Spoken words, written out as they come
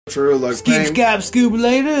True, like Skeep, scab, scuba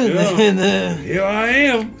later. Yeah. Here I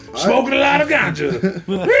am, smoking a lot of ganja.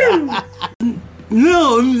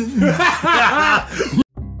 No.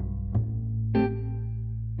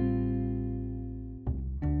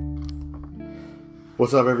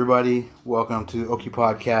 What's up, everybody? Welcome to Oki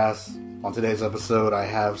Podcast. On today's episode, I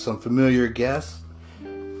have some familiar guests.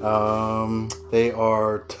 They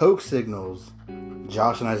are Toke Signals,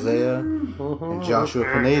 Josh and Isaiah, and Joshua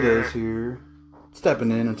Pineda is here, stepping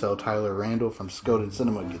in until Tyler Randall from Skoden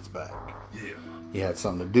Cinema gets back. Yeah. He had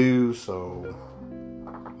something to do, so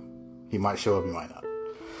he might show up, he might not.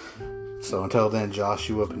 So until then,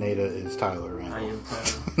 Joshua Pineda is Tyler Randall. I am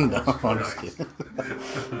Tyler. No, I'm just kidding.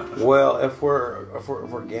 Well, if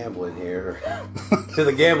we're gambling here, to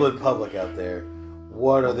the gambling public out there,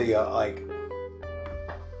 what are the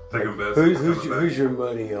Take him best. who's your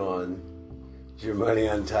money on? Is your money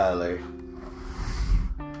on Tyler?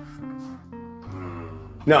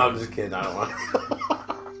 No, I'm just kidding. I don't want.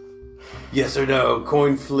 Yes or no?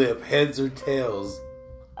 Coin flip, heads or tails?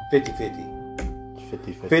 50-50.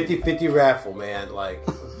 50-50. 50-50 raffle, man. Like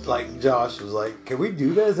Josh was like, can we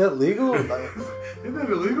do that? Is that legal? Like, Isn't that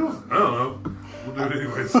illegal? I don't know. We'll do it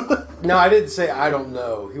anyways. no, I didn't say I don't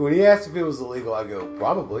know. When he asked if it was illegal, I go,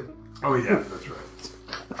 probably. Oh yeah, that's right.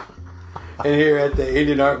 And here at the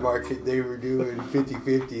Indian Art Market, they were doing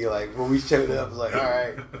 50-50. Like, when we showed up, I was like, all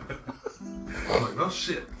right. I'm like, oh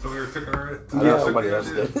shit. Somebody took it already? I know somebody else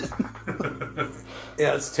did.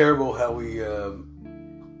 Yeah, it's terrible how we,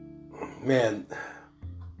 man,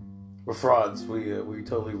 we're frauds. We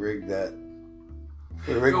totally rigged that.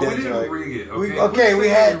 We rigged No, that we didn't joint. rig it. We rigged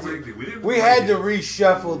had it. We didn't we rig had it. to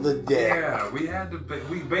reshuffle the deck. Yeah, we had to.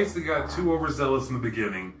 We basically got too overzealous in the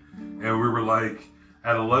beginning, and we were like,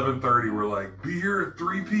 at 11:30, we're like, be here at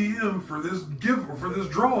 3 p.m. for this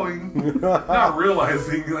drawing, not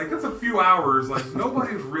realizing like it's a few hours. Like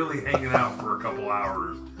nobody's really hanging out for a couple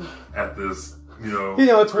hours at this.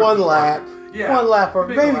 It's one lap. Yeah, One lap or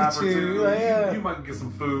big maybe lap or two. Yeah. You might get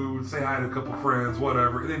some food, say hi to a couple friends,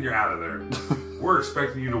 whatever, and then you're out of there. We're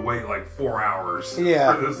expecting you to wait like 4 hours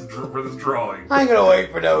Yeah. for this drawing. I ain't gonna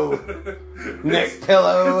wait for no neck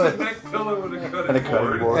pillow It's a neck pillow and a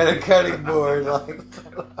cutting board. and a cutting board. Like,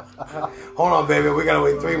 hold on, baby, we gotta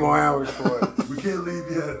wait 3 more hours for it. We can't leave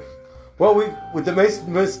yet. Well, the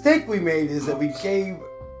mistake we made is that we gave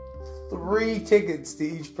 3 tickets to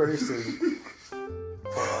each person.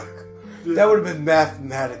 Fuck. That would have been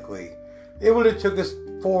mathematically. It would have took us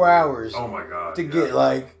 4 hours Oh my god. to get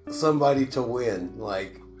like somebody to win.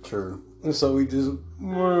 Like, True. and so we just.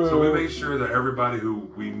 So we made sure that everybody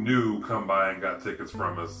who we knew come by and got tickets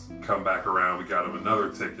from us come back around. We got them another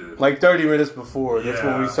ticket. Like 30 minutes before, that's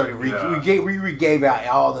when we Yeah, started. yeah. We gave out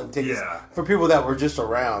all the tickets Yeah. for people that were just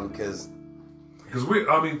around because. Because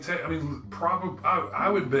probably I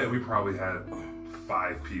would bet we probably had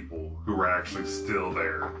 5 people who were actually still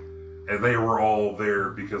there, and they were all there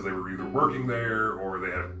because they were either working there or they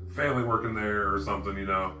had family working there or something,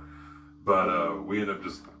 But we ended up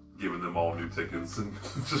just giving them all new tickets and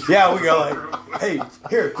just Yeah, we go like, hey,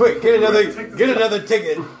 here, quick, get another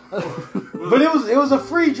ticket. But it was a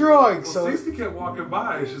free drawing, Well, so Stacey kept walking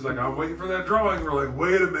by and she's like, I'm waiting for that drawing. We're like,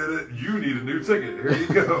 wait a minute, you need a new ticket. Here you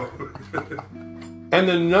go. and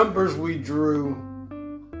the numbers we drew,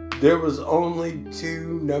 there was only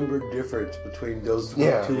 2 number difference between those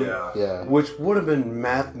Yeah. two, Yeah. which would have been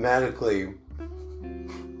mathematically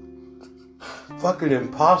fucking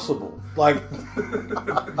impossible. Like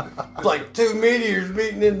 2 meteors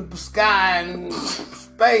meeting in the sky and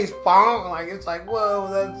space, bonk. Like it's like, whoa,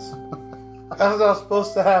 that's not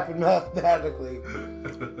supposed to happen mathematically.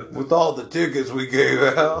 With all the tickets we gave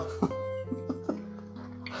out.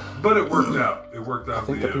 But it worked out. It worked out. I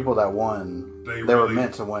think for the you. people that won, they were really-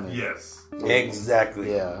 meant to win it. Yes.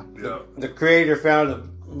 Exactly. Yeah. Yeah. The creator found a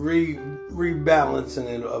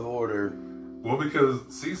rebalancing of order. Well, because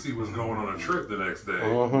Cece was going on a trip the next day,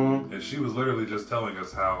 Mm-hmm. and she was literally just telling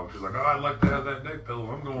us how she's like, "Oh, I'd like to have that neck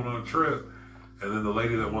pillow. I'm going on a trip." And then the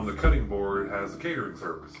lady that won the cutting board has a catering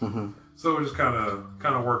service, so it just kind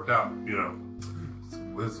of worked out.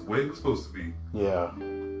 It's the way it was supposed to be. Yeah.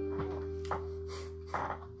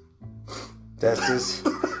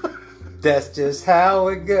 That's just how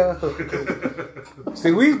it goes.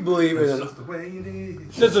 See, we believe It's in just the way it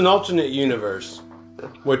is. there's an alternate universe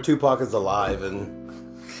where Tupac is alive,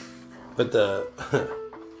 but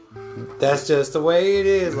that's just the way it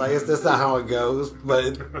is. Like that's not how it goes, but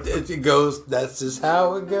it goes. That's just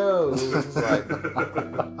how it goes. It's like,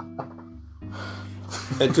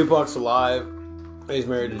 and Tupac's alive. He's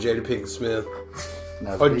married to Jada Pinkett Smith.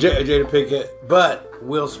 Or Jada Pinkett. But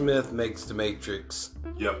Will Smith makes The Matrix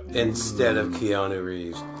Yep. instead of Keanu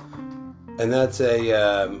Reeves. And that's a,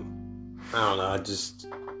 I don't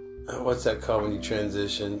know, what's that called when you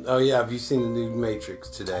transition? Oh, yeah, have you seen the new Matrix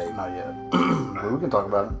today? Not yet. But we can talk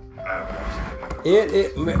about it. I haven't watched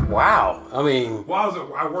it. Wow. I mean, Wowzer.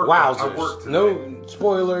 I worked wowzers. today. No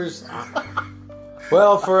spoilers.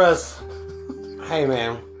 Well, for us, hey,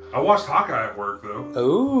 man. I watched Hawkeye at work, though.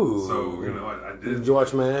 Ooh. So, I did. Did you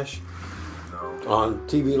watch MASH? No. On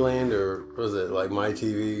TV Land, or was it like My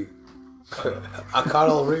TV? I caught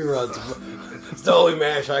all the reruns. It's the only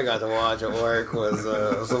MASH I got to watch at work was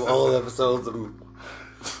some old episodes of.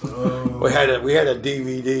 We had a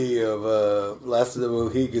DVD of Last of the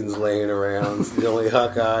Mohicans laying around. It's the only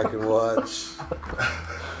Hawkeye I could watch.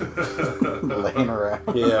 Laying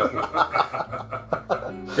around. Yeah.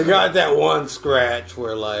 It got that one scratch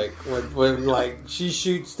where when she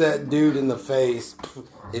shoots that dude in the face,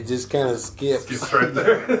 it just kind of skips. Skips right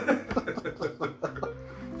there.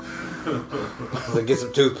 So get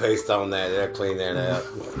some toothpaste on that. That'll clean that out.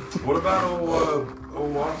 What about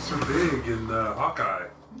old Officer Big in Hawkeye?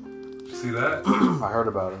 Did you see that? I heard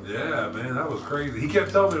about it. Yeah, man, that was crazy. He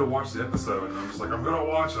kept telling me to watch the episode, and I'm just like, I'm gonna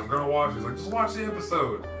watch it. He's like, just watch the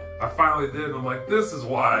episode. I finally did, and I'm like, this is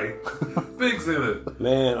why Big's in it.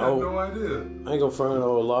 Man, I had no idea. I ain't gonna front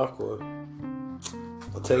old Lockwell.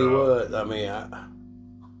 I'll tell you what, I mean,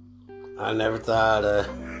 I never thought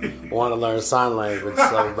I'd want to learn sign language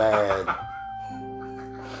so bad.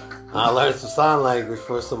 I learned some sign language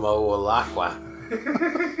for some old Lockwell.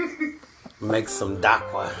 Make some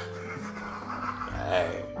dakwa.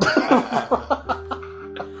 Hey.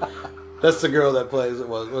 That's the girl that plays it.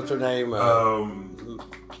 What's her name? Maya.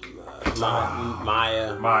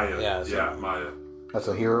 Yeah, Maya. That's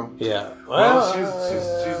a hero? Yeah. Well,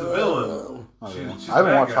 she's a villain. She's I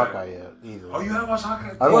haven't a bad watched guy. Hawkeye yet either. Oh, you haven't watched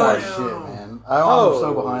Hawkeye? I haven't watched Damn. shit, man. I'm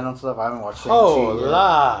so behind on stuff. I haven't watched Shang-Chi yet.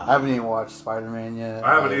 la. I haven't even watched Spider-Man yet.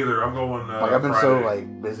 I haven't either. I'm going. I've been Friday. so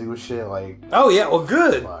busy with shit. Oh yeah, well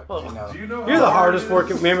good. Fuck, Well, you know. Do you know? you're how the hard hardest it is?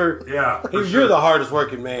 working. Remember, Yeah, for you're sure. the hardest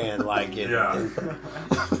working man. Like in, Yeah. in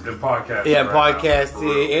In podcasting. yeah, right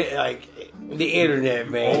podcasting, like the internet,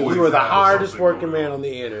 man. Always You were the have hardest something working going man on. on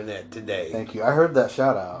the internet today. Thank you. I heard that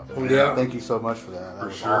shout out. Yeah. Thank you so much for that. That For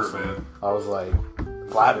was sure, awesome. man. I was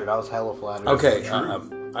flattered. I was hella flattered. Okay,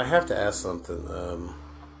 I have to ask something.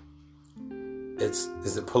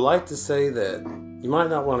 Is it polite to say that you might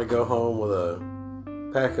not want to go home with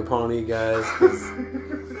a pack of Pawnee guys? 'Cause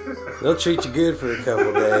they'll treat you good for a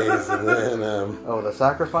couple days, and then Oh, the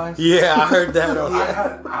sacrifice? yeah, I heard that on.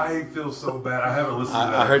 I feel so bad. I haven't listened to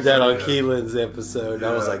that. I heard that on episode yet. Keelan's episode.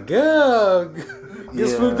 I was Yeah. like, go! Get Yeah.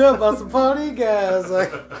 spooked up by some Pawnee guys.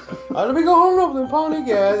 Like, oh, let me go home with them Pawnee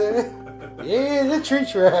guys. Yeah, they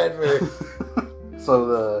treat you right, man.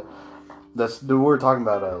 So we're talking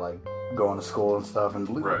about going to school and stuff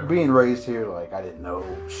and Right. being raised here. I didn't know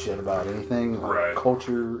shit about anything, Right.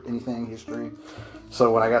 culture, anything, history.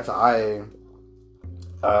 So when I got to IA,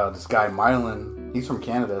 this guy Mylan, he's from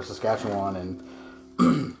Canada, Saskatchewan, and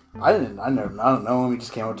I don't know him. He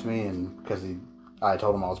just came up to me and because I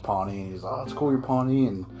told him I was Pawnee, and he's like, "Oh, it's cool, you're Pawnee,"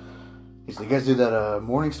 and he's like, "You guys do that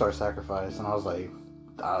Morningstar sacrifice," and I was like,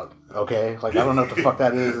 "Okay, I don't know what the fuck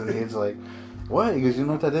that is," and he's like, "What?" He goes, "You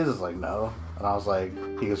know what that is?" It's like, "No," and I was like,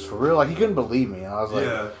 he goes, "For real?" He couldn't believe me, and I was like,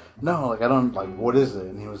 Yeah. "No, I don't what is it?"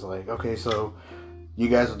 And he was like, "Okay, so you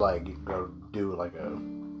guys would go do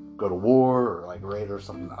go to war or raid or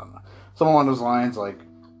something, I don't know, something along those lines,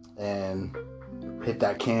 and hit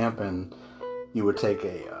that camp, and you would take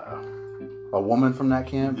a woman from that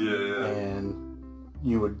camp, Yeah. and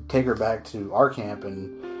you would take her back to our camp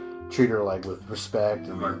and treat her with respect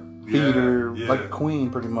and feed her yeah. like a queen,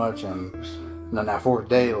 pretty much, and then that fourth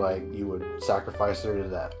day, you would sacrifice her to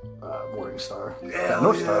that Morning Star, that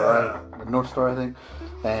North Star, right? The North Star, I think,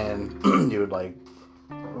 and you would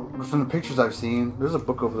from the pictures I've seen, there's a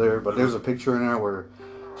book over there, but there's a picture in there where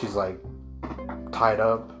she's tied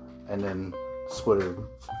up and then split her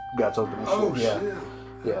guts open and shit. Oh yeah. shit.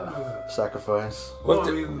 Yeah, sacrifice Well,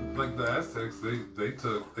 I mean, the Aztecs, they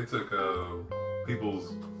took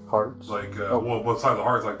people's hearts. beside the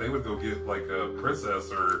hearts, they would go get a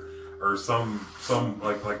princess or some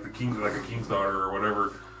the king, a king's daughter or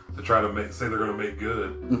whatever, to try to say they're going to make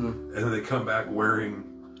good, and then they come back wearing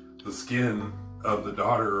the skin of the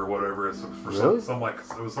daughter or whatever. It's for Really?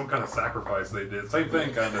 it was some kind of sacrifice they did. Same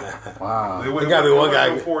thing, kind of. Wow. It gotta be one wasn't guy-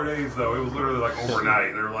 go 4 days though. It was literally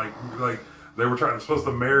overnight. They were they were supposed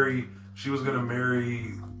to marry. She was going to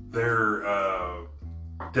marry their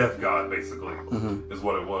death god, basically, is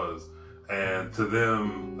what it was. And to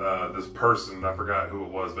them, this person, I forgot who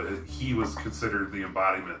it was, but he was considered the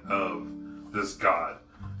embodiment of this god.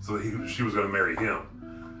 So she was going to marry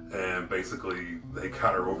him. And basically, they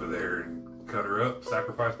got her over there and cut her up,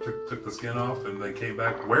 sacrificed, took the skin off, and they came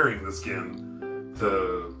back wearing the skin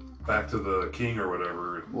back to the king or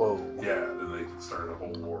whatever. Whoa. Yeah, then they started a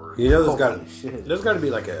whole war. You know, Holy shit. there's got to be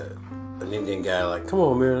like an Indian guy like, come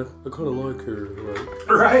on, man, I kind of like her. Like,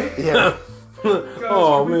 Right? Yeah.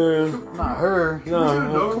 oh, man. Not her.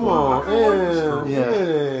 No, come on.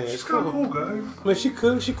 Yeah. She's kind of cool, guys. Man, she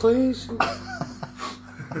cook, she cleans.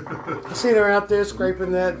 I seen her out there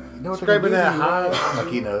scraping that, You know what they're scraping gonna that do to you, high. right?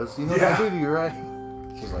 Like he knows. You know Yeah. what they do to you, right?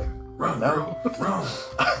 She's like, Run, no. girl, run.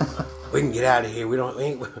 We can get out of here. We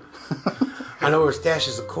ain't. I know where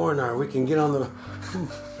stashes of corn are. We can get on the.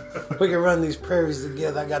 We can run these prairies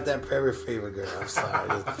together. I got that prairie fever, girl. I'm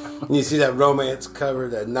sorry. And you see that romance cover,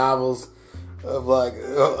 that novels of like,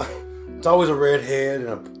 it's always a redhead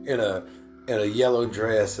in a yellow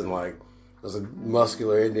dress and like there's a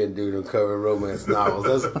muscular Indian dude who covered romance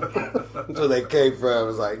novels. That's where they came from. It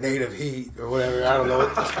was like Native Heat or whatever. I don't know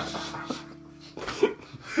what.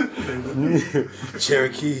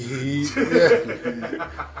 Cherokee Heat. Yeah.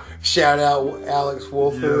 Shout out Alex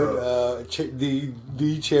Wolford,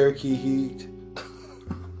 the Cherokee Heat.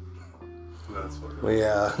 That's what Well,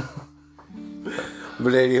 yeah.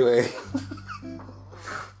 But anyway.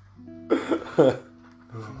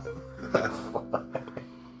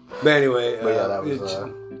 But anyway, But yeah, that was.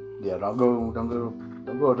 Yeah, don't go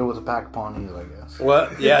do with a pack upon you, I guess.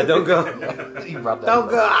 what? Yeah, don't go. You brought that. Don't up.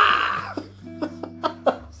 go. Ah!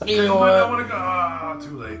 You know I what? want to go. Ah,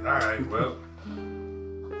 too late. All right, well.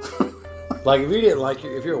 Like if you didn't like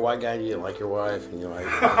if you're a white guy and you didn't like your wife and you're like,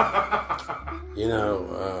 you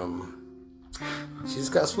know, she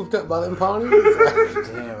just got swooped up by them ponies.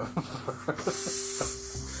 Damn.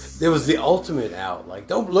 It was the ultimate out. Like,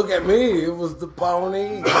 don't look at me. It was the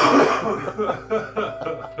pony.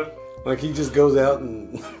 Like he just goes out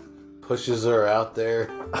and pushes her out there.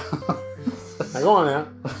 Like, go on out.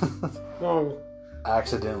 Go on.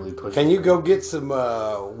 Accidentally pushed. Can you go get some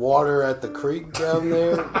water at the creek down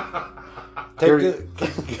there?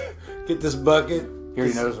 Get this bucket. He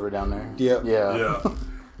already knows we're down there. Yep. Yeah. Yeah.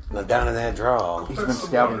 Now down in that draw. He's been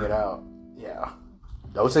scouting it out. Yeah.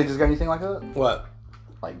 Osage just got anything like that? What?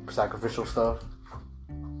 Like sacrificial stuff?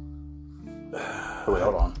 Oh, wait,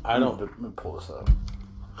 hold on. I don't- Let me pull this up.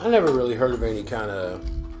 I never really heard of any kind of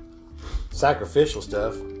sacrificial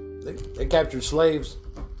stuff. They captured slaves.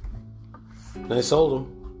 And they sold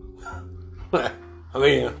them. I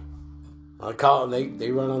mean, I call them,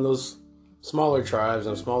 they run on those smaller tribes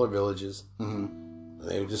and smaller villages. Mm-hmm.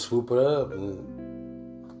 They would just swoop it up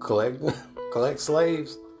and collect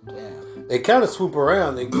slaves. Damn. They kind of swoop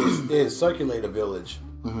around. They circulate a village.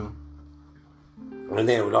 Mm-hmm. And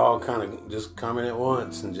they would all kind of just come in at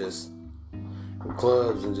once and just with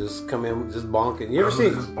clubs and just come in just bonking. You ever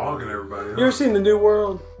seen? Just bonking everybody. You ever seen The New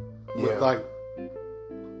World? Yeah. With like,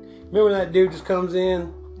 remember when that dude just comes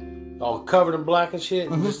in, all covered in black and shit,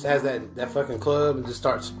 and just has that fucking club and just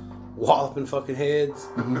starts walloping fucking heads?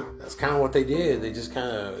 That's kind of what they did. They just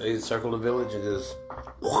they circled the village and just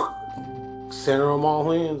center them all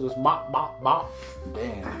in, just bop, bop, bop.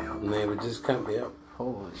 Damn. And they would just come, yep.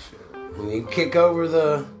 Holy shit. And you kick over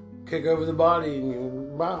the body and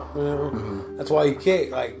you bop, you know. That's why you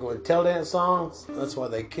kick. Like when tail dance songs, that's why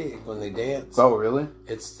they kick when they dance. Oh, really?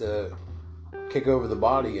 It's to kick over the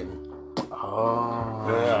body and Oh.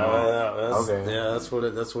 that's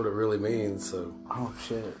what it really means. So Oh,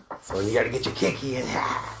 shit. you got to get your kicky in.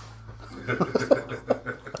 You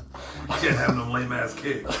can't have no lame ass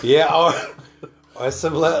kicks. Yeah,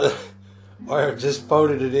 or just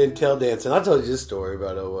phoning it in tail dancing. I told you this story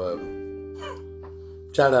about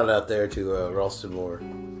shout out there to Ralston Moore.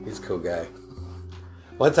 He's a cool guy.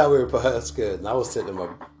 One time we were at Pahuska and I was sitting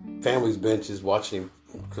on my family's benches watching him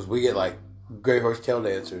because we get like gray horse tail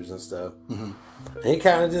dancers and stuff. Mm-hmm. And he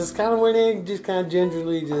kind of went in, just kind of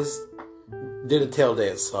gingerly just did a tail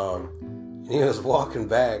dance song. And he was walking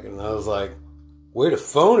back and I was like, way to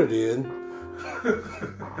phone it in.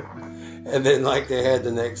 And then like they had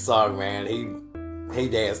the next song, man, he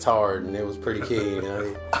danced hard and it was pretty keen. You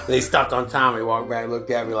know? They stopped on time. He walked back and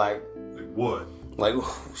looked at me like What?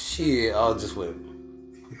 oh, shit. I just went.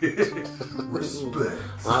 Respect.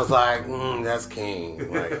 I was like, that's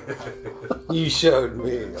king. Like, you showed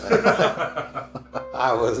me. Like,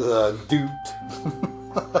 I was duped.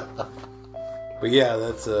 But yeah,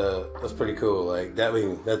 that's pretty cool. Like that. I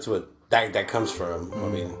mean, that's what that comes from. I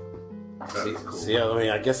mean, yeah. I mean,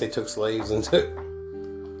 I guess they took slaves and took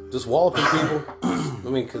just walloping people. I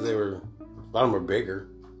mean, because a lot of them were bigger.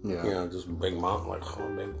 Yeah. You know, just big mountain, like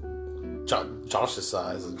big Josh's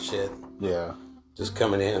size and shit. Yeah. Just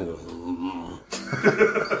coming in,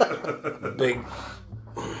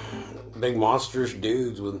 big monstrous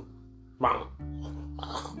dudes with,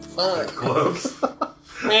 fuck. Gloves.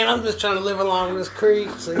 Man, I'm just trying to live along this creek.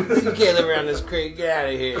 So you can't live around this creek. Get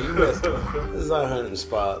out of here. This is our hunting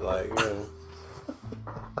spot. Like, you know.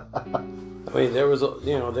 I mean, there was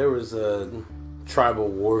a tribal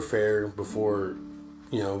warfare before,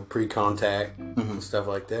 you know, pre-contact and stuff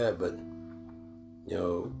like that. But, you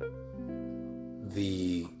know,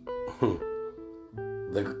 the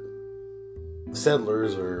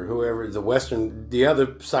settlers or whoever, the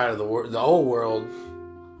other side of the world, the old world,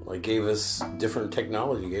 like gave us different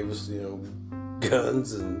technology, gave us, you know,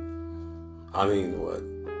 guns and, I mean, what,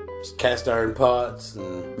 cast iron pots,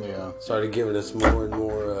 and started giving us more and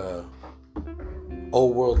more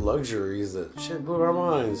old world luxuries that shit blew our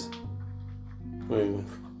minds. I mean,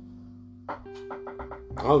 I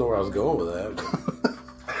don't know where I was going with that.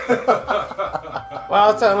 Well,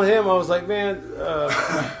 I was telling him, I was like, man,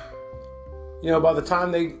 you know, by the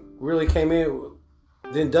time they really came in,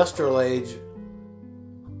 the industrial age,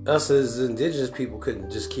 us as indigenous people couldn't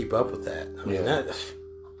just keep up with that. I mean, that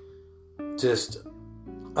just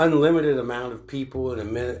unlimited amount of people and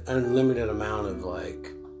unlimited amount of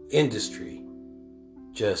like industry.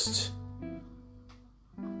 Just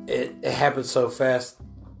it happened so fast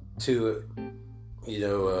to, you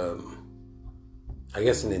know, I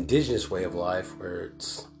guess an indigenous way of life where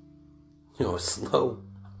it's, you know, slow,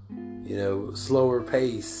 you know, slower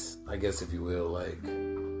pace, I guess, if you will, like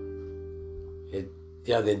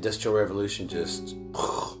the Industrial Revolution just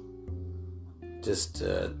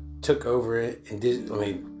took over it and did. I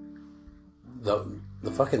mean,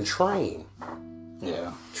 the fucking train,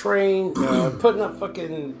 putting up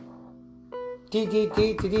fucking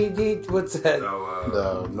what's that? No,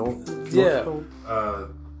 The North.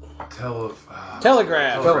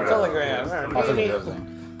 Telegraph.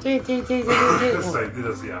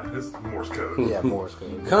 It's Morse code. Yeah, Morse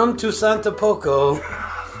code. Come to Santa Poco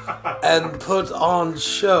and put on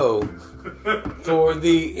show for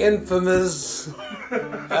the infamous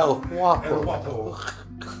El Guapo.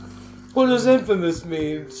 What does infamous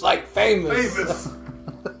mean? It's like famous.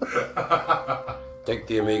 Take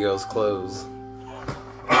the Amigos clothes.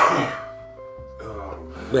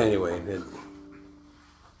 But anyway,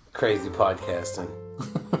 crazy podcasting.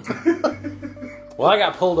 Well, I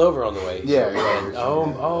got pulled over on the way. Yeah.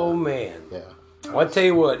 Oh man. Yeah. Well, I tell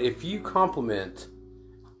you what, if you compliment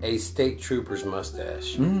a state trooper's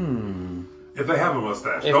mustache, If they have a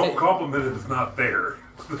mustache, If don't they- compliment it. It's not there.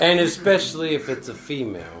 and especially if it's a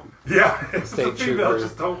female, Yeah, it's State a female. trooper.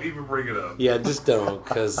 Just don't even bring it up. yeah, just don't,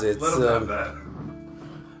 because it's. Let them have that.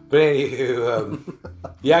 But anywho,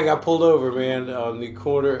 yeah, I got pulled over, man, on the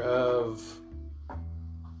corner of,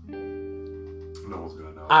 No one's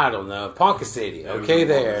gonna know. I don't know, Ponca City. Okay,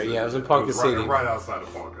 there. Yeah, I was in Ponca City. Right outside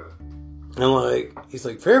of Ponca. And like, he's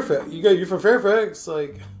like, Fairfax, you're from Fairfax?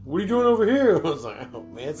 Like, what are you doing over here? I was like, oh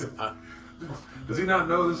man, Does he not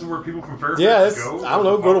know this is where people from Fairfax Yeah, it's- go? I don't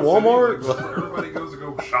know, go to Ponca City? Walmart? Like, where everybody goes to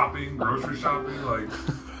go shopping, grocery shopping. Like,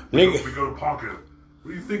 Nigga. we go to Ponca.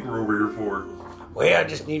 What do you think we're over here for? well, I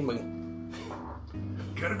just need my.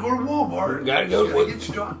 Gotta go to Walmart. Gotta go to- get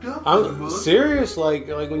stocked up. I'm serious, like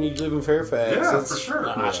when you live in Fairfax. Yeah, it's, for sure.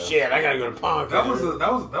 Ah, shit, I gotta go to Ponca.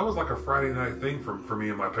 That was like a Friday night thing for me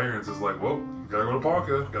and my parents. It's like, well, gotta go to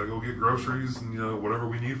Ponca, gotta go get groceries and whatever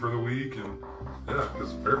we need for the week, and yeah,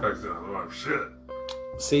 because Fairfax didn't have a lot of shit.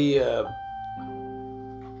 See,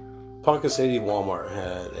 Ponca City Walmart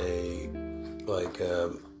had a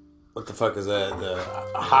what the fuck is that?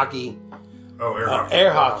 A hockey, Oh,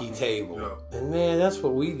 air hockey table. Yeah. And man, that's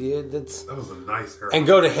what we did. That was a nice air. And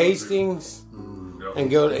go to Hastings Yeah.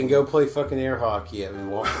 and go play fucking air hockey. I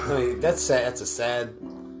mean, that's sad. That's a sad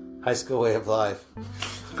high school way of life.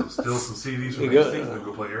 Steal some CDs from You go- Hastings and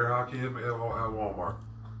go play air hockey at Walmart.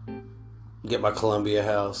 Get my Columbia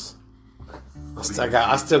house. I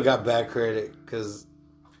still got bad credit because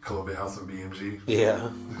Columbia House and BMG. yeah.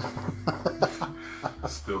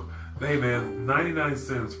 Still, hey man, 99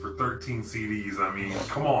 cents for 13 CDs. I mean,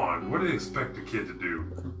 come on. What do you expect a kid to do?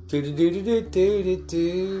 Do.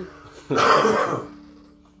 But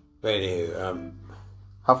anywho,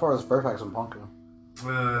 How far is Fairfax from Ponca?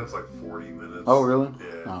 It's like 40 minutes. Oh, really?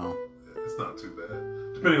 Yeah. Oh. It's not too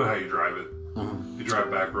bad. Depending on how you drive it. You drive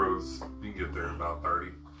back roads, you can get there in about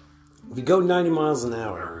 30 if you go 90 miles an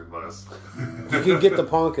hour, or less. you can get to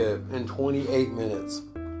Ponca in 28 minutes.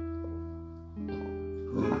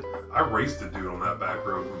 I raced a dude on that back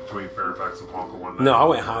road from between Fairfax and Ponca one night. No, I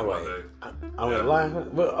went One highway. day. I went live.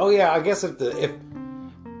 Well, oh yeah, I guess if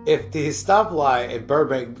if the stoplight at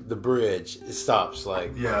Burbank, the bridge, it stops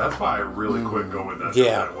like. Yeah, that's why I really quit going that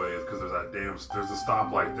way. Is because there's a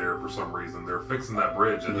stoplight there for some reason. They're fixing that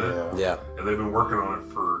bridge, and Yeah. and they've been working on it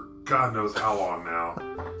for God knows how long now.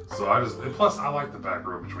 So and plus I like the back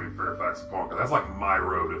road between Fairfax and Ponca. That's like my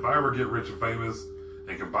road. If I ever get rich and famous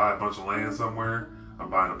and can buy a bunch of land somewhere, I'm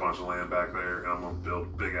buying a bunch of land back there, and I'm gonna build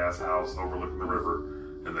a big ass house overlooking the river,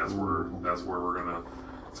 and that's where we're gonna.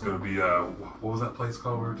 It's gonna be what was that place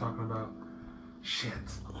called we were talking about? Shit,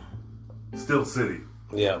 Stilt City.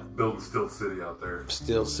 Yeah. Building Stilt City out there.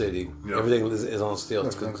 Stilt City. Yeah. Everything is on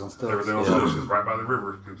stilts. Everything's on stilts. Everything else is just right by the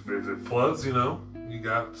river. If it floods, you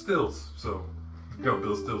got stilts. So you go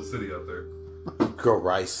build Stilt City out there. Grow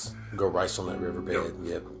rice on that riverbed.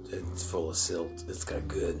 Yep. It's full of silt. It's got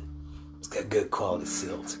good quality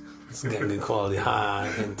silt. It's got good quality high.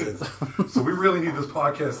 So we really need this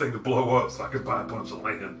podcast thing to blow up so I can buy a bunch of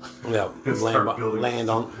land. Yeah, And start building land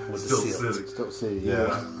on with the Stilt silt. City. Stilt City,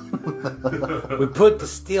 yeah. We put the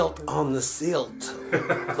stilt on the silt.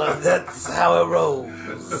 Like, that's how it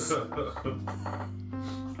rolls.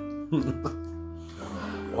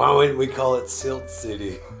 Why wouldn't we call it Silt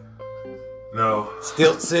City? No,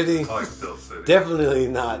 Stilt City? I like Stilt City. Definitely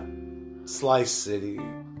not Slice City.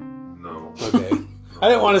 No. Okay. I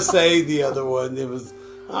didn't want to say the other one. It was,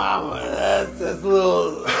 that's a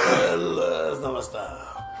little, that's not my style.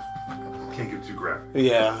 Can't get too graphic.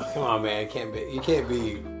 Yeah, come on, man. You can't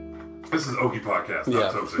be. This is Okie Podcast, not Yeah.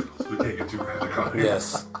 Toe Signals. We can't get too graphic on here.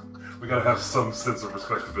 Yes. We gotta have some sense of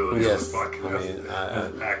respectability Yes. on this podcast. I mean,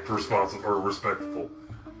 and act responsible or respectful.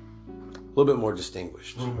 A little bit more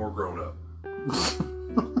distinguished. A little more grown up.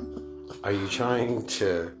 Are you trying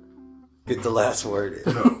to get the last word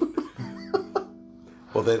in? No,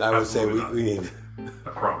 Well, then I would say Absolutely we not. need. I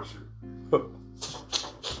promise you.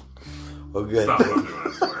 Well, good. Stop what I'm doing,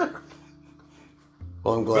 I swear.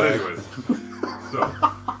 Well, I'm But glad. anyways, so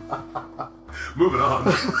moving on.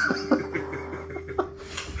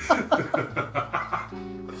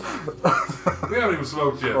 We haven't even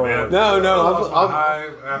smoked yet, man. No, I no, lost my high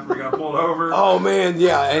after we got pulled over. Oh man,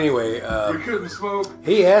 yeah. Anyway, We couldn't smoke.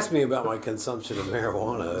 he asked me about my consumption of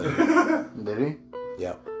marijuana. Did he?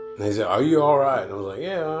 Yep. And he said, "Are you all right?" And I was like,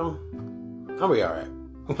 "Yeah, I'll be all right."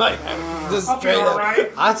 Like, just I'll be straight all up. right.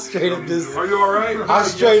 I straight up just. Are you all right? I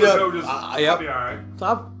straight Yes or up- no, just, yep. I'll be all right.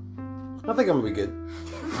 I think I'm gonna be good.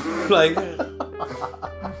 Like,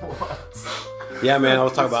 yeah, man. I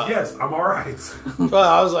was talking about. Yes, I'm all right. Well,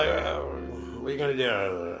 I was like, "What are you gonna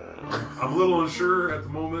do?" I'm a little unsure at the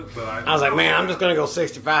moment, but I was like, "Man, I'm just gonna go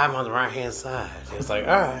 65 on the right hand side." It's like,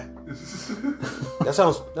 all right. That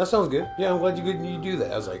sounds good. Yeah, I'm glad you do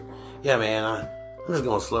that. I was like, yeah, man, I'm just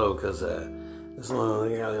going slow because this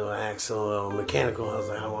little axle, a little mechanical. I was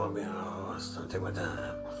like, I don't want to be. I'm just gonna take my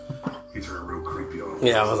time. He turned real creepy on.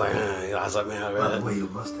 Yeah, I was like, man, I By the read way, your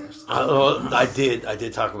mustache. I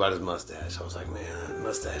did talk about his mustache. I was like, man,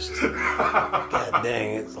 mustache is, god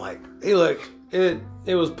dang, it's like, hey, look, it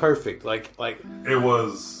was perfect. Like It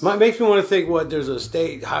was. it makes me want to think, what, there's a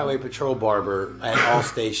state highway patrol barber at all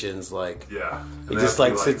stations, like. Yeah. He And just, they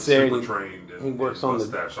have like, to be, sits there and super trained and he works on the-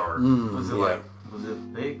 mustache art. Was it Yeah. was it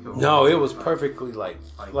fake? Or No, it was perfectly like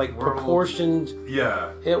world- proportioned.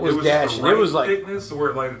 Yeah. It was just dashing. the It was right like- thickness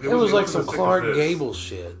where It was like some wasn't a thick Clark fist. Gable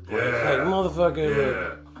shit. Yeah. Like motherfucker.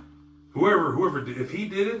 Yeah. Whoever did, if he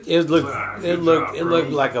did it, It looked good it looked job, it bro.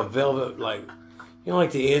 looked like a velvet, like, you know,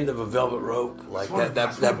 like the end of a velvet rope, like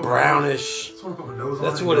that brownish. That's what I put my nose on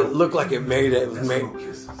That's and what go, it looked like. It made it. It was That's made. no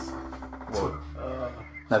kisses.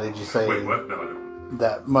 Now, did you say Wait, what? No, I don't.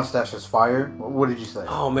 that mustache is fire? What did you say?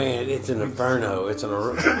 Oh man, it's an inferno. It's an.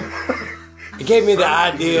 It gave me the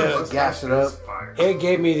idea. Gas it up. Fire. It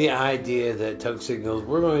gave me the idea that Toke Signals,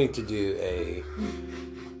 we're going to do a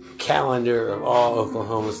calendar of all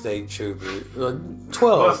Oklahoma State troopers.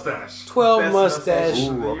 12. Mustache. 12 Best mustache. mustache.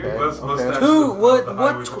 Ooh, okay. Best mustache Who? of What? the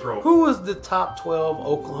What? Highway Patrol. Who was the top 12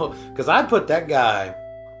 Oklahoma? Because I put that guy.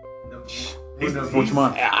 Which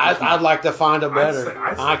month? I'd like to find a better.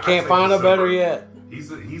 I can't find a better yet.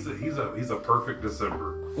 He's a perfect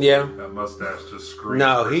December. Yeah. That mustache just screams.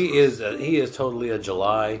 No, Christmas. he is totally a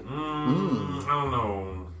July. I don't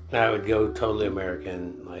know. I would go totally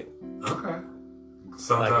American. Like, Okay.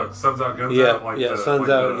 Sun's Like out, guns Yeah, out, like yeah, the, sun's like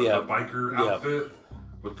out, the, yeah. the biker Yeah. outfit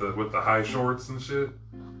with the high shorts and shit,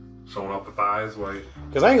 showing off the thighs. Like,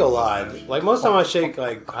 because I ain't gonna lie. Like, most time I shake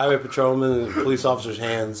like highway patrolmen and police officers'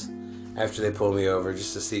 hands, after they pull me over,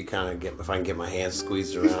 just to see kind of if I can get my hands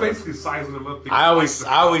squeezed He's around. basically sizing them up. I always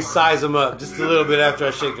size them up just a little bit after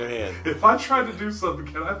I shake their hand. If I tried to do something,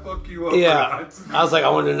 can I fuck you up? Yeah, I was like,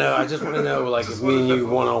 I just want to know, like, if me and you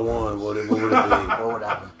 1-on-1, what would it be? What would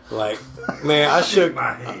happen? Like, man, I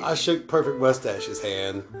shook Perfect Mustache's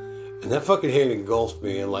hand, and that fucking hand engulfed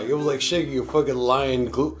me, and like it was like shaking a fucking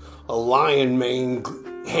lion mane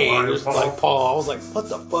hand, just like paw. I was like, what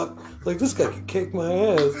the fuck? Like, this guy could kick my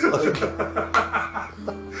ass. Like,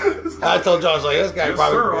 I told Josh, like, this guy Yes,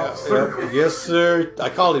 probably. sir, Yeah, yes, sir. I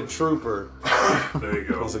called him Trooper. There you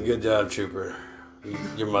go. That's a good job, Trooper.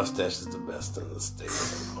 Your mustache is the best in the state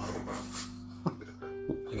of Oklahoma.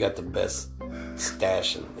 You got the best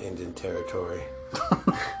stash in Indian Territory.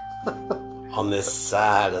 On this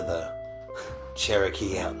side of the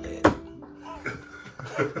Cherokee outlet.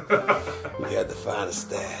 You got the finest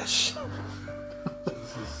stash.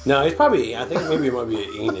 No, he's probably, I think maybe it might be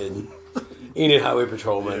an Enid Highway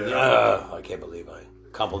Patrolman. Yeah. I can't believe I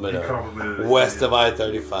complimented complimented west it. of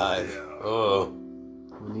I-35. Yeah. Oh.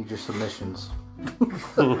 We need your submissions.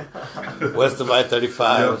 West of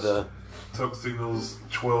I-35 with the... Tuxedo's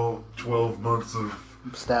 12 months of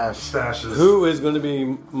Stash. stashes. Who is going to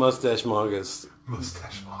be Mustache Mongus?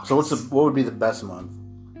 Mustache box. So what would be the best month?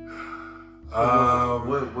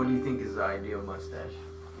 What do you think is the ideal mustache?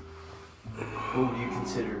 What would you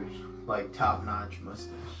consider like top notch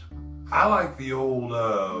mustache? I like the old,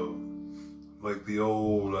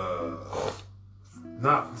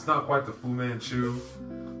 it's not quite the Fu Manchu,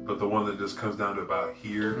 but the one that just comes down to about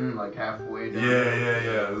here. Like halfway down.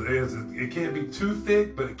 Yeah. It can't be too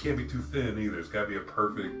thick, but it can't be too thin either. It's got to be a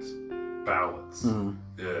perfect balance.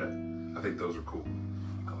 Yeah, I think those are cool.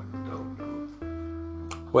 I like the dope.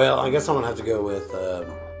 Well, I guess I'm going to have to go with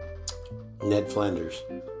Ned Flanders.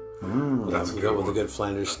 That's a Go good with a one. good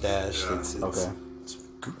Flanders stash. Yeah.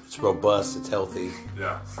 It's robust. It's healthy.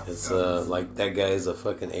 Yeah. It's yeah. like that guy is a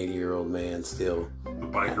fucking 80-year-old man still. The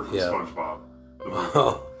biker from Yeah. SpongeBob.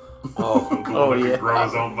 The Oh, one that yeah. can grow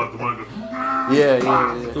his own, but the one that Yeah.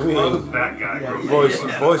 you mean that guy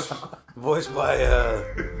grows voiced by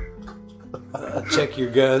Check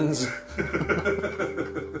Your Guns.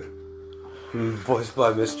 Voiced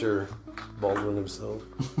by Mr. Baldwin himself.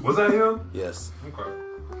 Was that him? Yes. Okay.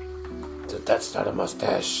 That's not a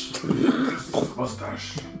mustache.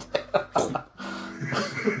 Mustache.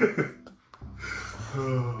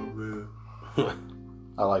 Oh man.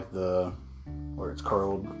 I like the where it's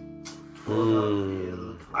curled.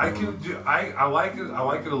 I can do. I like it. I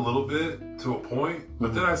like it a little bit to a point,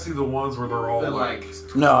 but then I see the ones where they're all like.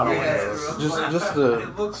 No, I don't Yeah, like those. Just the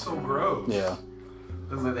It looks so gross. yeah.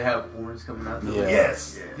 Looks like they have horns coming out. Yeah.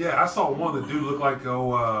 Yes. Yeah. I saw one that dude looked like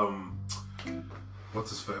what's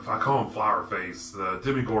his face? I call him Flower Face, the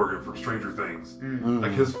Demogorgon from Stranger Things.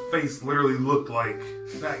 Like his face literally looked like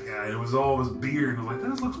that guy. It was all his beard. And I was like,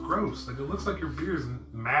 that looks gross. Like it looks like your beard's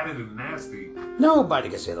matted and nasty. Nobody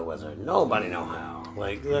can say the wizard. Nobody know how.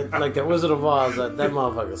 Like the Wizard of Oz. That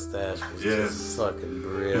motherfucking stash was Yes. just fucking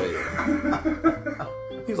brilliant.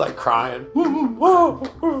 He's like crying. like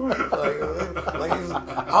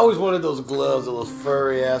I always wanted those gloves, those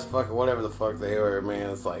furry ass fucking whatever the fuck they were, man.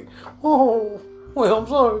 It's like, oh, well, I'm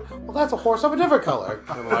sorry. Well, that's a horse of a different color.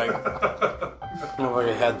 I'm like,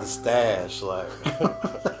 motherfucker had the stash, like.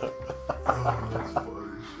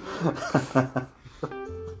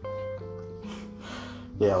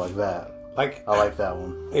 Yeah, like that. Like, I like that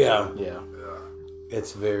one. yeah, Yeah.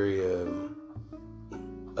 it's very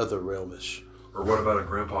other realmish. Or what about a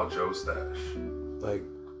Grandpa Joe stash Like,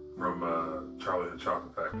 from Charlie and the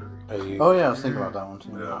Chocolate Factory? are you? Oh yeah, I was thinking about that one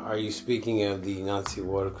too. Yeah. Are you speaking of the Nazi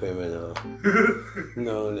war criminal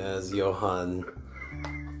known as Johann?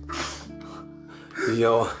 Is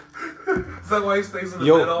that why he stays in the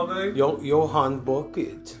bed all day? Johann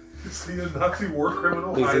Bucket. Is he a Nazi war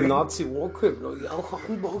criminal? He's a hiding? Nazi war criminal,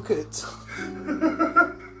 Johann Bucket.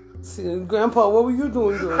 See, Grandpa, what were you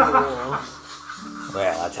doing during the war?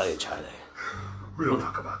 Well, I'll tell you, Charlie. We don't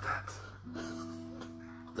talk about that.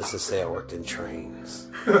 Let's just say I worked in trains.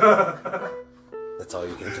 That's all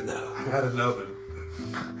you get to know. I had an oven.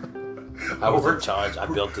 I was in charge. I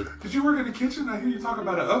built it. Did you work in the kitchen? I hear you talk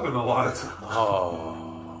about an oven a lot.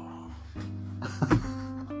 Oh.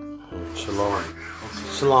 Shalom.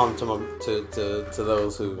 Shalom to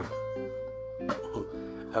those who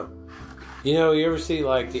have. You know, you ever see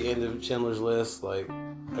like the end of Schindler's List? Like,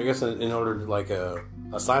 I guess in order to like a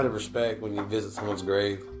sign of respect when you visit someone's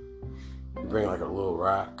grave, you bring like a little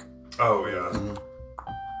rock. Oh yeah.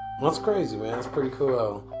 Well, that's crazy, man. That's pretty cool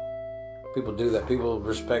how people do that. People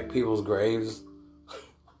respect people's graves.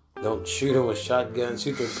 Don't shoot them with shotguns.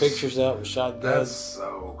 Shoot their pictures out with shotguns. That's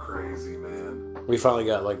so crazy. crazy, man. We finally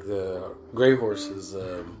got like the Gray Horses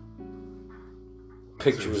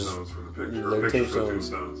pictures. Tombstones for the picture. Their Pictures for tombstones.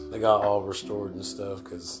 tombstones. They got all restored and stuff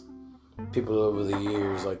because people over the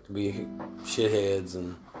years like to be shitheads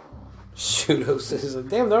and shoot us. It's like,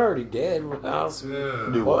 damn, they're already dead. What else? Yeah.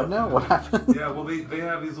 Do what now? What happened? Yeah, well, they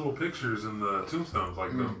have these little pictures in the tombstones,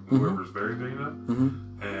 like whoever's buried there, you know?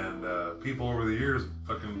 And people over the years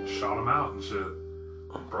fucking shot them out and shit.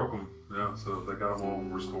 Broke them, yeah, so they got them all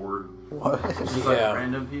restored. What? Just Yeah. like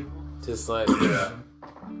random people. Just like Yeah.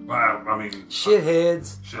 Wow, I mean,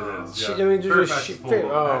 shitheads. shitheads. Shit, Yeah. I mean, they're just Fairfax shit- is full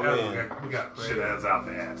of- oh, yeah, man. we got shitheads out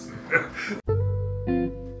the ass.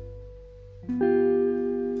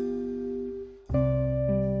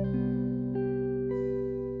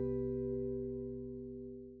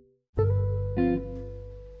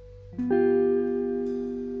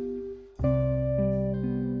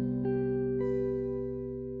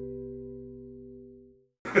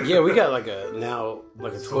 Yeah, we got like a now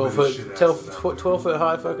like a So 12 many foot shit 12, asses out 12 foot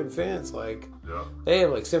high fucking fence. Like Yeah. they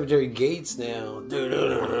have like cemetery gates now. Dude,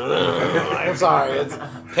 I'm sorry, it's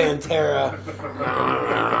Pantera.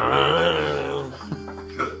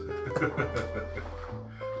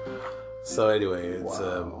 So anyway, it's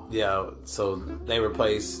Wow. yeah. So they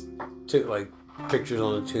replaced took like pictures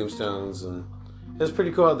on the tombstones, and it was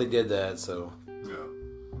pretty cool how they did that. So Yeah.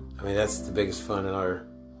 I mean, that's the biggest fun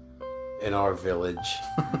in our village.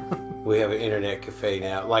 We have an internet cafe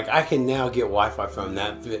now. Like I can now get Wi-Fi from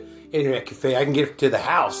that internet cafe. I can get it to the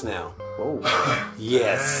house now. Oh,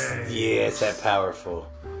 Yes, Nice. yeah, it's that powerful.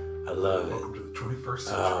 I love Welcome it. to the 21st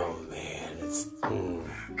century. Oh man, it's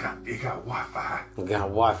It got Wi-Fi. we got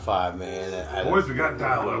Wi-Fi, man. Boys, we got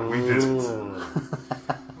dial-up. We didn't.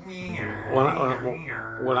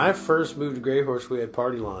 When I first moved to Grey Horse, we had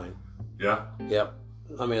Party Line. Yeah, Yep.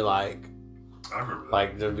 I mean, I remember that.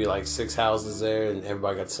 like there'd be like 6 houses there, and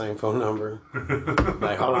everybody got the same phone number.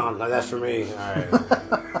 Like, hold on, no, that's for me. All right.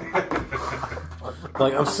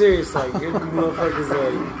 Like, I'm serious. Like, you motherfuckers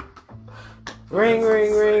like ring,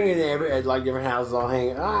 ring, ring, and every like different houses all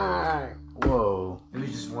hanging. Ah, whoa. It was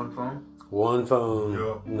just one phone. one phone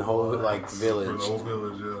Yeah. in the whole like For village. the whole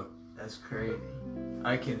village, yeah. That's crazy.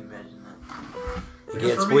 I can't imagine that. It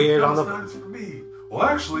gets It's for me. weird on No, the. it's not, it's for me. Well,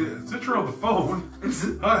 actually, since you're on the phone,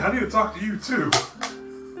 I need to talk to you too.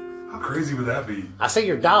 How crazy would that be? I see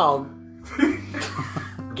your dog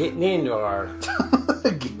getting into our.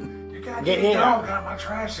 You got Get your in. dog got my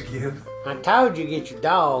trash again. I told you get your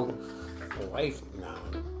dog away from no.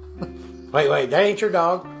 Wait, that ain't your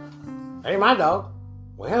dog. That ain't my dog.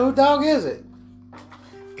 Well, whose dog is it?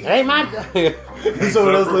 It ain't my dog.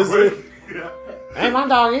 Someone else listening. Yeah. It ain't my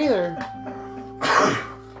dog either.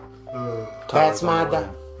 That's my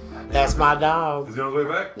dog. That's my dog. Is he on his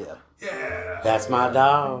way back? Yeah. Yeah. That's my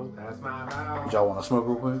dog. That's my dog. Y'all want to smoke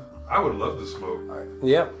real quick? I would love to smoke.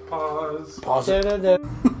 Yep. Pause. Pause it.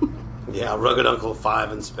 Yeah, Rugged Uncle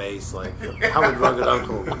 5 in space. Like, how would Rugged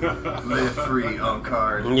Uncle? Live free on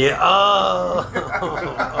cars. Yeah. Oh,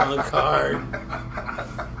 on the card.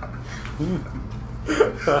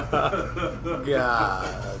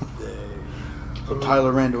 God dang. So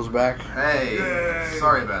Tyler Randall's back. Hey, Yay.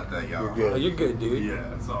 sorry about that, y'all. You're Oh, good. you're good, dude.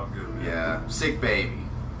 Yeah, it's all good. Man. Yeah, sick baby.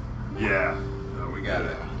 Yeah. No, We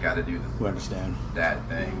gotta do We understand. that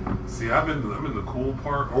thing. See, I'm in the cool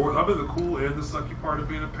part, or I'm in the cool and the sucky part of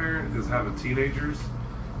being a parent is having teenagers,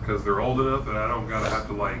 because they're old enough that I don't gotta have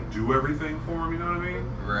to like do everything for them. You know what I mean?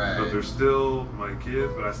 Right. But they're still my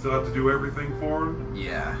kids, but I still have to do everything for them.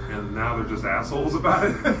 Yeah. And now they're just assholes about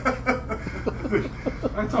it.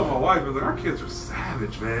 I told my wife, I was like, our kids are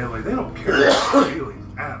savage, man. Like they don't care about their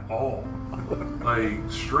feelings at all. Like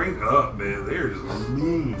straight up, man. They are just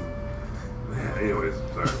mean. Man, anyways,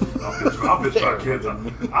 sorry. I'll bitch about kids.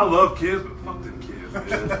 I love kids, but fuck them kids,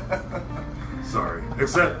 man. Sorry.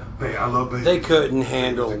 Except, hey, I love babies. They couldn't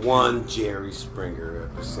handle one Jerry Springer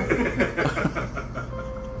episode.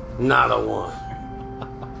 Not a one.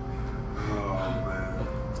 Oh man.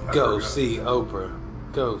 I Go forgot- see Oprah.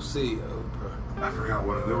 Go see Oprah. I forgot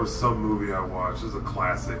what there was some movie I watched. It was a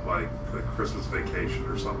classic, like Christmas Vacation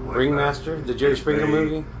or something like Ringmaster, the Jerry Springer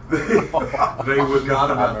movie. They would not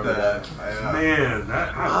about remember that. Yeah. Man,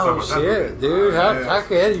 that. I Oh was talking about that shit, movie. dude! Yeah. How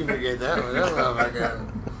can you forget that one? That motherfucker.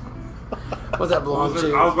 What's that What blonde was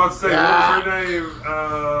chick? it? I was about to say, Ah, what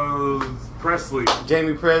was her name? Presley.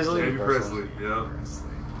 Jamie Presley, Jamie Presley. Yeah.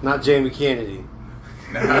 not Jamie Kennedy.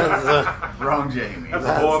 That's, Wrong Jamie. That's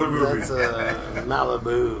a whole other movie. That's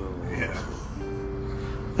Malibu. Yeah.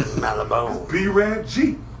 Malibu. B-Rad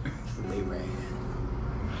G. They ran.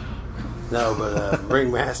 No, but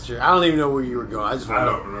Ringmaster. I don't even know where you were going. I just I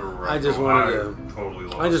wanted. don't remember. Where I I'm just going. wanted to. Totally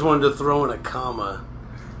lost. I just wanted to throw in a comma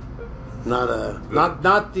Not the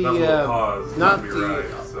That little pause not got me the right,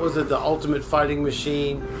 so. was it the Ultimate Fighting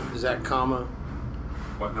Machine? Is that comma?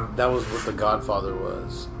 What now? That was what the Godfather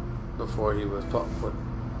was before he was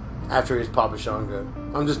after he was Papa Shango.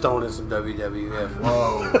 I'm just throwing in some WWF.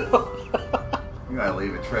 Whoa. You gotta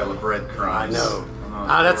leave a trail of breadcrumbs. I know.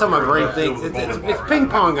 Oh, That's how my brain Yeah. thinks. It's ping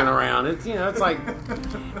ponging around. It's it's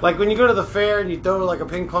like when you go to the fair and you throw like a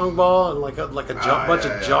ping pong ball and like a bunch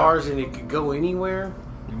yeah. of jars and it could go anywhere.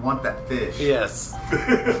 You want that fish. Yes.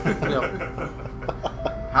 Yep.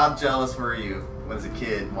 How jealous were you as a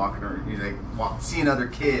kid walking around, seeing other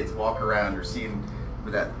kids walk around or seeing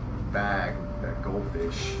with that bag, that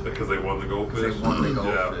goldfish? Because they won the goldfish. They won the Yeah.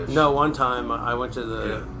 goldfish. No, one time I went to the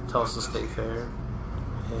Yeah. Tulsa State Fair,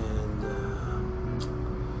 and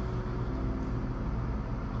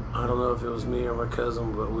I don't know if it was me or my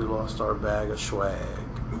cousin, but we lost our bag of swag.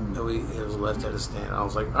 And it was left at a stand. I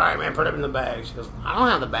was like, "All right, man, put it in the bag." She goes, "I don't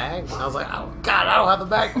have the bag." And I was like, "Oh God, I don't have the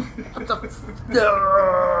bag." What the no.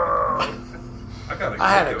 I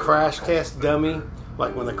had a crash test dummy,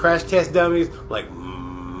 like when the crash test dummies, like.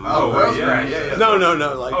 Oh, well, yeah. No,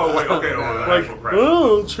 like. Oh, wait, okay, the like, actual crash.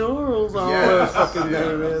 oh, Charles, I don't know what Yeah. his fucking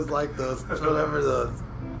name is, like the whatever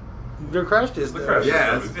the crash test. The dummy. crash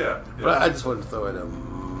Yes. test, yeah. But I just wanted to throw it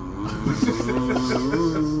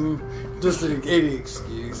just any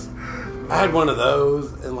excuse. I had one of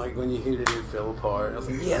those, and like when you hit it, it fell apart. I was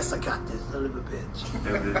like, "Yes, I got this, son of a bitch."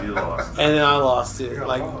 And then you lost. And then I lost it.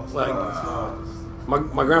 Like Lost.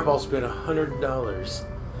 my grandpa spent $100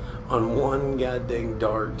 on one goddamn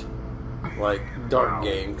dart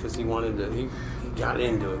game because he wanted to. He got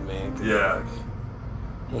into it, man. 'Cause, Yeah. like,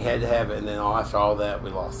 he had to have it, and then after all that,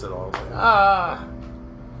 we lost it all. Like,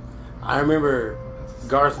 I remember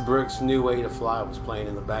Garth Brooks' "New Way to Fly" was playing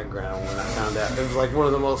in the background when I found out. It was like one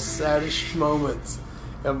of the most saddest moments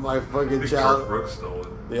of my fucking Garth childhood. Brooks stole it.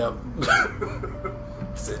 Yep.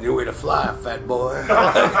 It's a new way to fly, fat boy.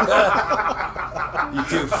 You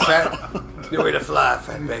too fat. New way to fly,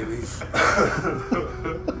 fat babies.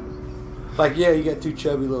 Like, yeah, you got two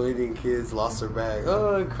chubby little Indian kids, lost their bag.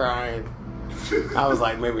 Oh, crying. I was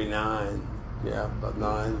like maybe 9. Yeah, about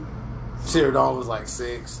 9. Sarah Dawn was like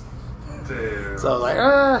 6. Damn. So I was like,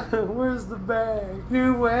 where's the bag?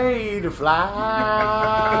 New way to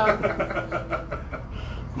fly.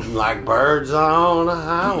 Like birds on a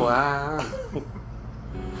highway.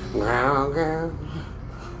 Ground, ground.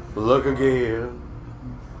 Look again.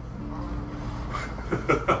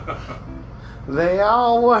 They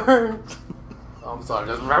all weren't. I'm sorry,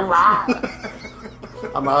 just I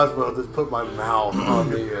might as well just put my mouth on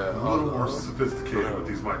the. a little more sophisticated with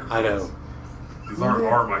these microphones. I know. These aren't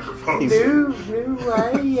our microphones. New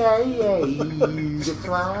way to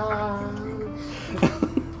fly.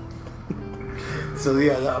 So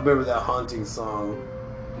yeah, I remember that haunting song.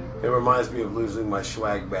 It reminds me of losing my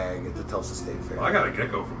swag bag at the Tulsa State Fair. I got a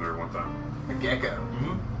gecko from there one time. A gecko.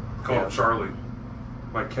 Mm-hmm. Called Yeah. Charlie.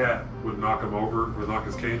 My cat would knock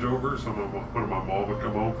his cage over, so when my mom would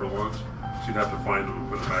come home for lunch, she'd have to find him and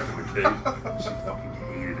put him back in the cage. She fucking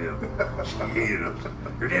hated him. She hated him.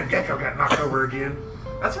 Your damn gecko got knocked over again.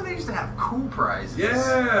 That's when they used to have cool prizes.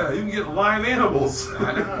 Yeah, you can get live animals.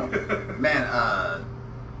 I know. Man, I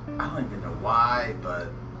don't even know why, but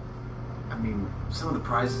I mean, some of the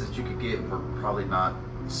prizes that you could get were probably not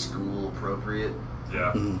school appropriate.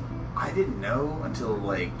 Yeah. I didn't know until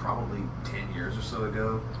like probably 10 years or so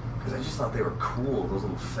ago, because I just thought they were cool, those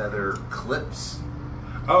little feather clips.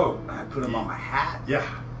 Oh. I put them on my hat, Yeah.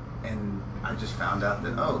 and I just found out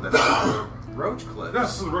that, oh, that's roach clips. Yeah,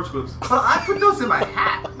 this is the roach clips. But I put those in my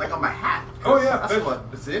hat, like on my hat. Oh, yeah, That's bet- what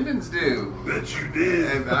the Indians do. Bet you did.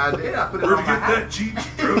 And I did, I put it Where'd on you my get hat. that,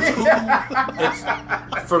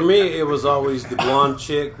 Cheech? For me, it was always the blonde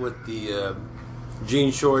chick with the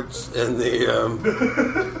jean shorts and the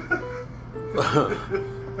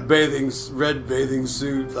red bathing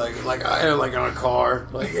suit, like on a car,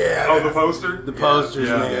 like yeah. Oh, the poster? The posters,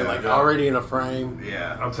 Yeah, man, yeah, like yeah. already in a frame.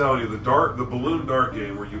 Yeah. I'm telling you, the balloon dart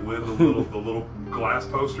game where you win the little glass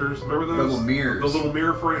posters. Remember those? The little mirrors. The little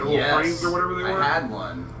mirror frame, little Yes. frames or whatever they were. I had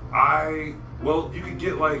one. Well, you could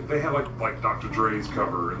get they had like Dr. Dre's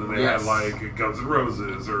cover, and then they Yes. had like Guns N'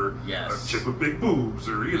 Roses or Yes. a chick with big boobs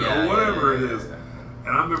or Yeah, whatever yeah, it is. yeah.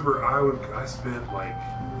 And I remember I spent like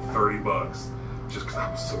 $30 just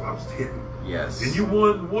because I was hitting. Yes. And you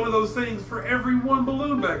won one of those things for every one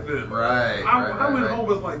balloon back then. Right. I went home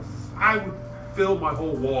with I would fill my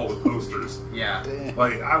whole wall with posters. Yeah.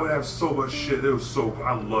 Like I would have so much shit. It was so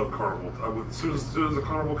I love Carnival. As soon as the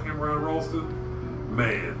Carnival came around in Ralston,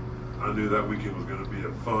 man, I knew that weekend was going to be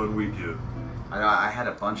a fun weekend. I had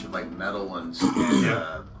a bunch of like metal ones. And,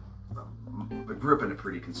 Yeah. grew up in a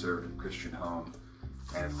pretty conservative Christian home,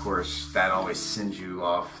 and of course that always sends you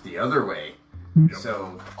off the other way. Yep.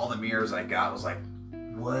 So all the mirrors I got was like,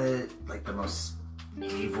 what? Like the most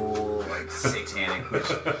evil, like satanic. Which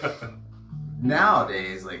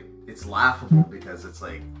nowadays, like, it's laughable because it's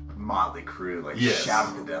like Motley Crue, like Yes. shout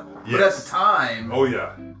at the devil. Yes. But at the time, Oh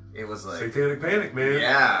yeah, it was like, Satanic Panic, man.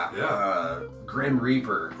 yeah. Grim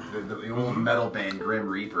Reaper, the old metal band Grim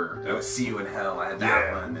Reaper. Yep. See You in Hell. I had that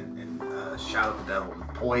Yeah. one, and Shout at the Devil, and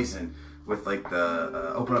Poison with like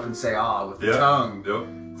the Open Up and Say Ah with the Yeah. tongue. Yep.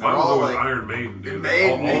 They're Mine was all always like- Iron Maiden, dude.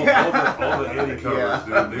 Maiden. All the Eddie covers,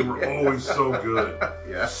 Yeah. dude. They were always so good.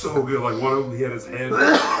 Yeah. So good. Like one of them, he had his head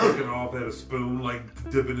taken off, had a spoon, like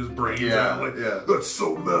dipping his brains Yeah, out. Like, yeah. that's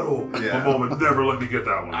so metal. Yeah. My mom would never let me get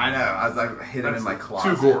that one. I know. I was like hid them in my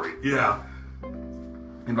closet. Too gory. Yeah.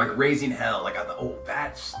 And like Raising Hell, I got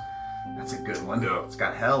that's a good one. Yeah. It's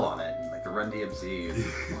got Hell on it, like the Run DMC.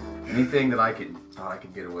 Anything that I thought I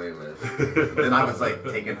could get away with. Then I was like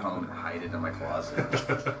taken home and hide it in my closet.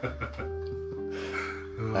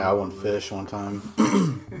 I won fish one time.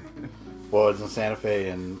 Well, it's in Santa Fe,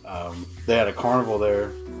 and they had a carnival there,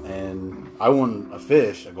 and I won a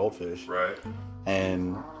fish, a goldfish. Right.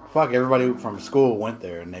 And fuck, everybody from school went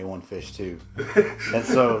there, and they won fish too. And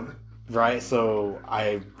so, right, so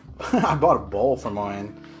I I bought a bowl for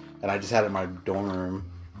mine, and I just had it in my dorm room.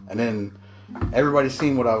 And then everybody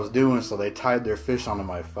seen what I was doing, so they tied their fish onto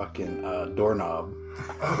my fucking doorknob.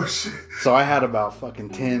 Oh shit. So I had about fucking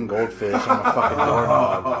 10 goldfish on my fucking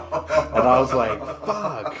doorknob. And I was like,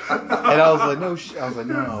 fuck. And I was like, no shit. I was like,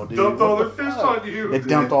 no, dude. Dumped what all the their fish fuck? on you. They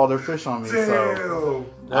dumped all their fish on me. So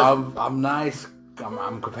Damn. I'm nice.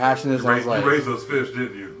 I'm compassionate. So I was like, You raised those fish,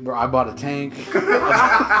 didn't you? bro, I bought a tank.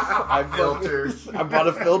 I bought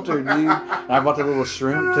a filter, dude. And I bought the little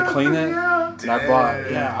shrimp to clean it. And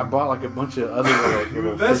I bought like a bunch of other like, You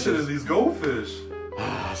little invested in fishes. these goldfish.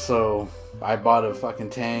 So I bought a fucking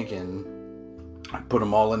tank and I put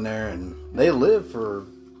them all in there, and they lived for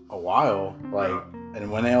a while. Like, and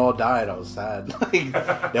when they all died, I was sad.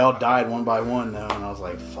 Like, they all died one by one now, and I was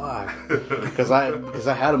like, "Fuck," because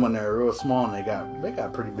I had them when they were real small, and they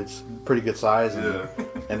got pretty good size, and,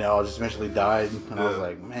 and they all just eventually died, and I was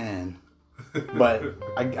like, man. But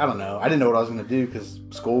I don't know. I didn't know what I was gonna do because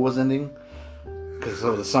school was ending. Because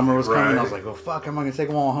so the summer was coming, I was like, "Oh fuck, am I gonna take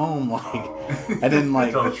them all home?" Like, and then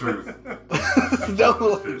like, Tell the truth.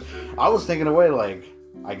 no, I was thinking away like,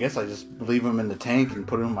 I guess I just leave them in the tank and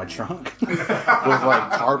put them in my trunk with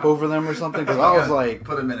like tarp over them or something. Because I was like,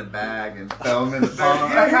 Put them in a bag and throw them in the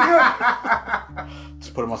pond.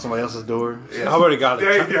 just put them on somebody else's door. I already got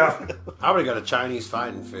Yeah, a, yeah. I already got a Chinese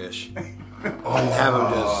fighting fish. And have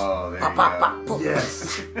them just Oh, there you go.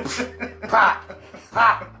 Yes. pop,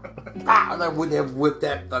 pop, pop. And then they whip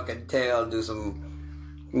that fucking tail and do some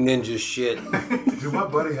ninja shit. Dude, my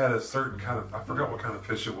buddy had a certain kind of, I forgot what kind of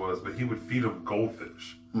fish it was, but he would feed them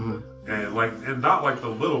goldfish. And not like the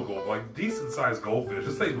little gold, like decent sized goldfish.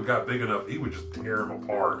 This thing got big enough, he would just tear them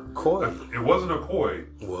apart. Koi. It wasn't a koi.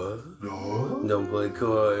 What? No. Don't play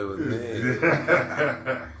coy with me.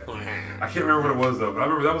 I can't remember what it was though, but I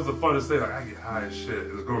remember that was the funnest thing. Like, I get high as shit.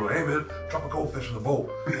 It was going like, hey man, drop a goldfish in the bowl.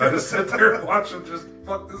 I just sit there and watch him just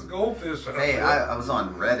fuck this goldfish. Hey, I was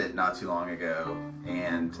on Reddit not too long ago,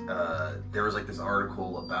 and there was like this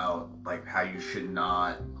article about like how you should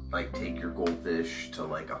not like take your goldfish to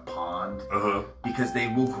like a pond because they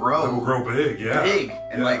will grow. They will grow big, yeah. Big,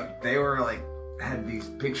 and Yeah. like they were like had these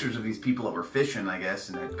pictures of these people that were fishing, I guess,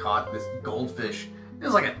 and had caught this goldfish. It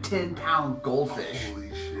was like a 10-pound goldfish. Holy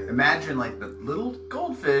shit. Imagine like the little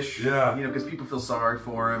goldfish, Yeah. you know, because people feel sorry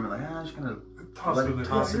for him and like, I'm just gonna Toss let it it in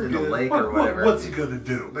toss it you're in the good. lake or whatever. What's he gonna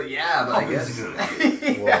do? But yeah, but I What is guess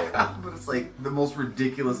he yeah, but it's like the most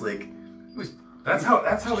ridiculous. Like, That's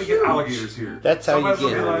how we get alligators here. That's how you Somebody's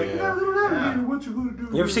get gonna be it, like, yeah. little alligator, what you gonna do?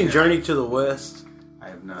 You ever seen Journey to the West? I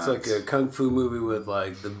have not. It's like a kung fu movie with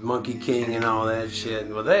like the Monkey King and all that shit.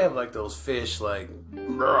 Well, they have like those fish, like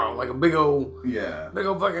a big old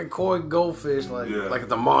fucking koi goldfish, like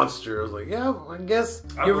the monster. I was like, yeah, I guess.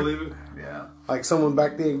 I You ever- believe it. Yeah. Like someone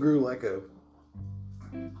back then grew like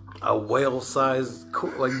a whale sized,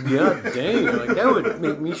 like god dang, like that would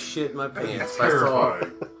make me shit my pants. If I saw.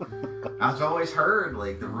 Terrifying. I've always heard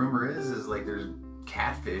like the rumor is like there's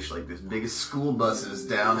catfish like this biggest school buses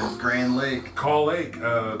down in Grand Lake. Call Lake.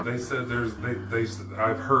 They said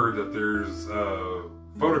I've heard that there's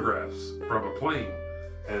photographs from a plane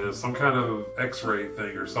and it's some kind of X-ray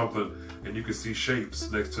thing or something, and you can see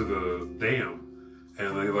shapes next to the dam,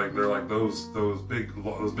 and they're like those big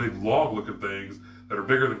log looking things that are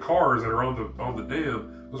bigger than cars that are on the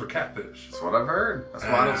dam, Those are catfish. That's what I've heard. That's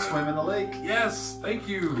why I don't swim in the lake. Yes, thank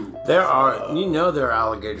you. There are, there are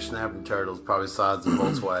alligator snapping turtles probably sides of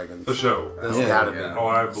Volkswagens. The show. That's Yeah. gotta be. Yeah. Oh,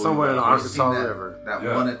 I believe Somewhere in the that. I've Arkansas seen River. That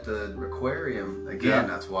Yeah. one at the aquarium. Again, Yeah.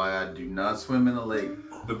 that's why I do not swim in the lake.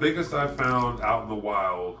 The biggest I found out in the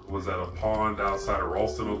wild was at a pond outside of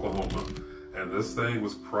Ralston, Oklahoma. And this thing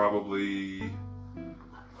was probably,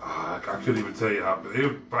 I couldn't even tell you how,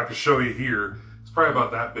 I could show you here. It's probably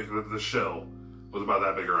about that big. The shell was about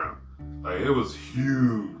that big around. Like, it was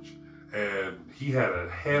huge. And he had a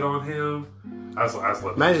head on him. I was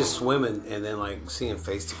like, Imagine swimming and then like seeing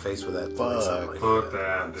face to face with that thing. Something like fuck that.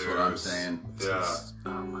 that, That's dude. what I'm saying. Yeah. Oh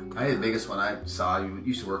my god. I think the biggest one I saw, you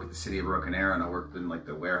used to work at the city of Broken Arrow, and I worked in like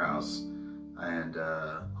the warehouse, and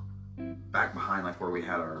back behind like where we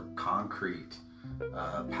had our concrete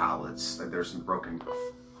pallets, like there's some broken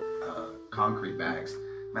concrete bags.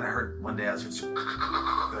 Man, I heard one day I was just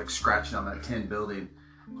like scratching on that tin building.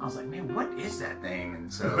 I was like, man, what is that thing?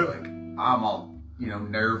 And so like I'm all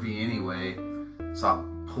nervy anyway, so I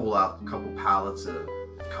pull out a couple pallets of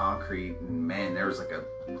concrete, and man, there was like a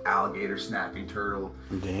alligator snapping turtle.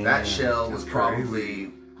 Damn. That shell was That's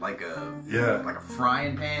probably like a Yeah.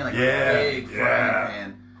 frying pan, like Yeah, a big yeah. frying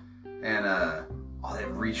pan. And I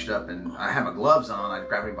reached up and I had my gloves on. I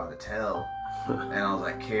grabbed him by the tail, and I was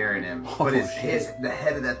like carrying him. But the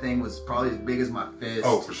head of that thing was probably as big as my fist.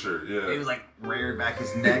 Oh, for sure, It yeah. was like reared back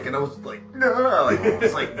his neck, and I was like, no, like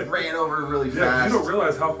just like ran over really Yeah, fast. you don't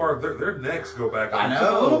realize how far their necks go back. I know.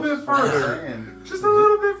 Just a little bit further. Man. Just a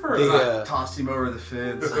little bit further. The, I tossed him over the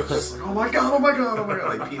fence. I was just like, oh my god, oh my god, oh my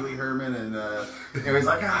god, like Pee Wee Herman, and it was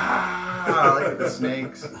like like the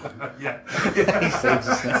snakes. Yeah. He saves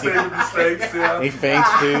the snake. Saving the snakes, yeah. He faints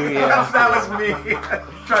too, yeah. That was me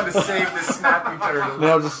trying to save the snapping turtle.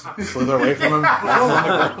 They'll just slither away from him.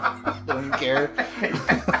 Don't even care.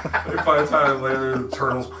 And 5 times later, the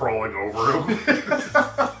turtle's crawling over him.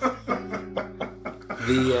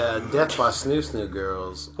 The Death by Snoo Snoo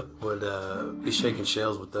girls would be shaking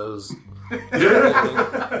shells with those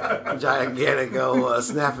Yeah. gigantic old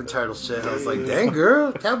snapping turtle shells. Like, dang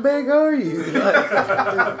girl, how big are you?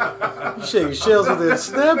 Like, you shaking shells with them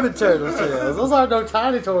snapping turtle shells. Those aren't no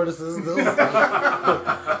tiny tortoises. Those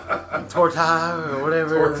tortoise or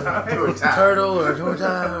whatever. Turtle or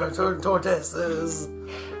tortoise or tortoises.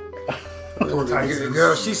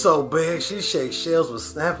 Girl, she's so big, she shakes shells with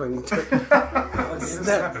snapping.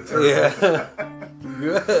 Yeah.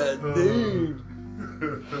 Good, dude.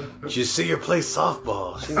 Did you see her play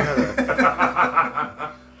softball?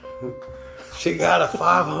 She got a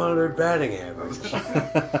 500 batting average.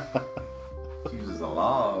 She was a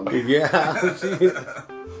log. Yeah.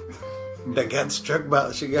 That got struck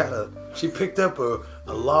by. She picked up a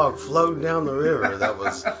log floating down the river that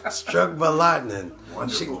was struck by lightning.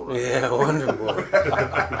 Wonderful. Wonderful.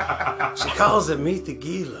 She calls it Meet the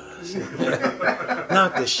Gila. She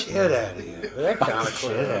knocked the shit out of you. That kind of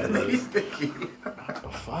crap.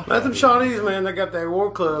 That's them Shawnees, man. They got that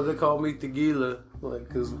war club they call Meet the Gila. Like,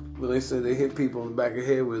 because when they say they hit people in the back of the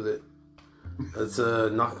head with it, it's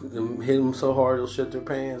hit them so hard they'll shit their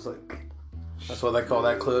pants. Like, that's why they call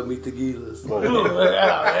that club Meet the Gilas. Like,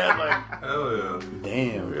 Hell yeah.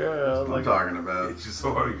 Damn. yeah, I was I'm like, talking about. It's just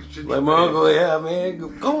so hard. You should like my uncle, yeah, man,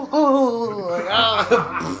 go, like,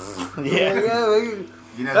 Yeah. man.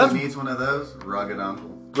 You know That's- who needs one of those? Rugged Uncle.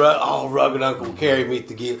 Rugged Uncle Carrie Meet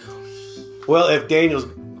the Gila. Well, if Daniel's,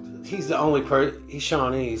 he's the only person, he's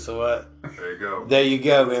Shawnee, so what? There you go. There you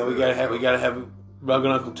go, man. We gotta have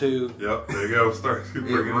Rugged Uncle too. Yep, there you go. Start It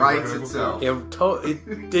writes itself.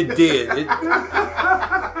 It did.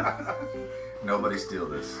 Nobody steal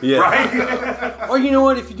this. Yeah. Right? Or you know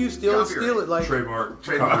what? If you do steal it, Copyright. steal it. Like, Trademark.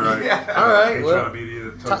 Trademark. Copyright. Yeah. all right, well, China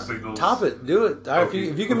Media, Tone Signals. top it, do it. All right,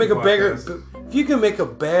 if you can make a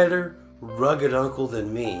better rugged uncle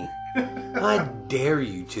than me, I dare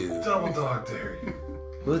you to. Double dog dare you.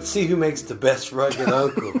 Let's see who makes the best rugged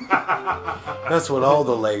uncle. That's what all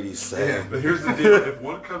the ladies say. But here's the deal: if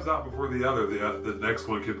one comes out before the other, the next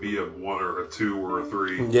one could be a 1 or a 2 or a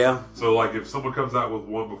 3. Yeah, So, like, if someone comes out with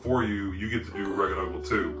one before you, you get to do Rugged Uncle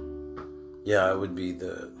 2. yeah, it would be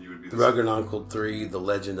the You would be the Rugged Uncle 3, the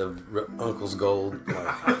Legend of Uncle's Gold. The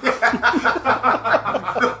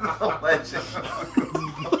legend.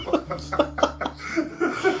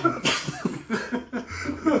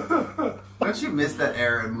 Don't you miss that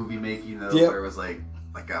era of movie making though, Yep. where it was like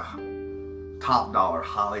a top dollar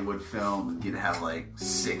Hollywood film, and you'd have like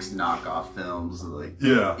 6 knockoff films, like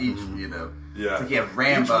Yeah. each, Yeah. It's like you have Each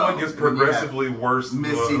Rambo, one gets and then you have progressively worse.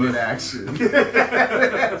 missing in action.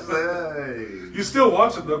 It's like, hey. You still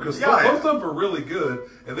watch them though, because Yeah, yeah. most of them are really good,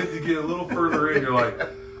 and then you get a little further in, you're like,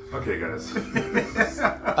 Okay, guys.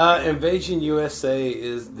 Invasion USA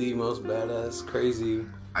is the most badass, crazy.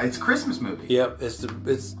 It's a Christmas movie. Yep, it's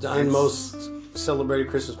the most celebrated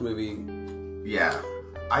Christmas movie. Yeah.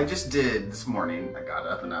 I just did this morning. I got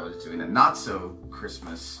up and I was doing a not so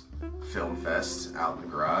Christmas film fest out in the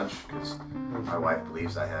garage because my wife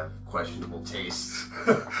believes I have questionable tastes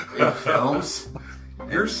in films.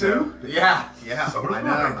 Yours too? Yeah. So do I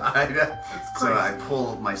know. So I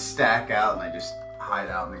pull my stack out and I just hide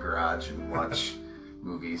out in the garage and watch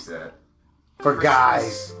movies that. For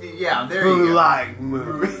guys Yeah, there who you go. like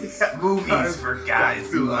movies. Movies for guys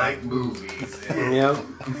who like movies. Yep.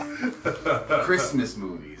 Christmas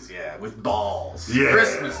movies, yeah, with balls. Yeah.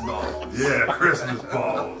 Christmas balls. Yeah, Christmas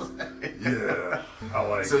balls. Yeah, I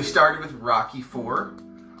like So we it. started with Rocky IV.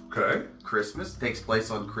 Okay. Christmas takes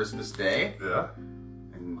place on Christmas Day, Yeah.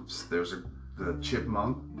 and there's the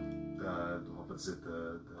chipmunk. What's it?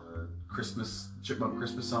 The chipmunk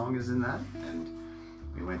Christmas song is in that, and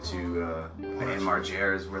we went to Anne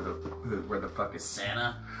Margera's where the fuck is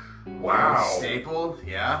Santa? Wow. Staple,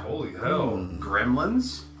 yeah. Holy hell.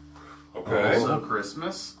 Gremlins, Okay. also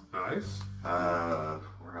Christmas. Nice.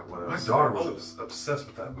 What My else? daughter was obsessed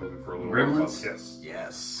with that movie for a little Gremlins? while. Yes.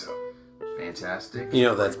 Yes. Fantastic. You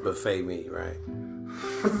know that's buffet meat, right?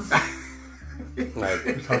 Like,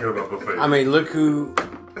 You're talking about buffet. I mean, look who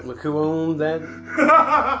owned that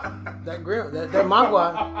grill, that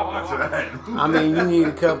Magua. I mean, you need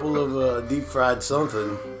a couple of deep fried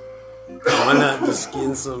something. Why not just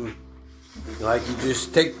skin some? Like you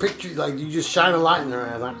just take pictures, like you just shine a light in their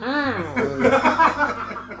eyes, like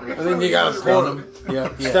and then you gotta pour them,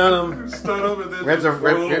 stun them. Stun them and then You just pour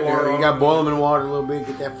a little water on gotta them. boil them in water a little bit,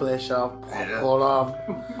 get that flesh off, pull it off.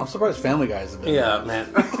 I'm surprised Family Guys have done Yeah, man.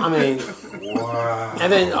 I mean, Wow.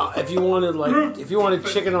 and then if you wanted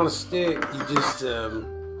chicken on a stick, you just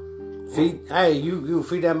feed. Hey, you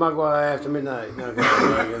feed that Magua after midnight.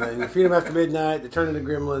 Okay, and then you feed them after midnight. They turn into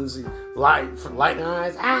gremlins. Light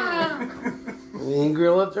eyes. And then you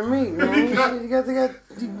grill up their meat, man.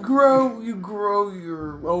 You grow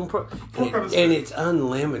your own and it's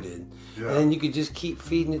unlimited. Yeah. And you could just keep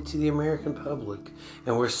feeding it to the American public,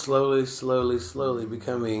 and we're slowly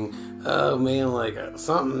becoming, oh man, like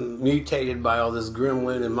something mutated by all this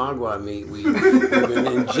gremlin and Magua meat we've been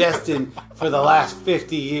ingesting for the last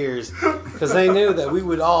 50 years, because they knew that we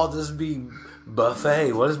would all just be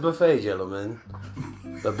buffet. What is buffet, gentlemen?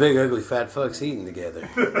 The big ugly fat fucks eating together,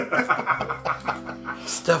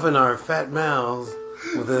 stuffing our fat mouths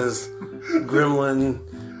with this gremlin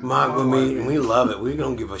Magua meat, and we love it. We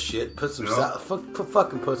don't give a shit. Put some put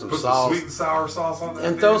some Put some sauce sweet and sour sauce on that.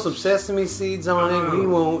 and throw bitch. some sesame seeds on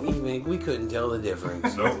it. We couldn't tell the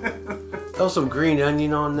difference. Nope. Throw some green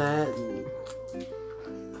onion on that.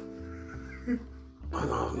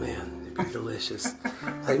 Oh man, it'd be delicious.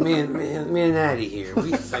 Like me and Addie here.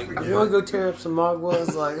 We like, you want to go tear up some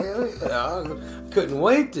Magua? Like, hell yeah! I couldn't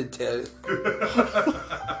wait to tell you.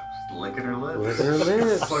 Licking her lips. Look at her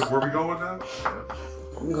lips. It's like, where we going now?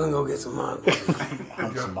 I'm gonna go get some Magua.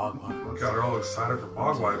 I'm some Magua. Got her all excited for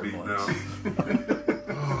Mogwai beat now.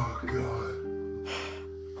 Oh, God.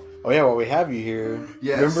 Oh yeah, well we have you here.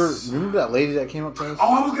 Yes. Remember that lady that came up to us?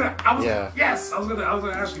 Oh, I was gonna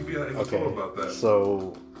ask you if you told about that.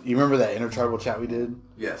 So you remember that intertribal chat we did?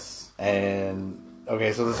 Yes. And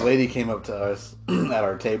okay, so this lady came up to us at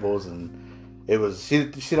our tables, and it was she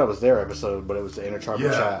thought it was their episode, but it was the intertribal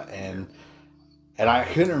chat, and I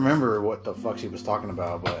couldn't remember what the fuck she was talking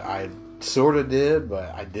about, but I sort of did,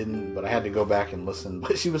 but I didn't. But I had to go back and listen.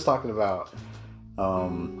 But she was talking about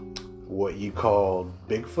what you called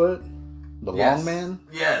Bigfoot, the long man,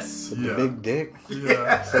 Yes. with the big dick.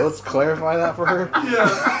 Yeah. So let's clarify that for her.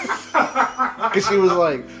 Yeah. Because she was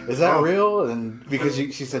like, "Is that real?" And because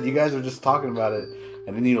she said, "You guys were just talking about it,"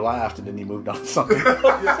 and then you laughed, and then you moved on to something.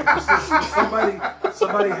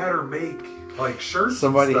 Somebody had her make like shirts.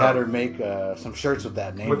 Somebody and had stuff her make some shirts with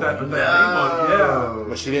that name with that, on with it, that name on it. Yeah.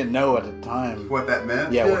 but she didn't know at the time. What that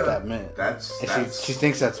meant? Yeah, Yeah. what that meant. That's And she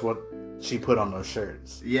thinks that's what she put on those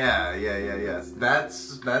shirts. Yeah.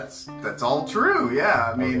 That's all true.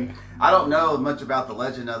 Yeah. I mean, I don't know much about the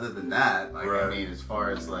legend other than that. Like, Right. I mean, as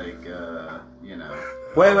far as like,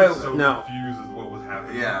 Wait, I was so no. confused as what was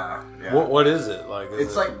happening. yeah. What is it like?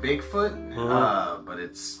 It's like Bigfoot, but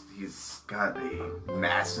he's got a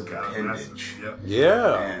massive Got a appendage. message. Yep.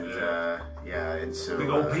 Yeah. And and so Big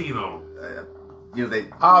old peen on him. they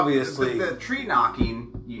Obviously. the tree knocking.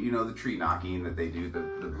 You know the tree knocking that they do. The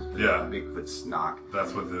Yeah. Bigfoot's knock.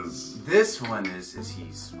 That's what his. This one is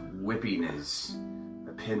he's whipping his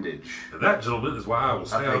appendage And that gentleman is why I will up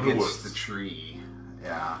stay out of the against the woods. tree.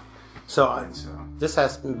 Yeah. So And so this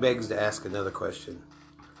begs to ask another question.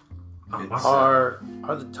 It's, Are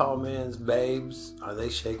the tall men's babes? Are they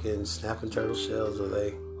shaking snapping turtle shells? Are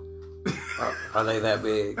they that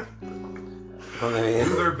big? I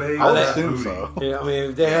mean, They're babes. I would they- assume so. yeah, I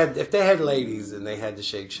mean, if they had ladies and they had to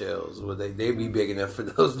shake shells, would they'd be big enough for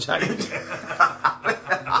those giants?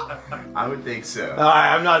 I would think so.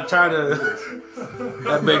 I'm not trying to.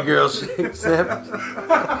 That big girl shake snap.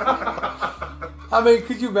 I mean,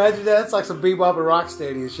 could you imagine that? It's like some Bebop and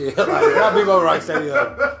Rocksteady and shit. Like, not Bebop and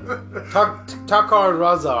Rocksteady. Takar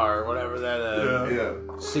Razar, or whatever that.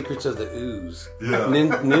 Yeah. Secrets of the Ooze. Yeah.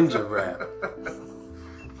 Ninja rap.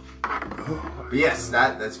 But yes,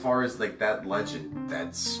 that as far as like that legend,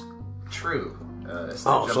 that's true.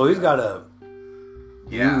 Oh, so he's got a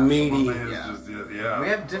yeah. My meaty. man's Yeah. just, We yeah.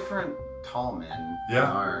 have different tall men. Yeah. In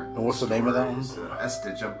our And what's the name of that one? stories. Esta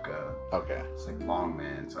Jumka. Okay. It's like long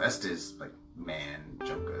man. So Esta is like man.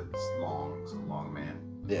 Jumka is long. So long man.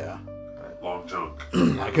 Yeah. Long junk.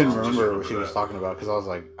 I couldn't remember remember what she was that. talking about because I was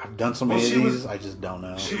like, I've done so many Well, of she these, was- I just don't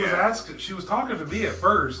know. She was talking to me at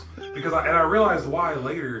first because I realized why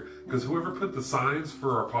later because whoever put the signs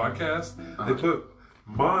for our podcast, they put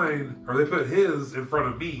mine or they put his in front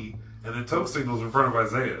of me and then Toke Signals in front of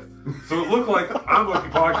Isaiah. So it looked like I'm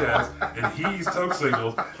Okie Podcast and he's Toke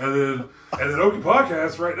Signals and then Okie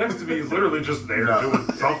Podcast right next to me is literally just there doing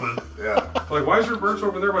something. Yeah. Like, why is your merch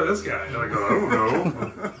over there by this guy? And I go, I don't know.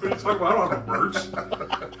 What are you talking about? I don't have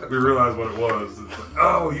no merch. We realized what it was. It's like,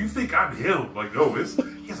 oh, you think I'm him? Like, no, he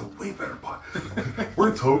has a way better pod.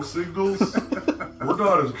 We're Toke Signals. We're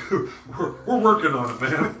not as good. We're working on it,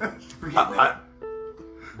 man.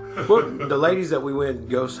 Well, the ladies that we went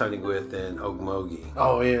ghost hunting with in Okmulgee,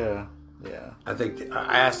 Oh, yeah. Yeah. I think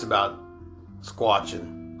I asked about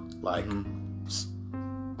squatching, like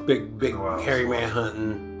big Wow, hairy man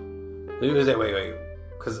hunting. Who was that? Wait,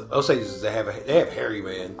 because Osages they have hairy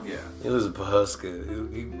man. Yeah. He was a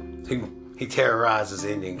Pahuska. He terrorizes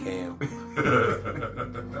Indian camp.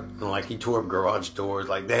 And like he tore up garage doors.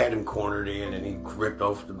 Like they had him cornered in, and he ripped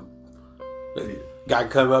off the guy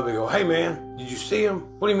come up and go, "Hey man, did you see him?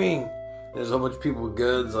 What do you mean?" And there's a whole bunch of people with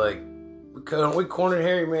guns. Like we cornered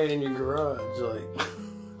Harry man in your garage. Like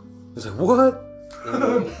he's like, "What?" And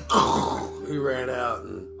then he ran out,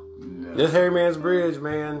 and this Harry man's bridge,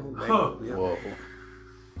 man. Huh. Yeah. Whoa.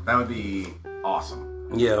 That would be awesome.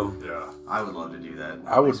 Yeah. Yeah. I would love to do that.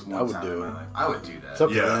 I would- At least one I would time do in my it. life. I would do It's that. up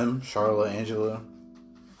to Yeah. them, Charlotte, Angela.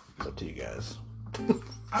 It's up to you guys.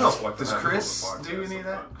 I don't like to Does have Chris him on the do podcast any of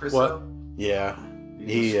that? sometimes. Chris? What? Hill? Yeah.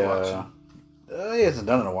 He He does he hasn't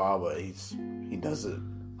done it in a while, but he does it.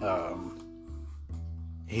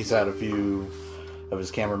 He's had a few of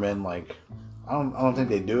his cameramen like I don't think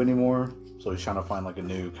they do anymore. So he's trying to find like a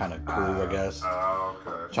new kind of crew, I guess. Oh,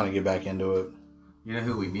 okay. Trying to get back into it. You know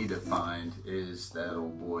who we need to find is that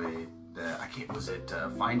old boy that I can't. Was it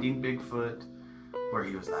Finding Bigfoot, where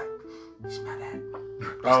he was like, "Smell that."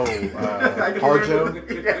 Oh, I can't Harjo.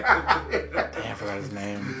 remember. Yeah. Damn, I forgot his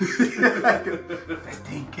name. I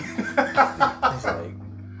think.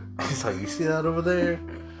 He's like, you see that over there?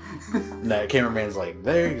 And that cameraman's like,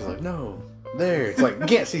 there. He's like, no, there. It's like you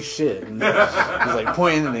can't see shit. And he's like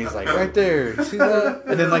pointing, and he's like, right there. You see that?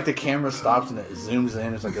 And then like the camera stops and it zooms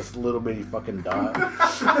in. It's like this little bitty fucking dot.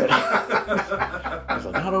 He's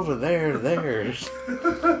like, not over there, there. We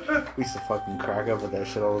used to fucking crack up at that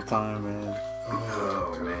shit all the time, man.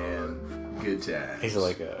 Oh man, good times. He's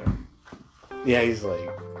like, he's like,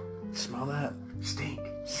 smell that? stink.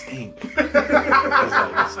 Stink. He's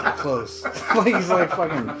like, stay close. Like he's like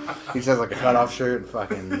fucking. He has like a cutoff shirt and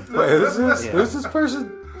fucking. Wait, who's this? Yeah. Who's this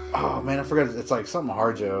person? Oh man, I forgot. It's like something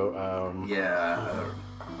Harjo. Yeah.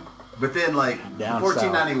 But then, like, Down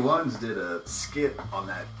 1491s did a skit on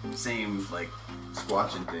that same, like,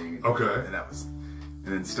 squatching thing. Okay. And that was. And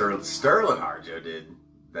then Sterling Harjo did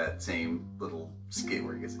that same little skit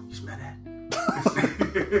where he goes, "You smell that?"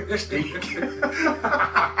 Stink.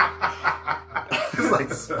 It's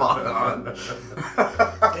like spot on.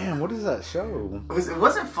 Damn, what is that show? It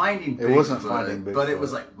wasn't Finding Bigfoot. It wasn't Finding But it Bigfoot.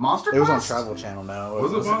 was like Monster It was on Quest? Travel Channel now.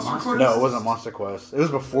 Was it Monster Quest? No, it wasn't Monster Quest. It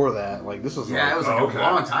was before that. Like this was Yeah, like it was like okay. a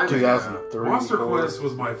long time ago. 2003. Monster 4. Quest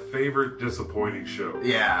was my favorite disappointing show.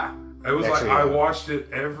 Yeah. It was Actually, like I yeah. watched it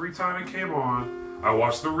every time it came on. I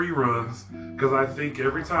watched the reruns because I think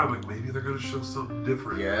every time like maybe they're gonna show something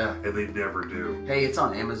different. Yeah. And they never do. Hey, it's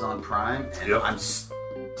on Amazon Prime, and Yep. I'm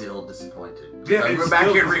still disappointed. Yeah, I it's went back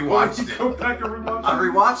still- and rewatched Go it. back and rewatch I it.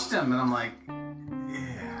 rewatched them, and I'm like,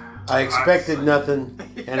 yeah. I expected nothing,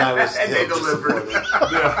 and I was And they still delivered.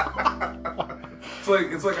 disappointed. Yeah. It's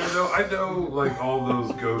like I know like all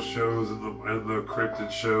those ghost shows and the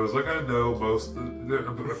cryptid shows. Like I know most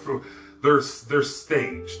they're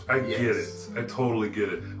staged. I get it. I totally get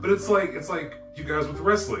it. But it's like you guys with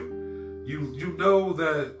wrestling. You know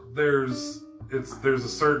that there's a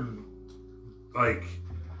certain like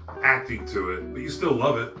acting to it, but you still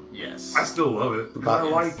love it. Yes. I still love it. Because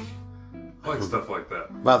I like stuff like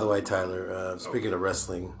that. By the way, Tyler, speaking of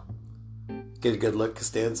wrestling, get a good look,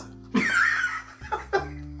 Costanza.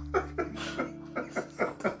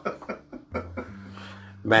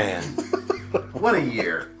 Man, What a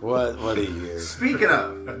year. what a year. Speaking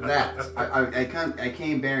of that, I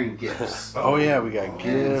came bearing gifts. Oh yeah, we got And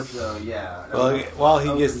gifts. so, yeah. Well, while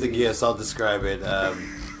he gets the gifts, I'll describe it.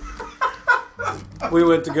 We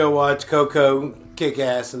went to go watch Coco kick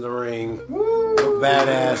ass in the ring.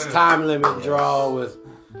 Badass time limit draw with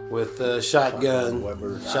Shotgun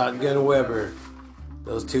Weber.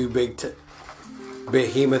 Those two big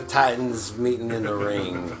behemoth titans meeting in the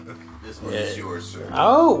ring. This one is yours, sir.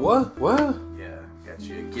 Oh, what? Yeah, got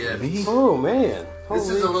you a gift. Me? Oh man! This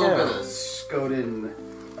is Holy a little cow. bit of Skoden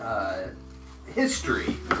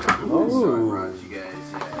history. Oh. So I brought you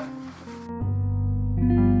guys, yeah.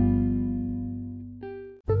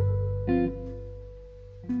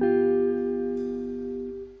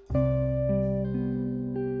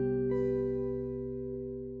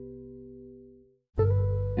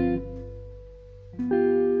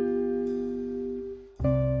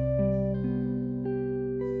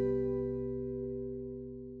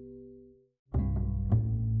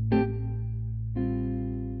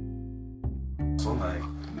 So like,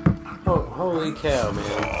 Oh, holy cow, man!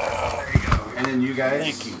 there you go. And then you guys,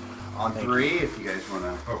 Thank you. on three, if you guys want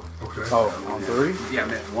to. Oh, okay. Oh, on three? Yeah,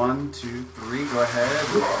 man. 1, 2, 3. Go ahead.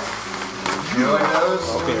 Enjoy those.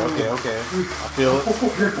 Okay. I feel it.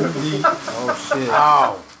 Oh shit.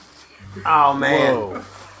 Oh man! Whoa.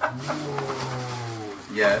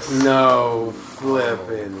 Yes. No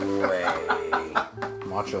flipping way!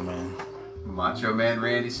 Macho Man. Macho Man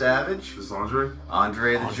Randy Savage. This is Andre.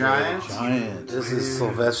 Andre the Giant. Giant. This is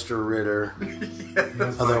Sylvester Ritter,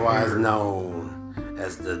 otherwise known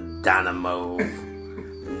as the Dynamo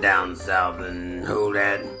down south. And who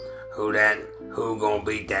gonna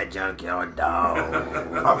beat that junkyard dog?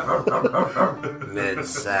 Mid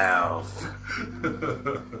South.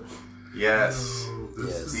 Yes.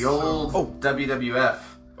 Yes. The old WWF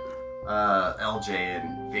LJ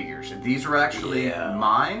and figures. And these were actually Yeah.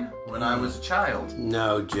 mine when I was a child.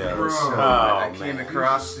 No joke. So Oh I came man.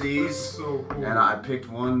 across these, So cool. and I picked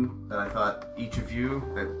one that I thought each of you,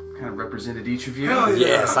 that kind of represented each of you. Hell yeah.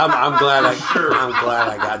 Yes, I'm glad. Sure. I'm glad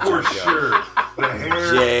I got For junkyard. sure. The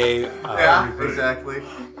hair. Jay. Yeah, Everything. exactly.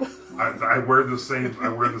 I wear the same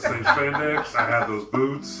spandex. I have those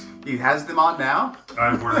boots. He has them on now.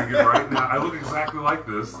 I'm wearing it right now. I look exactly like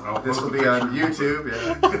this. This will be on YouTube.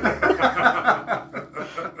 Yeah.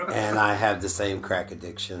 And I have the same crack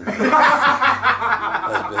addiction as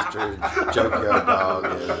Mr. Junkyard Dog.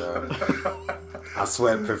 And, I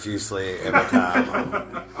sweat profusely every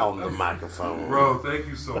time on the microphone. Bro, thank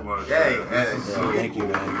you so much. Hey, Thank you,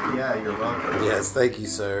 man. yeah, you're welcome. Yes, thank you,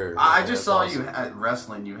 sir. I just That's saw awesome. you at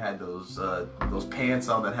wrestling. You had those pants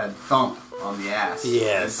on that had thump on the ass.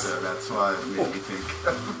 Yes. And so that's why it made me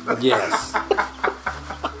think. Yes.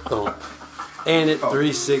 Thump. And at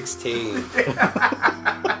 316.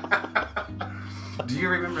 Do you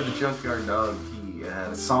remember the Junkyard Dog? He had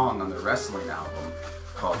a song on the wrestling album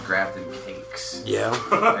called Grafton Cakes. Yeah.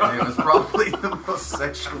 And it was probably the most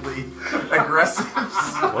sexually aggressive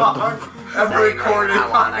song ever recorded.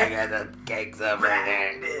 get the cakes up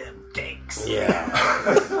Grafton Cakes.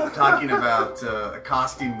 Yeah. Talking about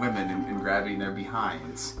accosting women and grabbing their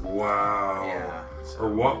behinds. Wow. Yeah. Or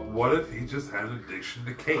what if he just had an addiction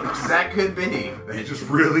to cakes? That could be. He just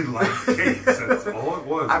really liked cakes. That's all it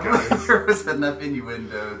was, I believe guys. there was enough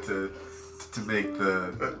innuendo to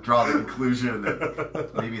draw the conclusion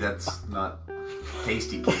that maybe that's not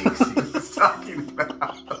tasty cakes he was talking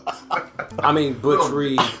about. I mean, Butch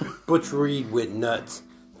Reed with nuts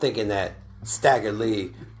thinking that Stagger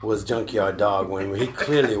Lee was Junkyard Dog when he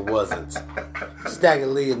clearly wasn't. Stagger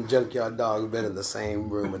Lee and Junkyard Dog have been in the same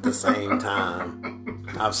room at the same time.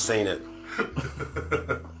 I've seen it.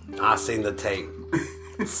 I've seen the tape.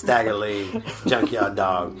 Stagger Lee, Junkyard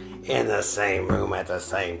Dog in the same room at the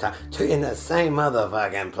same time. In the same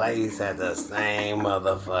motherfucking place at the same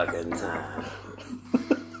motherfucking time.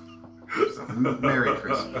 Merry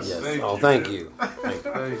Christmas. Yes. Thank Thank you. you. Thank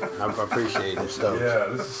you. I appreciate it. Yeah,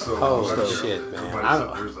 this is so Oh, cool. shit, man. There's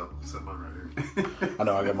mine right I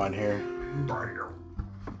know I got mine here. here.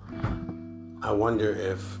 I wonder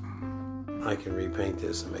if I can repaint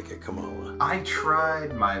this and make it Kamala. I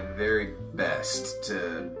tried my very best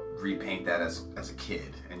to repaint that as a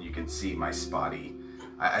kid, and you can see my spotty.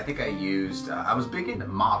 I think I used. I was big into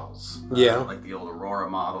models. Yeah. Like the old Aurora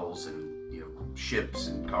models and ships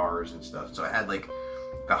and cars and stuff. So I had like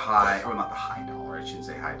the high, or not the high dollar. I shouldn't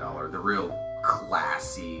say high dollar. The real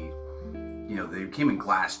classy. They came in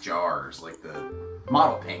glass jars, like the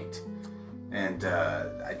model paint. And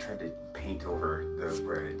I tried to paint over those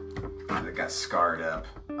where it got scarred up.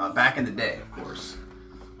 Back in the day, of course.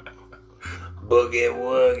 Boogie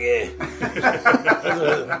woogie.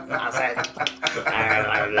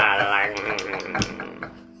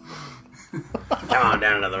 Come on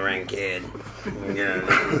down to the ring, kid.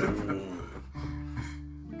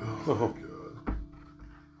 Oh, God.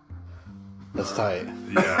 That's tight.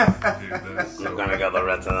 Yeah, dude, that's so I'm gonna go the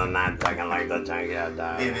rest of the night talking like the junkyard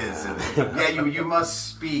dog. It is. Yeah, you must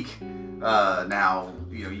speak now.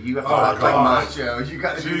 You have to Oh, talk like God. macho. You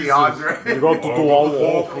got to do the Jesus. Andre. got to do all the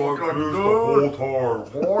whole time.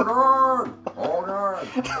 Hold on.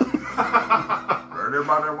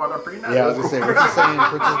 Everybody want a peanut? Yeah, I was gonna say, what's he saying,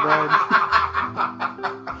 Princess Bride?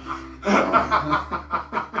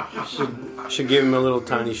 Should give him a little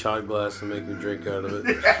tiny shot glass and make him drink out of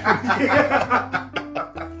it.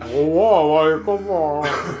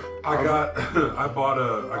 I got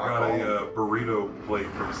a burrito plate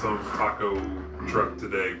from some taco truck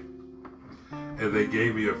today, and they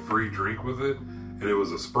gave me a free drink with it, and it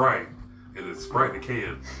was a Sprite, and it's Sprite in a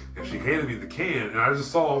can, and she handed me the can, and I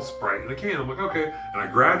just saw Sprite in a can. I'm like, okay, and I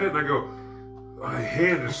grabbed it, and I go, my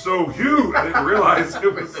hand is so huge. I didn't realize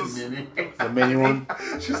it was The mini one?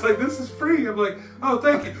 She's like, this is free. I'm like, oh,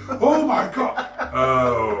 thank you. Oh my God.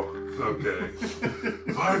 Oh, okay.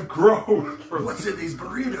 I've grown. What's in these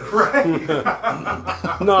burritos? Right.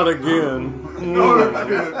 Not again.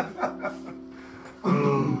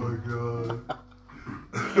 Oh my God.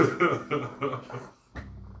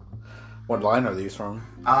 What line are these from?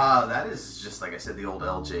 That is just like I said, the old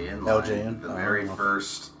LJN line. LJN? The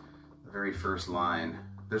very first line.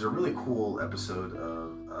 There's a really cool episode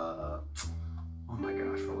of oh my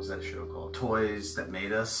gosh, what was that show called? Toys That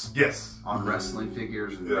Made Us. Yes. On wrestling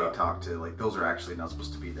figures, and Yeah. they talk to those are actually not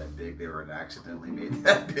supposed to be that big. They were accidentally made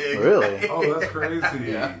that big. Really? Oh, that's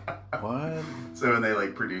crazy. Yeah. What? So when they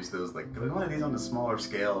produce those, they wanted these on a smaller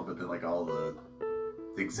scale, but then all the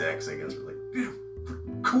execs, I guess, were like, dude,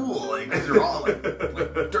 cool, these are all like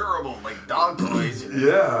durable, like dog toys.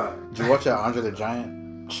 Yeah. Did you watch that Andre the Giant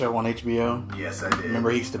show on HBO? Yes, I did. Remember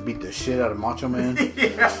he used to beat the shit out of Macho Man?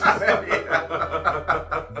 Yeah.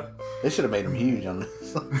 They should have made him huge on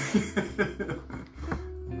this.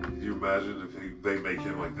 Can you imagine if they make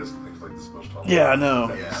him like this much taller? Yeah, I know.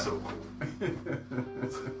 That'd be Yeah. so cool. Did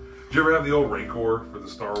you ever have the old Rancor for the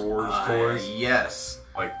Star Wars toys? Yes.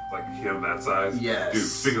 Like him that size? Yes. Dude,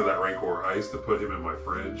 speaking of that Rancor, I used to put him in my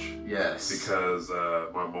fridge Yes. because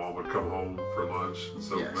my mom would come home for lunch.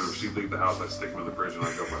 So Yes. whenever she'd leave the house, I'd stick him in the fridge and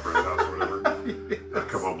I'd go to my friend's house or whatever. I'd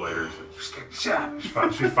come home later and say, shut. She'd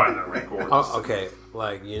find that Rancor. Oh, okay,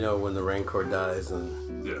 when the Rancor dies,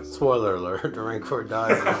 and Yes. spoiler alert, the Rancor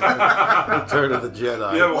dies in Return of the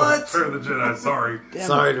Jedi. Yeah, well, What? Return of the Jedi, sorry.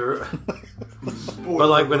 Sorry to.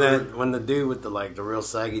 But when the dude with the real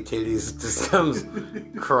saggy titties just comes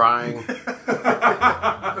crying. When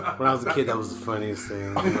I was a kid, that was the funniest thing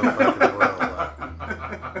in the fucking world.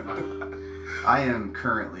 I am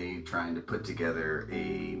currently trying to put together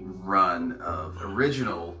a run of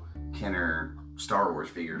original Kenner Star Wars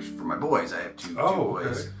figures for my boys. I have two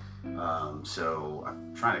boys. So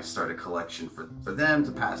I'm trying to start a collection for them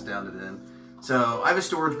to pass down to them. So I have a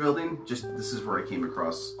storage building. This is where I came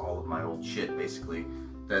across all of my old shit, basically.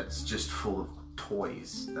 That's just full of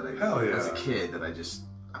toys that I as a kid that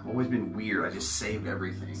I've always been weird. I just saved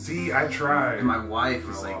everything. See, I tried. And my wife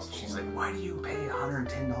is she's like, why do you pay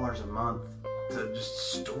 $110 a month to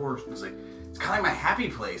just store? It's like, it's kind of like my happy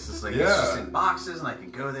place. It's like, it's just in boxes and I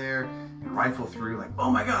can go there and rifle through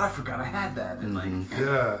oh my God, I forgot I had that. And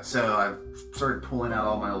so I've started pulling out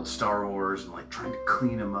all my old Star Wars and trying to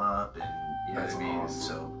clean them up and That's what I mean? awesome.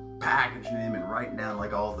 So packaging them and writing down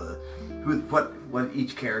all the what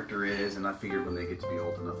each character is, and I figured when they get to be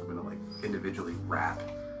old enough, I'm gonna individually wrap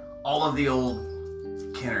all of the old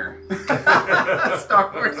Kenner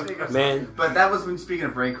Star Wars figures. Man. But that was when speaking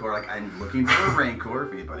of Rancor, I'm looking for a Rancor.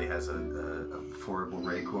 If anybody has a affordable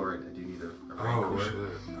Rancor, I do need a Rancor. Oh, shit.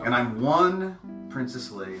 And I'm one Princess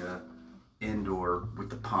Leia indoor with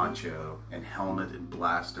the poncho and helmet and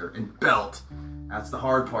blaster and belt. That's the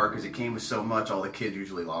hard part because it came with so much. All the kids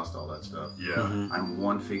usually lost all that stuff. Yeah. I'm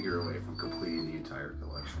one figure away from completing the entire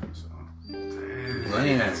collection. So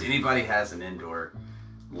Damn. if anybody has an indoor,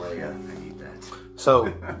 Leia, I need that. So,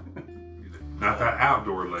 Not that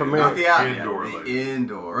outdoor lake. Premier- Not the out, Indoor the lake.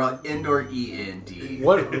 indoor, or like indoor END.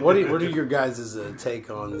 what are your guys' take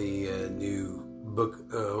on the new book?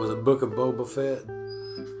 Was it Book of Boba Fett?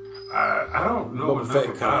 I don't know Boba enough Fett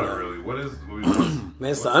about it kinda- really. What is?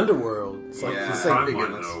 Man, it's the underworld. It's like Yeah. it's like I big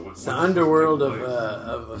might ones. know. it's the underworld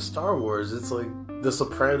of Star Wars. It's like the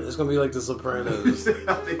Sopranos. It's gonna be like the Sopranos.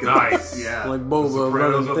 I think Nice. Yeah. Like Boba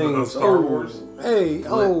Sopranos running of things. Star Oh, Wars? hey,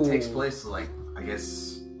 Well, oh. it takes place like I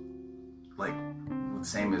guess like the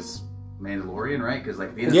same as Mandalorian, right? Because like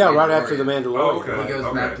at the end Yeah, of right after the Mandalorian, Mandalorian. Oh, okay. he goes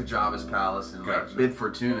Okay. back to Jabba's palace, and Gotcha. like Bib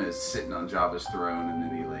Fortuna is sitting on Jabba's throne, and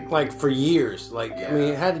then he Like for years. Like I mean,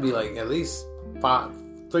 it had to be like at least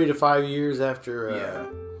 3 to 5 years after yeah.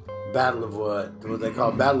 Battle of what they call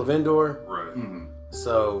it? Battle of Endor. Right. Mhm.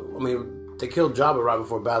 So I mean, they killed Jabba right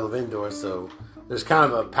before Battle of Endor. So there's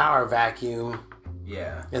kind of a power vacuum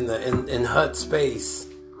Yeah. in Hutt space,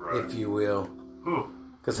 Right. if you will, Ooh.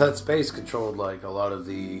 because Hutt space controlled like a lot of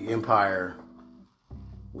the Empire.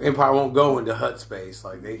 Empire won't go into Hutt space.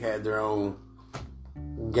 Like they had their own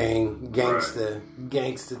gangsta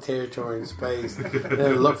territory in space.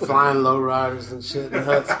 They look flying lowriders and shit in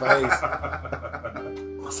Hutt space.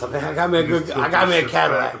 So man, I got me a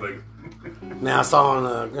Cadillac. Now I saw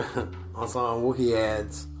on Wookiee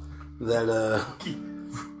ads that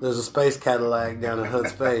there's a space Cadillac down in Hutt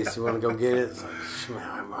space. You want to go get it? It's like,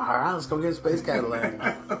 all right, let's go get a space Cadillac.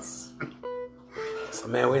 So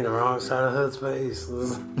man, we in the wrong side of Hutt space.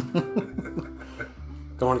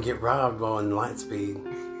 Don't want to get robbed going light speed.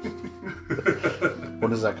 When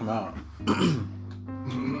does that come out?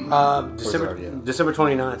 December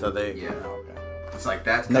 29th, I think. Yeah. Okay. It's like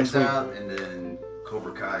that Next comes week. out, and then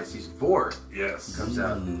Cobra Kai season 4 Yes. comes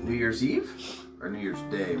out New Year's Eve or New Year's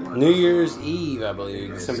Day. one of New those. Year's Eve, I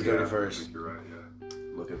believe, December Yeah, I 31st. think you're right. Yeah.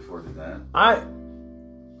 Looking forward to that.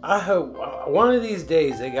 I hope one of these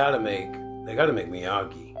days they gotta make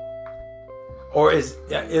Miyagi. Or is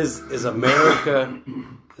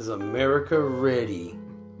America ready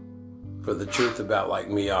for the truth about like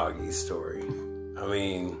Miyagi's story? I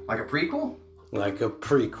mean, Like a prequel? like a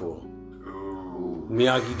prequel. Ooh.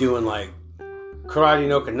 Miyagi doing like karate in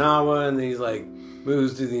Okinawa, and then he's like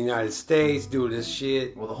moves to the United States, doing this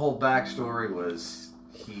shit. Well, the whole backstory was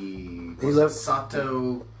he left-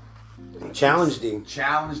 Sato Challenged him,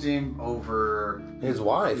 challenged him over his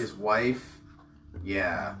wife, his wife.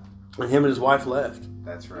 Yeah, and him and his wife left.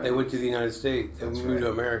 that's right. They went to the United States. They That's moved to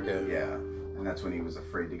right. America. Yeah, and that's when he was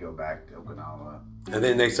afraid to go back to Okinawa. And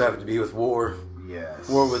then they still have to be with war Yes.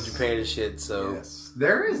 with Japan and shit. So Yes.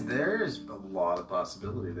 There is a lot of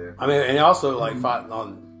possibility there. I mean, and he also like fought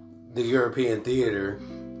on the European theater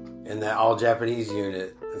in that all Japanese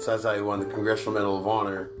unit, and so that's how he won the Congressional Medal of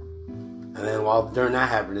Honor. And then during that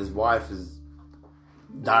happened, his wife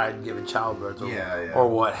died giving childbirth, or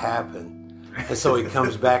what happened, and so he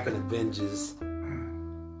comes back and avenges.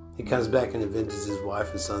 He comes back and avenges his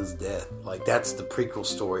wife and son's death. Like that's the prequel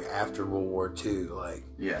story after World War II.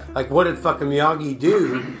 Like what did fucking Miyagi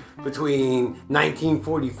do between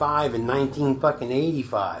 1945 and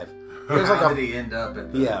 1985? There's How like did he end up at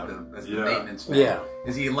as the Yeah. maintenance man? Yeah.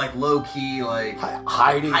 Is he like low key like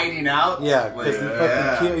hiding out? Yeah, Like,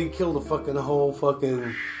 because he killed a fucking whole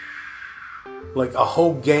fucking like a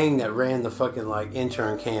whole gang that ran the fucking like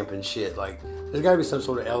intern camp and shit. Like there's got to be some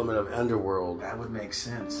sort of element of underworld, That would make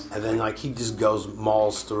sense and then like he just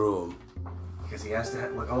mauls through them. because he has to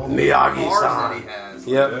have like all the Miyagi-san. cars that he has.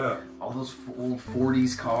 Yep. Yeah. All those old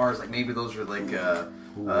 40s cars, like maybe those were like He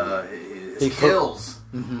his kills.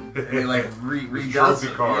 And he like redoes Trophy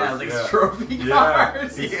them. cars, Yeah, like yeah. trophy Yeah.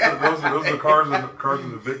 cars. Those Yeah. are the cars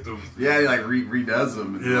of the victims. Yeah, he like redoes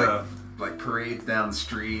them. And, Yeah. like parades down the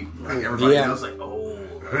street. Like everybody Yeah. knows like, oh,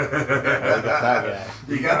 That guy.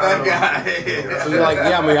 you got that guy. So you're like,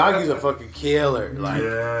 yeah, Miyagi's a fucking killer. Like,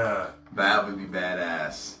 Yeah. That would be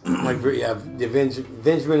badass. like yeah, the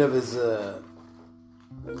avengement of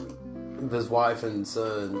his wife and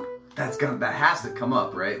son. That has to come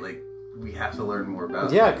up, right? Like we have to learn more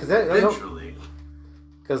about. Yeah, that 'cause that- eventually.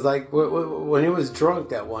 Because like when he was drunk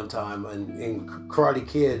that one time in Karate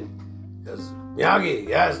Kid, goes Miyagi,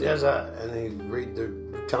 yes, and they're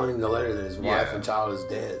telling him the letter that his wife Yeah. and child is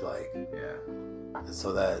dead. Like, Yeah. and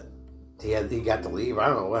so that he got to leave. I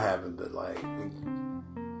don't know what happened, but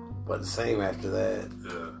the same after that.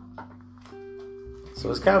 Yeah. So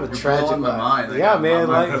it's kind of a You're tragic. blowing my mind. Like, yeah, man.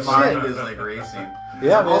 My Like mind shit. is like racing.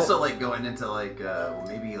 Yeah, I'm man. also like going into like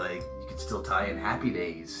maybe like you could still tie in Happy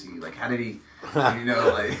Days. Like how did he? You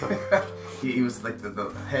know, like he was like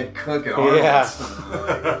the head cook at Arnold's.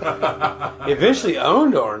 Yeah. He eventually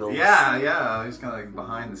owned Arnold's. Yeah, he was kind of like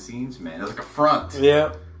behind the scenes man. It was like a front.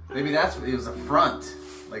 Yeah. Maybe it was a front.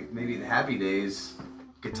 Like maybe the Happy Days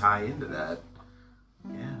could tie into that.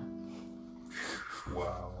 Yeah.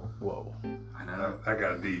 Wow. Whoa. I know. That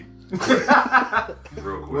got deep.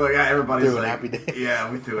 Real quick. Well, yeah, everybody's Doing like, Happy Days. Yeah,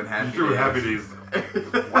 we're doing Happy You threw Days. Happy Days.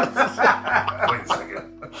 Wait a second.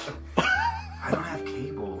 I don't have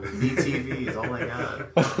cable. Me TV is all I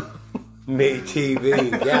got. Me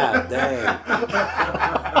TV. God damn.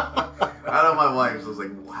 I know my wife was like,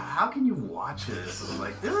 wow, how can you watch this? I was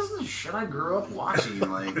like, this is the shit I grew up watching.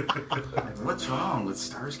 Like what's wrong with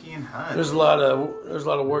Starsky and Hutch? There's a lot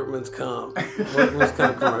of workman's comp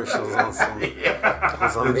commercials on some. On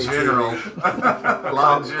some In Me TV. general. A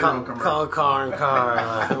lot of general commercials. Call car and car.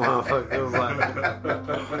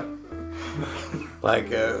 Motherfucker. Like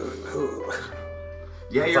who?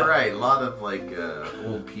 Yeah, you're right. A lot of like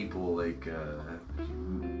old people like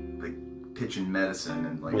pitching medicine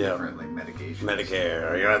and like different like medications. Medicare.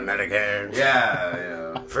 Are you on Medicare?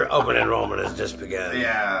 Yeah. For open enrollment has just begun.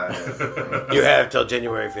 Yeah. You have till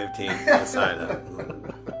January 15th to sign up.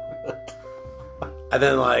 And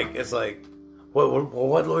then it's like,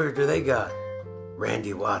 what lawyer do they got?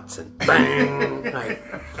 Randy Watson. Bang! Like,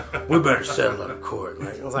 we better settle out of court.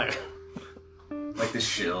 Like, I was like, Like the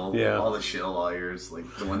shill. Yeah. All the shill lawyers. Like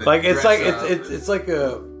the one that like it's dress like up. it's like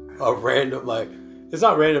a random it's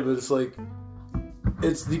not random, but it's like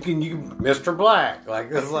you can Mr. Black. Like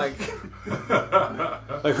it's like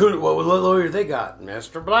like what lawyer they got?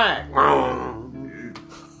 Mr. Black.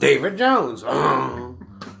 David Jones.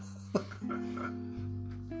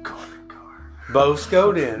 Bo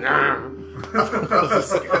Skoden.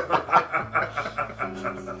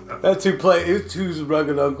 That's who's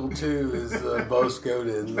Rugged Uncle 2 is Bo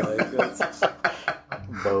Skoden. Like that's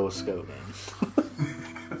Bo Skoden.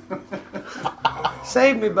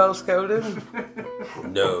 Save me, Bo Skoden.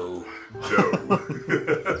 No.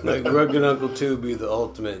 Like Rugged Uncle 2 would be the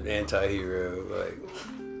ultimate anti-hero. Like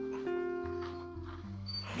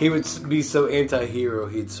he would be so anti-hero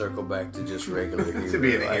he'd circle back to just regular hero. To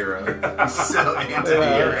be an like, hero. He's so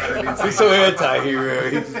anti-hero. He's so anti-hero.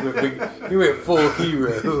 He went full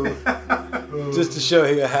hero just to show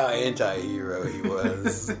you how anti-hero he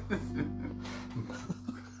was.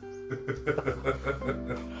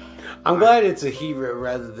 I'm glad it's a hero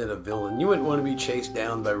rather than a villain. You wouldn't want to be chased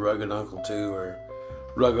down by Rugged Uncle 2 or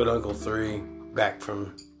Rugged Uncle 3 back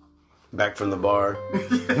from the bar.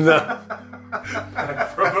 No.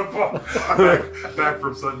 Back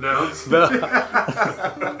from Sundowns. No.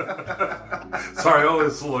 Sorry, only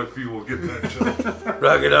a select few will get that show.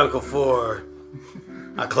 Rugged Uncle 4.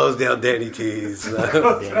 I closed down Danny T's.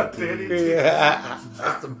 Danny T. Yeah,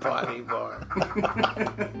 that's the body bar.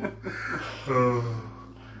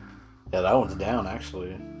 Yeah, that one's down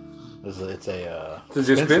actually. It's a It's a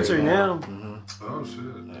dispensary now. Mm-hmm. Oh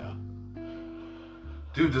shit. Yeah.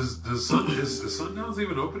 Dude, is Sundowns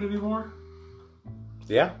even open anymore?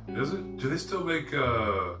 Yeah, Is it? Do they still make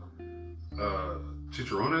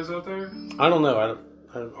chicharrones out there? I don't know. I don't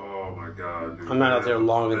Oh my god, dude. I'm not out there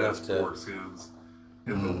long The enough best to- pork skins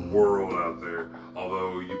in the world out there.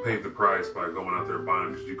 Although you paid the price by going out there and buying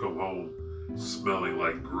them because you come home smelling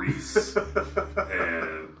like grease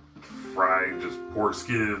and fried just pork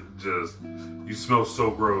skin. Just you smell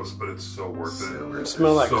so gross, but it's so worth it. You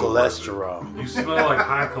smell like So worth it. cholesterol. You smell like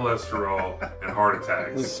high cholesterol and heart You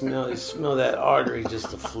attacks. smell that artery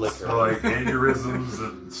just a flicker. Smell like aneurysms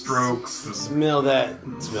and strokes. And Smell that.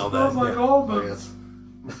 smells like almonds.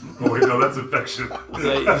 Oh wait, no, that's infection.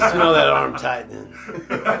 Yeah, you smell that arm tightening.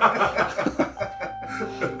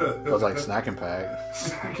 It was like Snacking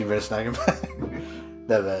Pack. You read Snacking Pack?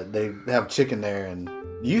 that they have chicken there, and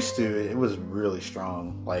used to it was really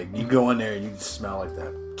strong. Like you go in there and you smell like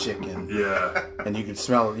that chicken, Yeah, and you'd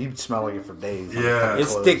smell like it for days. Like, Yeah. It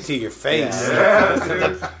close. stick to your face. yeah,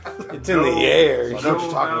 dude. It's in the air. I know what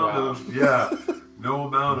you're talking amount about. no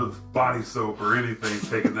amount of body soap or anything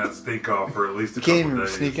taking that stink off for at least a You can't couple even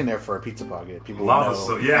days. sneak in there for a pizza pocket. People Lava know.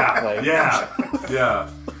 soap, yeah, Like- yeah.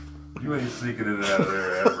 You ain't sneaking in and out of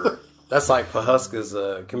there ever. That's like Pahuska's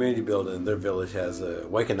community building. Their village has a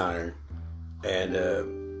waking iron, and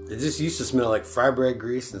it just used to smell like fry bread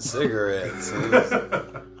grease and cigarettes. And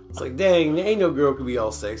it's like, dang, ain't no girl could be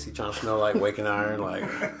all sexy trying to smell like waking iron. Like,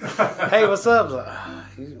 hey, what's up? Like,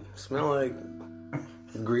 you smell like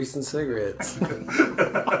grease and cigarettes.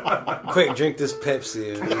 Quick, drink this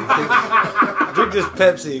Pepsi. Drink this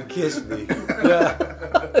Pepsi and kiss me. Yeah.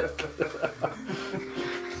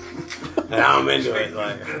 And I'm into it.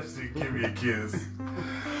 Like, Pepsi, give me a kiss.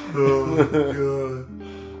 Oh my god.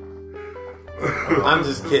 I'm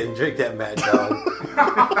just kidding. Drink that Mad Dog.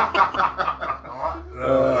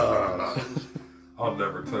 I'll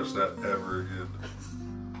never touch that ever again.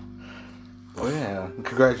 Oh yeah,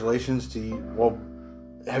 congratulations to you. Well,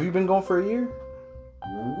 have you been going for a year?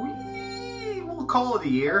 We'll call it a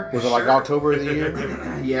year. Was it like October of the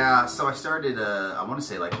year? Yeah, so I started, I want to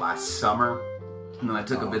say like last summer, and then I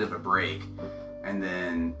took a bit of a break, and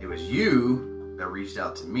then it was you that reached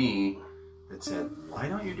out to me that said, why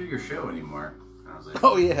don't you do your show anymore? And I was like,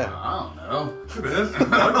 Oh yeah. I don't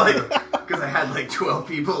know. Like, because I had like 12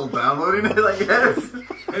 people downloading it, I guess.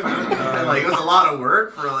 Hey man, And like, it was a lot of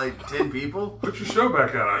work for like 10 people. put your show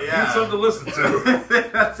back out. Yeah. Need something to listen to.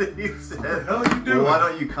 That's what he said. What the hell are you doing? Well, why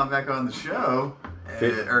don't you come back on the show,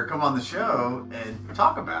 or come on the show and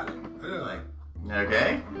talk about it? Yeah. Like,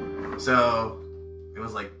 okay. So it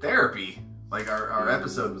was like therapy. Like our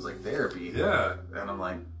episode was like therapy. Yeah. And I'm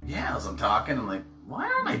like, yeah. As I'm talking, I'm like, why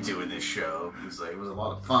aren't I doing this show? He's like, it was a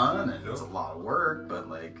lot of fun and it's a lot of work, but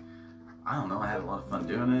like, I don't know. I had a lot of fun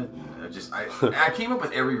doing it. And I came up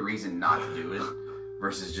with every reason not to do it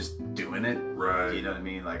versus just doing it. Right. You know what I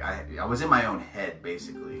mean? Like I was in my own head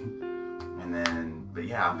basically. And then, but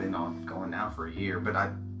yeah, I've been going now for a year. But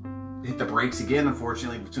I hit the brakes again,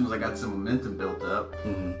 unfortunately, as soon as I got some momentum built up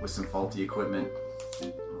with some faulty equipment.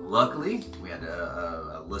 Luckily, we had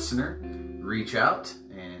a listener reach out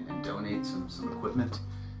and donate some equipment.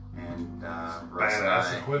 And Russ and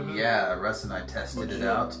Badass equipment? Yeah, Russ and I tested it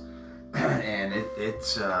out. And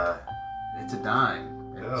it's a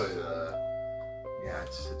dime. Hell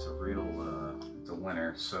It's a real it's a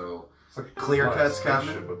winner. So It's like a Clear Cut's spaceship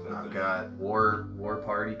coming. with that I've thing. got War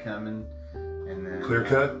Party coming, and then Clear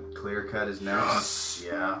Cut? Clear Cut is next.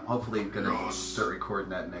 Yeah, hopefully gonna start recording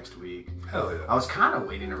that next week. Hell yeah. I was kind of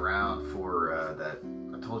waiting around for that.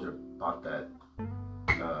 I told you I bought that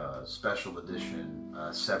special edition.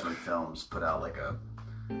 Seven Films put out like a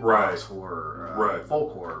Right. box horror, Right.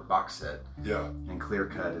 folk horror box set. Yeah. And Clear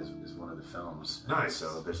Cut is one of the films. Nice.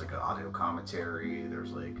 So there's like an audio commentary.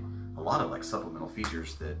 There's like a lot of like supplemental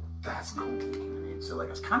features that's cool. You know what I mean? So like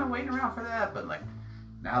I was kind of waiting around for that, but like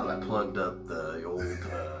now that I plugged up the old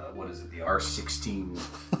what is it, the R16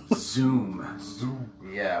 Zoom.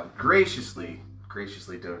 Yeah, graciously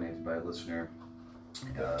donated by a listener.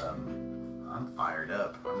 I'm fired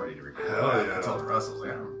up. I'm ready to record. Hell yeah. I told Russ, I was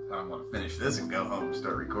like, I'm going to finish this and go home and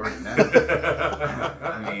start recording now.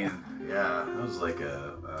 I mean, yeah, I was like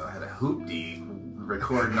I had a hoopty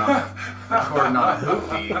recording on a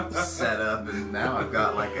hoopty set up, and now I've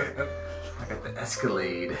got I got the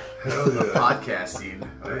Escalade podcasting.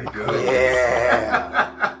 There you go.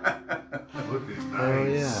 Yeah. Looking nice. Oh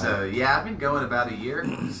yeah. So yeah, I've been going about a year,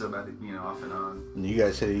 so about off and on. And you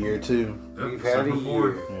guys hit a year too. Yep, We've had a December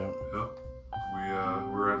 4th. year. Yeah. Yep.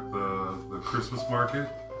 We're at the Christmas market.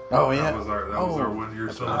 Oh yeah. That was our 1 year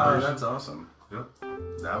Oh, celebration. that's awesome. Yep.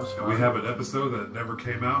 That was And fun. we have an episode that never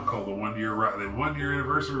came out called the 1 year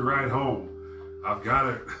anniversary ride home. I've got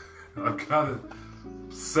it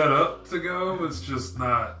set up to go. It's just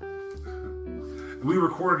not. We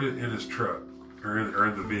recorded it in his truck or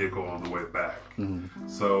in the vehicle on the way back. Mm-hmm.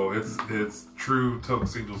 So it's true Token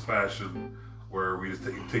Angels fashion where we just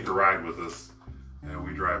take a ride with us and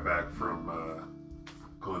we drive back from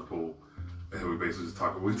Glenpool and we basically just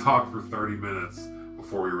talk. We talked for 30 minutes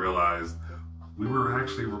before we realized we were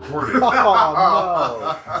actually recording.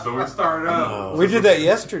 Oh So we started out. We did that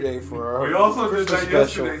yesterday for our We also did Christmas that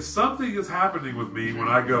special. yesterday. Something is happening with me when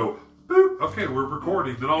I go, boop, okay, we're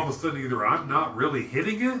recording. Then all of a sudden, either I'm not really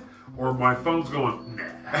hitting it, or my phone's going,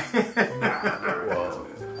 nah.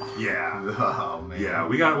 Yeah. Oh man. Yeah,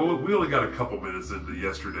 we only got a couple minutes into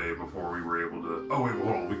yesterday before we were able to. Oh wait, hold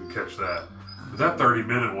on, we can catch that. But that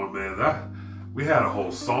 30-minute one, man, we had a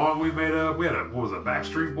whole song we made up. We had a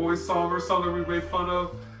Backstreet Boys song or something we made fun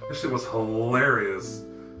of. This shit was hilarious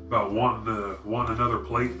about wanting another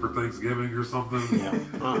plate for Thanksgiving or something.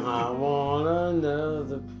 I want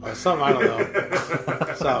another. Or something, I don't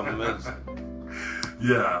know. Something.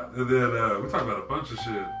 Yeah, and then we talked about a bunch of shit,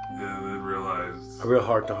 and then realized A real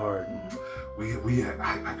heart to heart.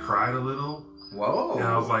 I cried a little. Whoa. And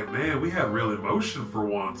I was like, man, we had real emotion for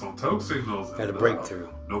once on Toke Signals. Had a breakthrough.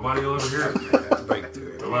 Nobody will ever hear it. Had a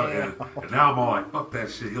breakthrough. And now I'm all like, fuck that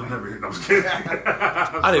shit. You'll never hear it. No, I'm just kidding.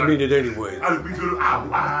 I didn't mean it anyway. I didn't mean to. I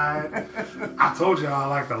lied. I told you I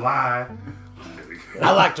like to lie.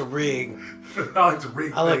 I like to rig. I like to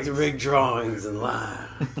rig. I like to things. rig drawings and lie.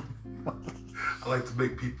 I like to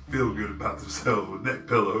make people feel good about themselves with neck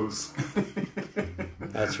pillows.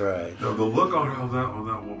 That's right. No, the look on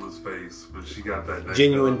that woman's face when she got that neck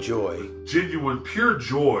Genuine pillow. joy. Genuine, pure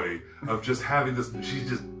joy of just having this. She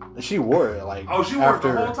just She wore it like Oh, she wore it the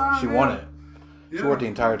after whole time, she man? won it. She wore it the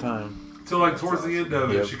entire time. Till like towards the end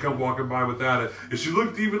of it, she come walking by without it, and she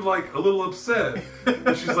looked even like a little upset.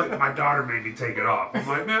 And she's like, "My daughter made me take it off." I'm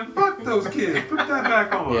like, "Man, fuck those kids. Put that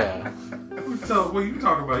back on." Yeah. What are you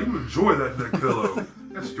talking about? You enjoy that neck pillow.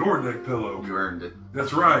 That's your neck pillow. You earned it.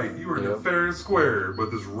 That's right. You earned it fair and square.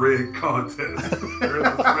 But this rigged contest, this rigged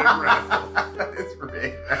raffle. It's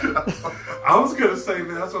rigged. I was gonna say,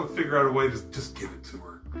 man, I was gonna figure out a way to just give it to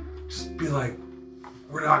her. Just be like,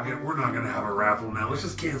 we're not gonna have a raffle now. Let's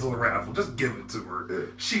just cancel the raffle. Just give it to her.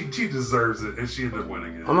 She deserves it, and she ended up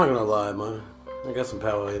winning it. I'm not gonna lie, man. I got some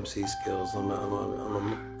power MC skills. I'm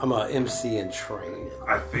a MC in training.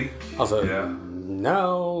 I think. Also, yeah.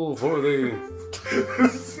 now for the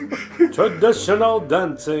traditional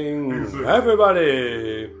dancing.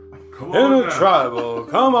 Everybody Come in on a now. tribal,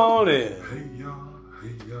 come on in. Hey y'all,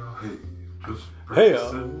 hey y'all, hey. Just Hey,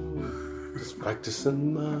 practicing. just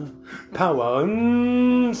practicing my power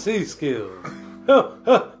MC skills.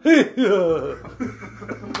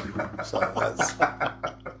 So that's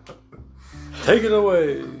take it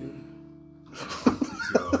away.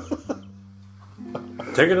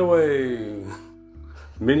 Take it away,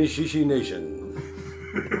 Mini Shishi Nation.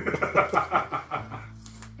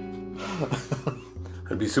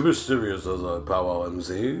 I'd be super serious as a power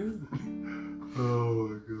MC. Oh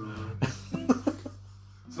my god.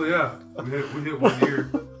 So yeah, we hit 1 year.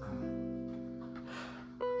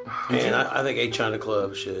 And I think A China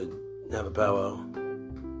Club should have a powwow.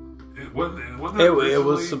 It wasn't It that was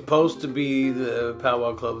originally- supposed to be the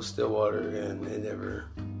powwow club of Stillwater, and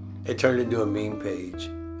it turned into a meme page.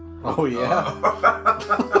 Oh yeah.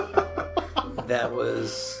 That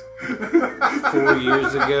was 4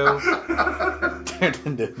 years ago. Turned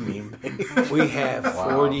into a meme page. We have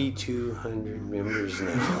 4,200 members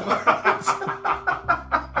now.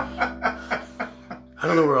 I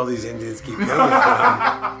don't know where all these Indians keep coming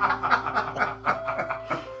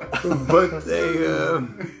from, but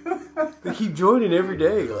they keep joining every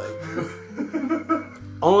day. Like,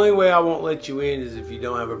 only way I won't let you in is if you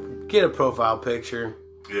don't have get a profile picture.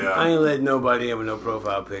 I Yeah. ain't letting nobody in with no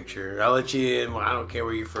profile picture. I'll let you in. Well, I don't care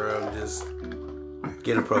where you're from. Just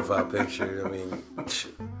get a profile picture. I mean,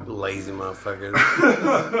 lazy motherfuckers.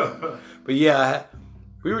 But yeah,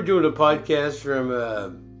 we were doing a podcast from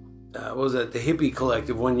what was that? The Hippie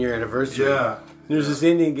Collective 1 year anniversary. Yeah. There's this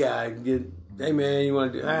Indian guy. Hey man, you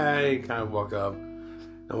want to do? I kind of walk up.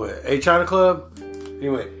 I went, "Hey, China Club." He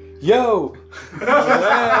went, "Yo." I went,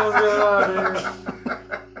 "Hey, what's going on here?"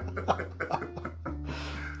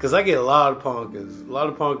 Because I get a lot of punkers. A lot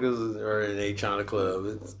of punkers are in A China Club.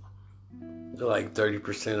 They're like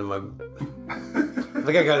 30% of my. I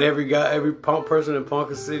think I got every punk person in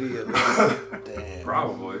Ponca City at least. Damn.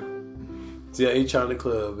 Probably. Yeah, A China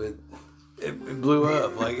Club. It blew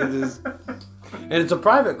up. Like it is, and it's a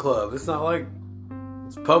private club. It's not like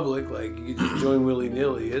it's public. Like you can just join willy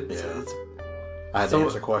nilly. It's I had to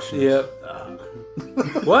answer questions. Yep.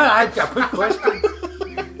 What? I put questions.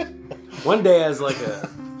 One day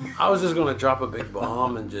I was just gonna drop a big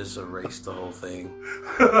bomb and just erase the whole thing.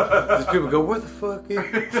 Just people go, "What the fuck?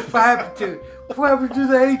 What happened to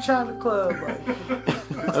the A China Club?"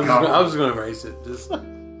 Like, I was gonna erase it. Just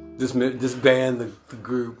ban the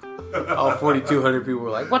group. All 4,200 people were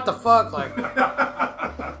like, "What the fuck?" Like,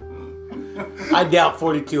 I doubt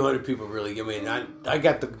 4,200 people really. I mean, I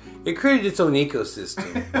got it created its own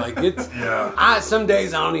ecosystem. Like it's some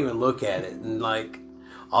days I don't even look at it, and like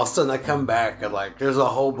all of a sudden I come back and like there's a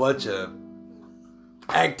whole bunch of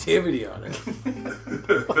activity on it.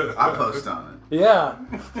 I post on it. Yeah.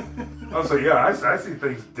 I was like, yeah, I see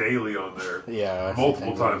things daily on there. Yeah. I see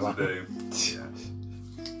Multiple things times like a day.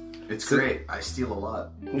 It's great. I steal a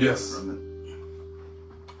lot Yes. from it.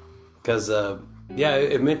 Because,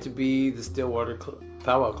 it meant to be the Stillwater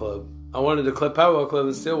Powwow Club. I wanted the Powwow Club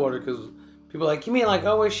in Stillwater because people are like, "You mean like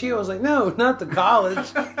OSU?" I was like, "No, not the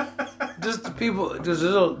college. Just the people." There's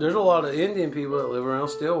a lot of Indian people that live around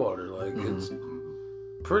Stillwater. Like, it's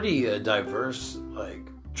pretty diverse, like,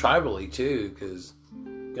 tribally, too, because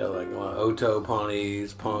you got, like, a lot of Oto,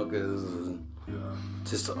 Pawnees, Ponkas, and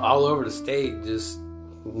just all over the state, just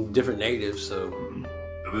different natives, so... And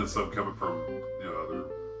then some coming from, other...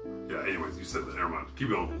 Yeah, anyways, you said that. Never mind. Keep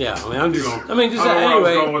going. Yeah, I mean, I'm just... Keep going. I mean, just I don't know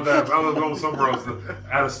where anyway... I was going with that. I was going somewhere else.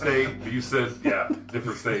 Out of state. But you said,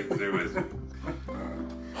 different states. Anyways.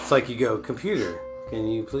 It's like you go, "Computer, can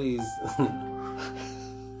you please..."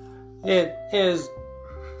 It is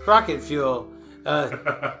rocket fuel.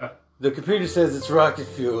 The computer says it's rocket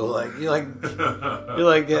fuel. Like you're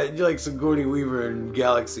like Sigourney Weaver in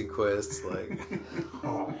Galaxy Quest. Like,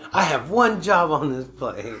 I have one job on this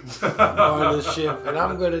plane or on this ship, and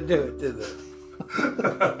I'm going to do it to them.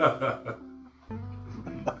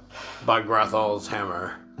 by Grathal's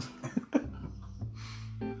hammer.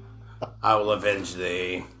 I will avenge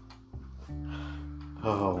thee.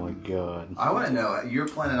 Oh my god. I want to know, you're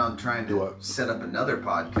planning on trying to What? set up another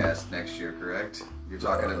podcast next year, correct? You're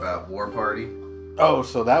talking about War Party? Oh,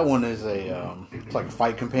 so that one is a it's like a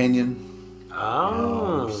fight companion.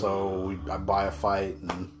 Oh. I buy a fight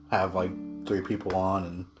and have like 3 people on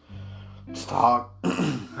and just talk talk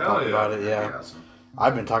yeah. about it. Yeah, That'd be awesome.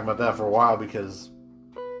 I've been talking about that for a while because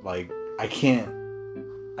like I can't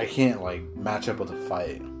like match up with a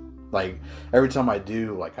fight. Like every time I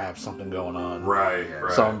do, like I have something going on. Right.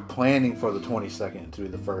 So I'm planning for the 22nd to be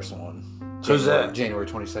the first one. Who's that? January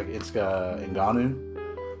 22nd. It's Ngannou.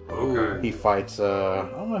 Okay. He fights. I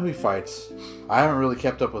don't know who he fights. I haven't really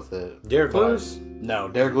kept up with it. Derek but- Lewis? No,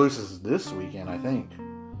 Derek Lewis is this weekend, I think.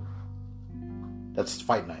 That's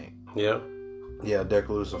fight night. Yep. Yeah, Derek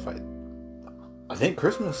Lewis will fight. I think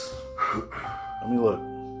Christmas. Let me look.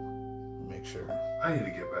 Make sure. I need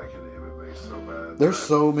to get back into MMA so bad. There's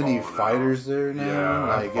so I've many fallen fighters out. there now. Yeah,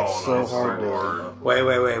 like I've it's fallen so out hard to. hard. Wait.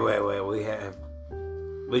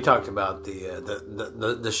 We talked about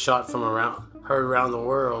the shot from heard around the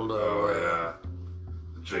world. Oh yeah,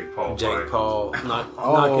 the Jake Paul. Jake fight. Paul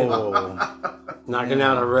Oh, knocking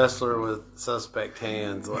out a wrestler with suspect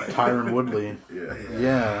hands. Like, Tyron Woodley. Yeah.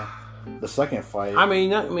 Yeah, the second fight. I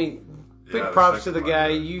mean, big Yeah, the props to second the guy.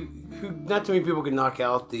 fight. Who not too many people can knock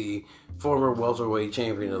out the former welterweight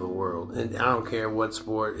champion of the world, and I don't care what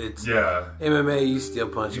sport. It's Yeah, MMA. You still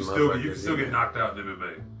punch you him. can still get knocked out in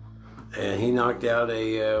MMA. And he knocked out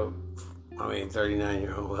a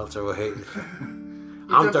 39-year-old welterweight.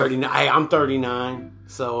 I'm 39. Hey, I'm 39,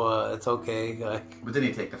 so it's okay. Like, But then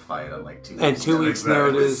you take the fight on like 2 and weeks. 2 weeks Exactly.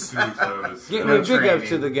 notice. 2 weeks notice. Yeah, No big up training.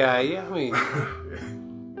 to the guy. Yeah,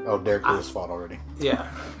 Oh, Derek Lewis fought already.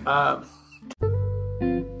 yeah.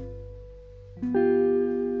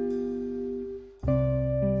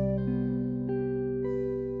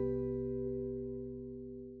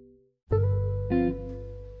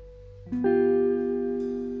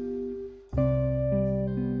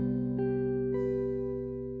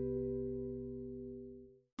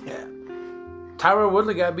 Yeah. Tyron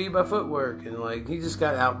Woodley got beat by footwork, and like he just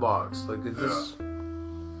got outboxed. Like it just,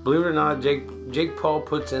 believe it or not, Jake Paul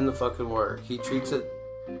puts in the fucking work. He treats it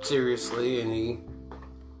seriously, and he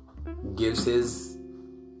gives his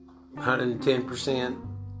 110%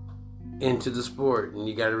 into the sport, and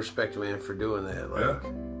you got to respect a man for doing that. Like, Yeah.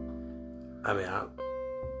 I mean, I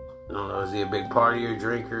don't know. Is he a big partier,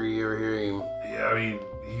 drinker? You ever hear him? Yeah, I mean,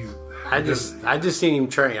 I just seen him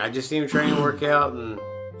train. I just seen him train, and work out, and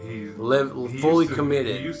he's fully used to-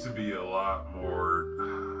 committed. He used to be a lot more.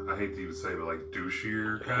 I hate to even say, but like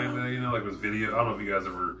douchier kind of. You know, like with video. I don't know if you guys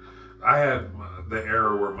ever. I had the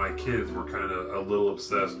era where my kids were kind of a little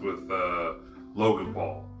obsessed with Logan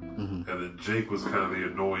Paul, and then Jake was kind of the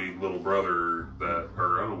annoying little brother that,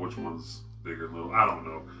 or I don't know which one's bigger, little. I don't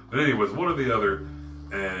know. But anyways, one or the other,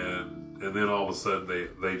 and then all of a sudden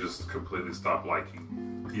they just completely stopped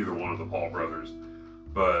liking either one of the Paul brothers.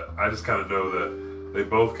 But I just kind of know that they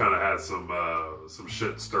both kind of had some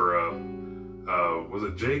shit stir up. Was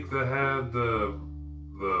it Jake that had the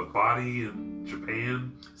body in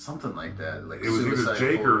Japan? Something like that. Like It was either Suicide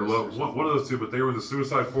Jake or Forest one of those two, but they were in the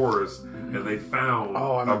Suicide Forest, and they found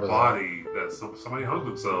Oh, I a remember that. body that somebody hung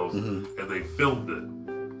themselves, and they filmed it,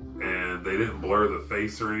 and they didn't blur the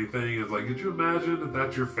face or anything. It's like, could you imagine that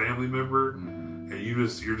that's your family member, and you're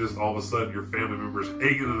just all of a sudden your family member's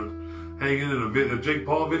hanging in a Jake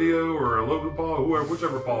Paul video or a Logan Paul,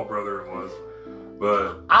 whichever Paul brother it was.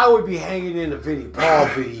 But I would be hanging in a Vinnie Paul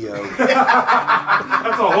video.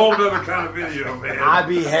 that's a whole other kind of video, man. I'd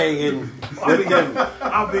be hanging with them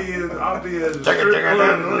I'll be in strip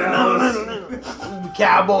club in Dallas.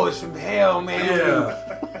 Cowboys from hell, man.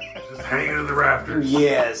 Yeah. Just hanging in the rafters.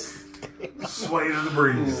 Yes. Swaying in the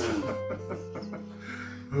breeze.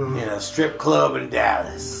 In a strip club in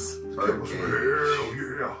Dallas. Birdcage. Hell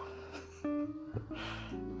yeah.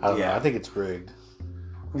 I don't know. Yeah. I think it's rigged.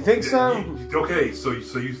 You think so? Okay, so you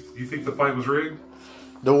think the fight was rigged?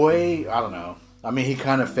 The way, I don't know. I mean, he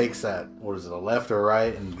kind of fakes that. What is it, a left or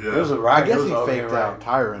right? And Yeah. It was a right. I guess it was he okay, faked right. out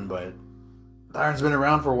Tyron, but Tyron's been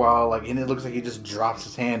around for a while. Like, and it looks like he just drops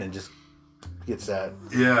his hand and just gets that.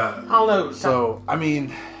 Yeah. I don't know. So, I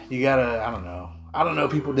mean, you gotta. I don't know.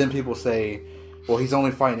 People say, well, he's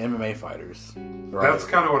only fighting MMA fighters, right? That's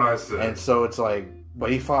kind of what I said. And so it's like, but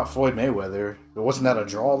he fought Floyd Mayweather. But wasn't that a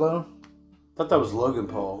draw though? I thought that was Logan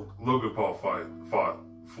Paul. Logan Paul fought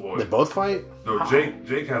Floyd. They both fight. No,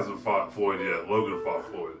 Jake hasn't fought Floyd yet. Logan fought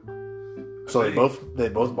Floyd. So they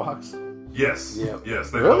both box. Yes. Yep. Yes.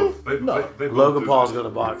 They Really? both. They No. both Logan do Paul's that. going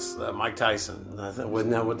to box Mike Tyson.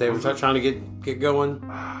 Wasn't that what they were trying to get going?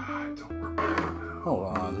 I don't remember now.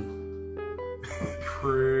 Hold on.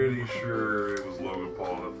 Pretty sure it was Logan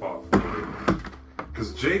Paul that fought for it.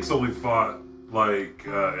 Because Jake's only fought like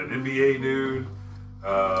an NBA dude,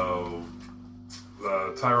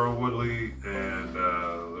 Tyrone Woodley, and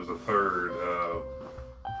there's a third.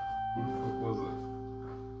 Who the fuck was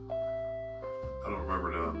it? I don't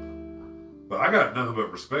remember now. But I got nothing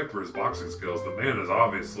but respect for his boxing skills. The man is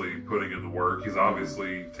obviously putting in the work. He's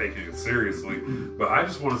obviously taking it seriously. But I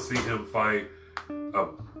just want to see him fight a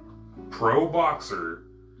pro boxer,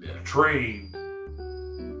 trained.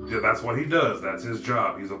 Yeah, that's what he does. That's his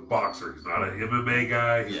job. He's a boxer. He's not an MMA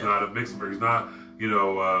guy. He's not a mixed. He's not,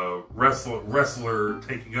 wrestler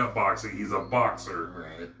taking up boxing. He's a boxer.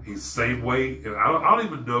 Right. He's same weight. And I don't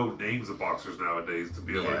even know names of boxers nowadays to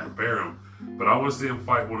be able to compare them. But I want to see him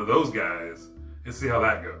fight one of those guys and see how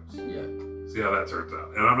that goes. Yeah. See how that turns out.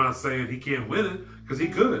 And I'm not saying he can't win it, because he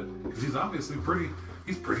could. Because he's obviously pretty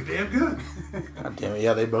damn good. God damn it!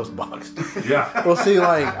 Yeah, they both boxed. Yeah. Well, see,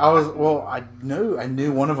 like I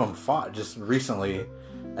knew one of them fought just recently,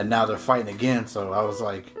 and now they're fighting again. So I was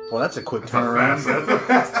like, well, that's a quick turnaround. That's a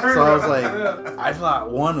fast turnaround. So I was like, I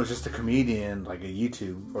thought one was just a comedian, like a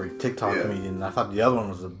YouTube or TikTok comedian. And I thought the other one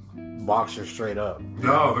was a boxer straight up.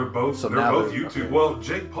 No, they're both So they're now both they're- YouTube. okay. Well,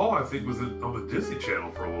 Jake Paul, I think, was on the Disney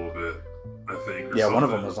Channel for a little bit. I think. Or Yeah, one of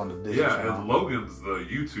something. them was on the Disney Yeah, Channel. and Logan's the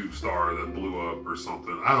YouTube star that blew up or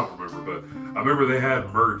something. I don't remember, but I remember they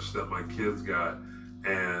had merch that my kids got,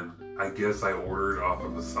 and I guess I ordered off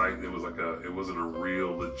of a site. It wasn't a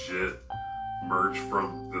real legit merch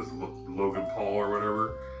from this Logan Paul or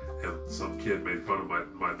whatever. And some kid made fun of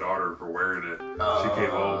my daughter for wearing it. She came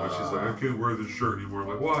home and she's like, I can't wear this shirt anymore. I'm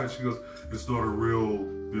like, why? She goes, it's not a real,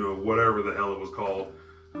 whatever the hell it was called.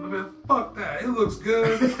 I'm like, man, fuck that. It looks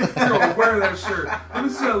good. You're gonna wear that shirt. Let me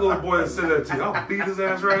see that little boy that said that to you. I'll beat his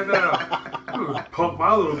ass right now. I'm gonna pump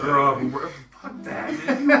my little girl up and wear. Fuck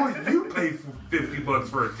that, man. You pay $50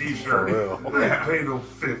 for a t-shirt. For real. I ain't pay no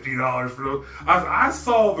 $50 for those. I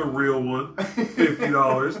saw the real one,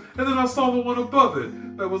 $50, and then I saw the one above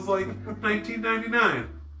it that was like $19.99.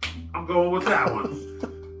 I'm going with that one.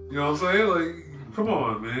 You know what I'm saying? Like, come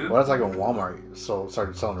on, man. Well, that's like when Walmart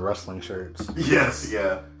started selling wrestling shirts. Yes.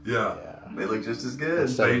 Yeah. Yeah. They look just as good.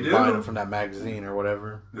 Instead They of do. buying it from that magazine or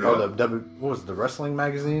whatever. Yeah. Oh, what was it, the wrestling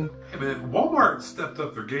magazine? Hey, man, Walmart stepped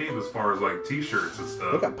up their game as far as like t-shirts and They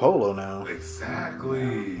stuff. got Polo now.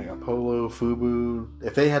 Exactly. They got Polo, Fubu.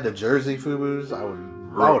 If they had the jersey Fubus, I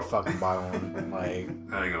would fucking buy one. Like,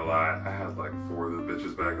 I ain't gonna lie, I had like 4 of the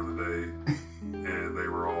bitches back in the day, and they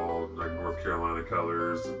were all like North Carolina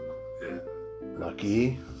colors. Yeah.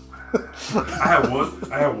 lucky. I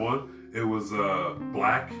had one. It was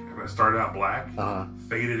black. I started out black,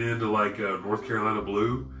 faded into like North Carolina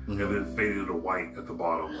blue, and then faded into white at the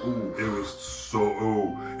bottom. It was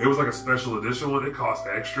it was like a special edition one. It cost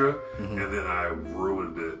extra, and then I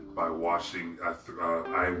ruined it by washing.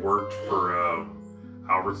 I worked for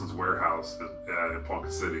Albertson's warehouse in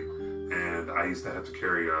Ponca City, and I used to have to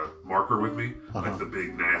carry a marker with me, like the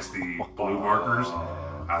big nasty blue markers.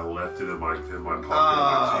 I left it in my pocket of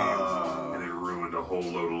my jeans, and it ruined a whole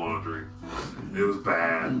load of laundry. It was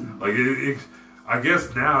bad. Like I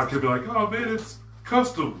guess now I could be like, oh man, it's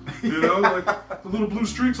custom. Like the little blue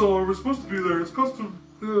streaks all over. It's supposed to be there. It's custom.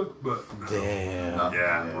 Yeah, but no. Damn.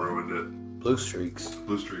 Yeah, ruined it. Blue streaks.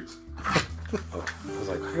 Blue streaks. I was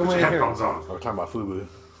like, come on here. Headphones on. We're talking about Fubu.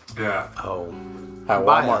 Yeah, Oh, How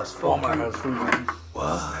Bias. Walmart has Fubu.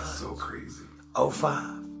 that's so crazy.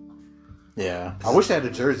 05. Yeah. I wish they had the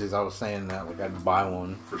jerseys. I was saying that. Like, I'd buy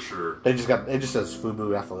one. For sure. It just says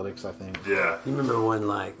Fubu Athletics, I think. Yeah. You remember when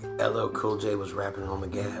like LL Cool J was rapping on the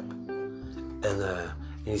Gap, and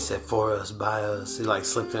he said "for us, by us." He like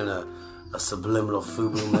slipped in a subliminal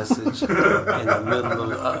Fubu message in the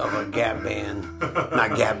middle of a Gap band,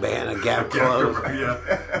 not Gap band, a Gap club,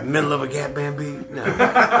 Yeah. middle of a Gap band beat. No,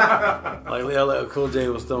 like LL Cool J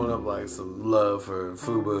was throwing up like some love for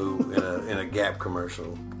Fubu in a Gap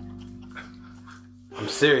commercial. I'm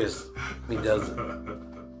serious. He does it.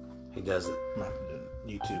 He does it. I'm gonna have to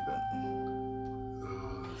YouTube it.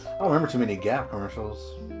 I don't remember too many Gap commercials.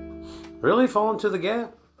 Really fall into the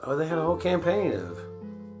Gap? Oh, they had a whole campaign of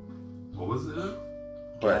What was it?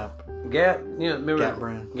 Gap. Gap. Remember Gap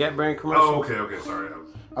brand. Gap brand commercial. Oh, okay. Sorry.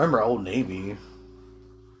 I remember Old Navy.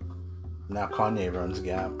 Now Kanye runs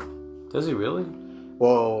Gap. Does he really?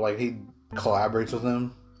 Well, like he collaborates with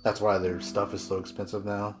them. That's why their stuff is so expensive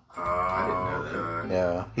now. Okay.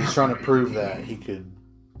 Yeah, he's trying to prove that he could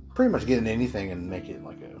pretty much get in anything and make it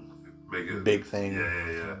like a Make it big thing.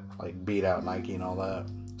 Yeah. Like beat out Nike and all that.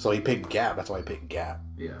 So he picked Gap. That's why he picked Gap.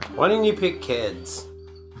 Yeah. Why didn't you pick Keds?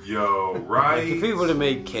 Yo, right? Like if he would have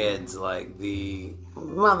made Keds, like the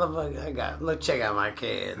motherfucker, look, check out my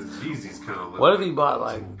Keds. Yeezy's kind of. What if he bought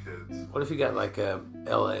like? Kids. What if he got like a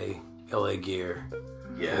LA gear?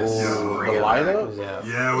 Yes. Oh, the light up? Yeah.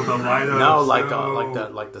 Yeah, with the light up. No, like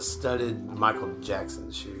so- the studded Michael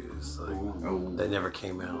Jackson shoes. Like, they never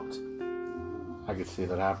came out. I could see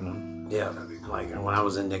that happening. Yeah, like when I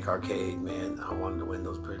was in Nick Arcade, man, I wanted to win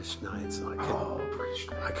those British Knights, and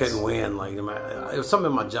I couldn't win. Like it was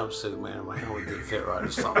something in my jumpsuit, man. My helmet didn't fit right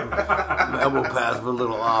or something. My elbow pads were a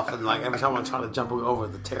little off, and like every time I tried to jump over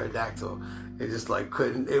the pterodactyl, it just like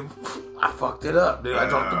couldn't. I fucked it up, dude. I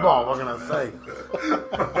dropped the ball. What can I say?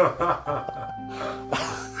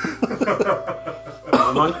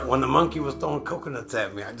 When the monkey was throwing coconuts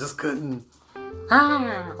at me, I just couldn't.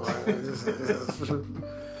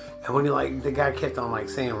 And when the guy kept on like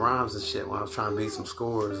saying rhymes and shit when I was trying to beat some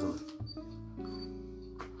scores and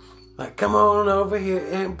like, come on over here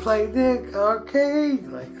and play Nick Arcade.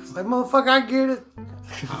 Like, it's like, motherfucker, I get it.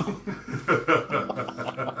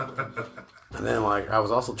 And then like I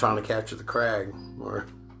was also trying to capture the crag or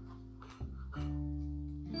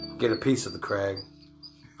get a piece of the crag.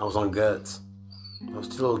 I was on guts. I was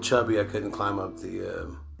too little chubby. I couldn't climb up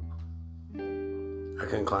I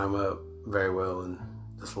couldn't climb up very well, and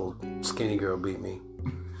this little skinny girl beat me.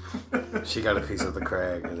 She got a piece of the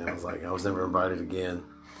crag, and I was like, I was never invited again.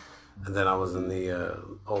 And then I was in the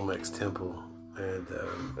Olmec's temple, and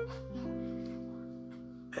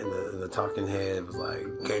the talking head was like,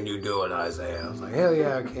 "Can you do it, Isaiah?" I was like, "Hell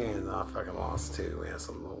yeah, I can." And I fucking lost too, man.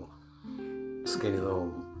 Some little skinny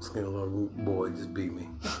little boy just beat me.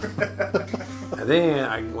 And then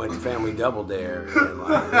I went to Family Double Dare, and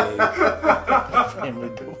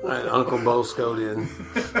and Uncle Bo Scoed in,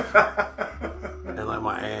 and like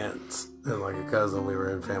my aunts and like a cousin, we were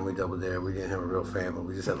in Family Double Dare. We didn't have a real family.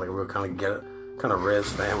 We just had like a real kind of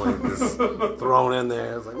res family just thrown in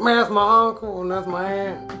there. It's like, man, that's my uncle and that's my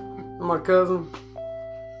aunt and my cousin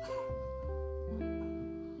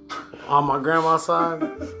on my grandma's side.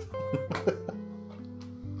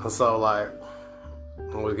 And so like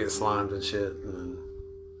I would get slimed and shit, and then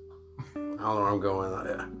I don't know where I'm going.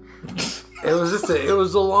 It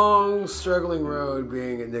was a long, struggling road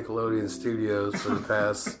being at Nickelodeon Studios for the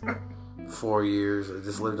past 4 years. I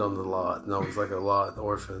just lived on the lot, and I was like a lot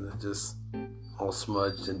orphan, just all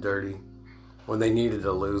smudged and dirty. When they needed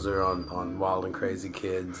a loser on Wild and Crazy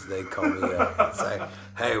Kids, they called me up and say,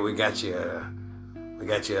 "Hey, we got you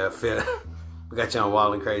a fit." We got you on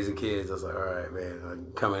Wild and Crazy Kids. I was like, all right, man.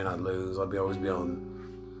 I'd come in, I'd lose. I'd always be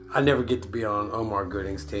on. I never get to be on Omar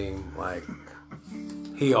Gooding's team. Like,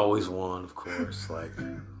 he always won, of course. Like,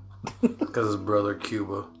 because his brother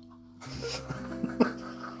Cuba.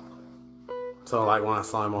 So, like, when I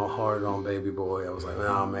saw him all hard on Baby Boy, I was like,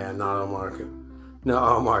 no, man, not Omar. No,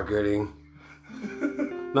 Omar Gooding.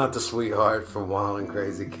 Not the sweetheart from Wild and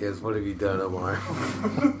Crazy Kids. What have you done, Omar?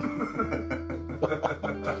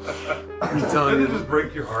 Doesn't it just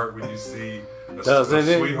break your heart when you see a Doesn't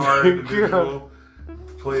it? sweetheart individual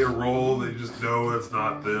play a role that you just know it's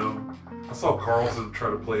not them? I saw Carlton try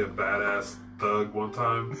to play a badass thug one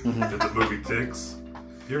time in the movie Ticks.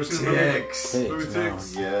 You ever seen the movie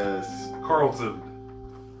Ticks? Yes. Carlton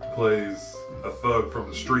plays a thug from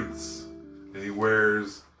the streets, and he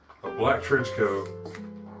wears a black trench coat,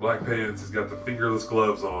 black pants. He's got the fingerless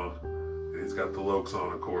gloves on, and he's got the Lokes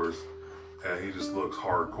on, of course. And he just looks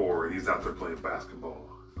hardcore, and he's out there playing basketball.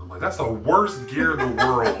 I'm like, that's the worst gear in the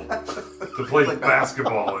world to play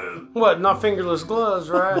basketball in. What? Not fingerless gloves,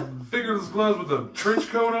 right? Fingerless gloves with a trench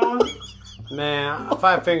coat on? Man, if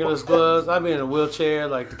I had fingerless gloves, I'd be in a wheelchair,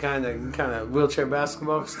 like the kind of wheelchair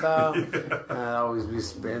basketball style. Yeah. And I'd always be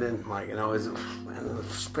spinning, like, and always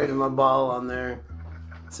spreading my ball on there.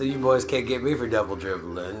 So you boys can't get me for double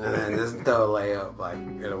dribbling, and then just throw a layup like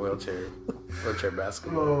in a wheelchair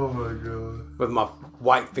basketball. Oh my god! With my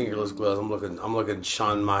white fingerless gloves, I'm looking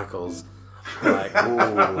Shawn Michaels. Like, ooh,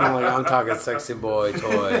 I'm talking sexy boy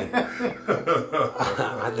toy.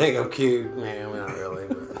 I think I'm cute, man. Not really,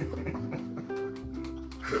 but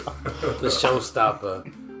the showstopper.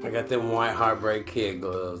 I got them white Heartbreak Kid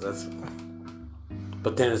gloves.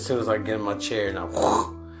 But then as soon as I get in my chair,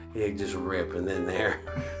 now it just rip, and then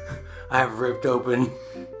I have ripped open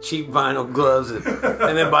cheap vinyl gloves, and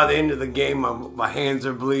then by the end of the game, my hands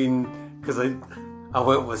are bleeding because I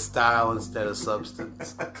went with style instead of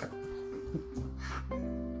substance.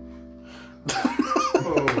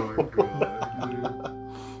 Oh my god,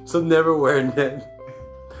 dude. So never wear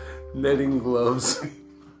netting gloves.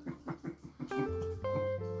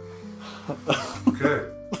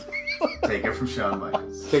 Okay. Take it from Shawn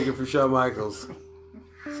Michaels. Take it from Shawn Michaels.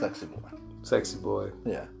 Sexy boy. Sexy boy.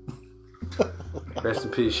 Yeah. Rest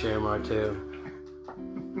in peace, Sharon Martell.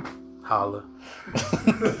 Holla.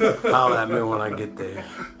 Holla at me when I get there.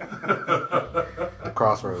 The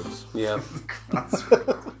Crossroads. Yep.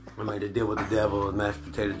 I made a deal with the devil with Mashed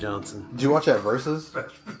Potato Johnson. Did you watch that Versus?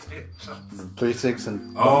 Mashed potato Johnson. 3-6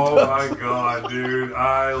 and... Oh my god, dude.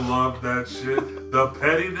 I love that shit. The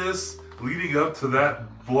pettiness leading up to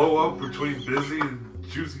that blow up between Busy and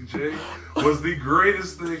Juicy J was the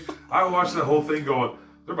greatest thing. I watched that whole thing going,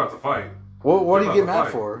 they're about to fight. What do you They're get about to mad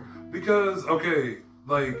fight. for? Because, okay,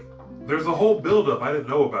 like, there's a whole build-up I didn't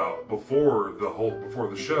know about before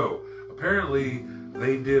the show. Apparently,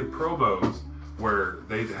 they did promos where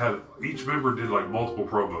they had, each member did like multiple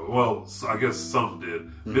promos. Well, I guess some did.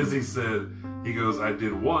 Busy said, he goes, I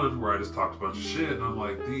did one where I just talked a bunch of shit, and I'm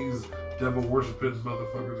like, these devil-worshipping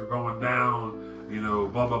motherfuckers are going down, you know,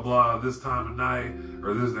 blah, blah, blah, this time of night,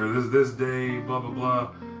 or this day, blah, blah,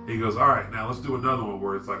 blah. He goes, all right, now let's do another one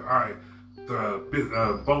where it's like, all right,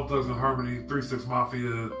 Bone Thugs and Harmony, 3-6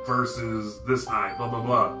 Mafia versus this night, blah, blah,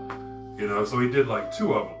 blah. You know, so he did like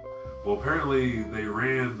 2 of them. Well, apparently they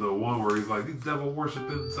ran the one where he's like, these devil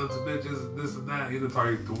worshipping sons of bitches and this and that.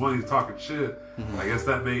 The one he's talking shit. I guess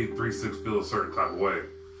that made 3-6 feel a certain type of way.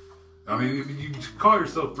 I mean, you call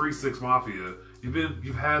yourself 3-6 Mafia.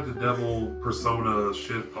 You've had the devil persona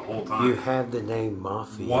shit the whole time. You have the name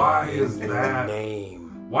Mafia. Why in is your that? name?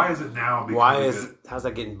 Why is it now? How's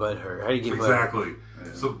that getting butthurt? How do you get exactly?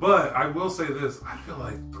 So, but I will say this: I feel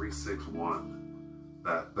like 3-6 won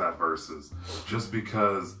that versus just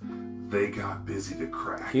because they got busy to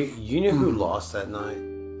crack. You knew who lost that night?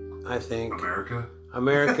 I think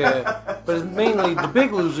America, but mainly the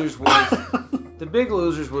big losers was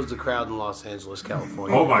the crowd in Los Angeles,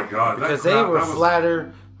 California. Oh my god! Because they were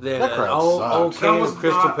flatter than that an crowd old sucked. can of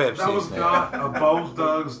Crystal Pepsi. That was not a Bone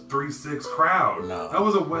Thugs 3-6 crowd. No. That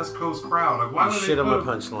was a West Coast crowd. Like, why You would shit they on my put?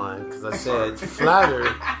 punchline because I said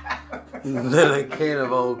flatter than a can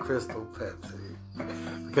of old Crystal Pepsi.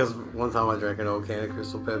 Because one time I drank an old can of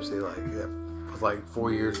Crystal Pepsi, it was like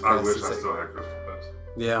 4 years I past. wish the I same- still had Crystal Pepsi.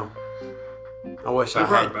 Yeah. I wish They I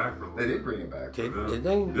brought had. it back for a They little. did bring it back. Did they? Yeah, They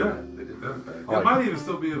did yeah. bring it back. It might even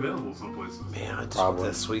still be available some places. Man, I just Probably.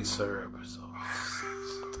 want that sweet syrup. So.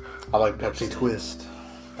 I like Pepsi Twist.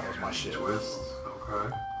 That was my shit. Twist.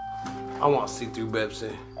 Okay. I want to see through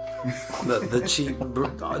Pepsi. The cheap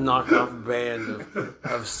knockoff brand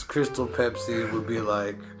of Crystal Pepsi would be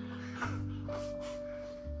like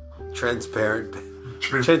transparent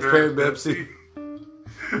Pepsi.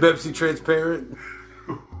 Pepsi transparent.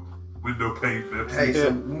 Window paint Pepsi. Hey, so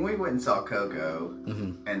when we went and saw Coco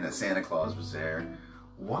and the Santa Claus was there,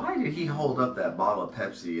 why did he hold up that bottle of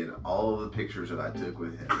Pepsi in all of the pictures that I took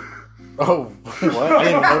with him? Oh, what? I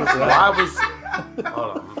didn't even notice that. Why was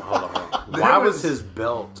hold on. Why was his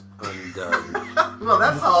belt undone? Well,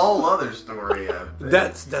 that's a whole other story. I think.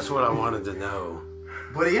 That's what I wanted to know.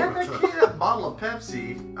 But he had that bottle of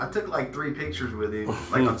Pepsi. I took like 3 pictures with him,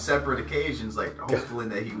 like on separate occasions, like hopefully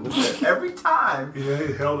that he would. Every time Yeah,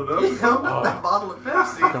 he held it up. he held up that bottle of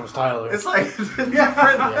Pepsi. Comes Tyler. It's like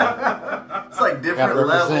different. It's like different Gotta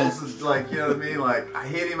represent. levels. It's like, you know what I mean? Like I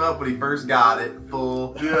hit him up when he first got it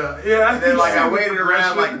full. Yeah. And then like I You see waited the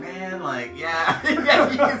around progression? like, man, like yeah,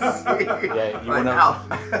 yeah, you can see. Yeah, you like, went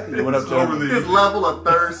up. You went up to Over him. the- his level of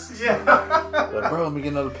thirst. Yeah. Like, bro, let me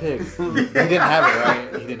get another pig. He didn't have it, right?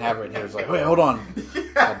 He didn't have it. And he was like, wait, hold on.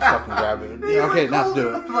 I fucking grabbed it. Yeah, okay, now let's do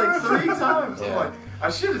it. Like 3 times. I'm Yeah. like, I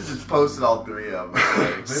should have just posted all 3 of them. Like,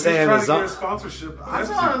 Maybe he's Sam trying is to get up. a sponsorship. I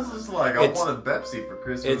was just like, I It's- wanted Pepsi for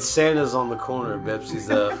Christmas. It's Santa's on the corner, Pepsi's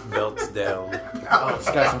up, belts down. Oh, it's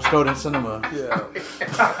got some Skoda Cinema. Yeah.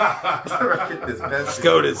 Get this Pepsi.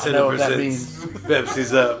 SCOTUS I know what that 100%.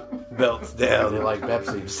 Pepsi's up, belts down. They like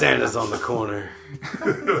Pepsi. Santa's on the corner. But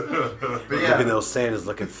Even yeah, though Santa's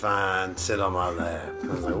looking fine, sit on my lap. I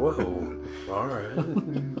was like, whoa, all right.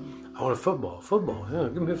 I want a football. Yeah,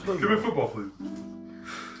 give me a Give me football. a football, please.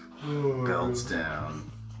 belts down.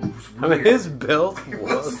 I mean, his belt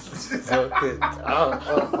was fucking.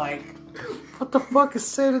 Like, what the fuck is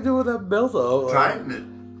Santa doing with that belt? Oh, Tighten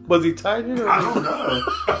it. was he tightening it? I don't know.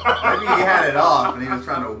 Maybe he had it off and he was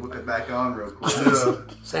trying to whip it back on real quick.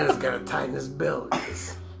 Santa's got to tighten his belt.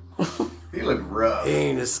 'Cause He looked rough. he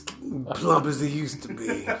ain't as plump as he used to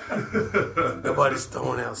be. Nobody's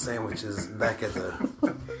throwing out sandwiches back at the.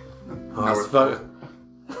 Oh,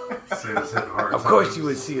 Santa's hitting hard. Of course, you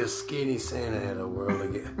would see a skinny Santa at a world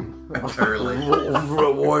again. Early.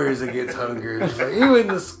 Warriors Against Hunger. It's like, he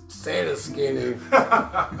wasn't Santa skinny.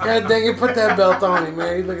 God dang it, put that belt on him,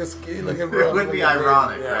 man. He looking skinny, looking rough. It would be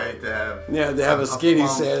ironic, right? To have a skinny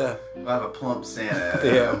plump, Santa. We'll have a plump Santa at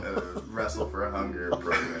a Wrestle for a Hunger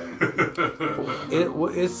program.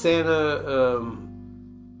 Is Santa,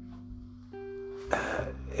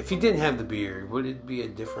 if he didn't have the beard, would it be a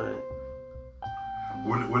different...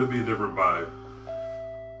 Would it be a different vibe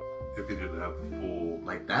if he didn't have the full...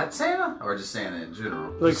 Like that Santa? Or just Santa in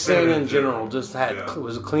general? Like Santa in general, just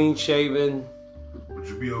was clean shaven. Would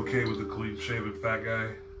you be okay with a clean shaven fat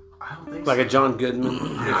guy? I don't think Like so. a John Goodman, if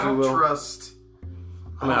I you don't will. trust...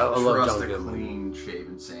 I mean, I love trust John a Goodman. clean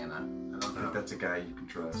shaven Santa. I don't think that's a guy you can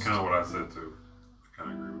trust. That's kind of what I said too. I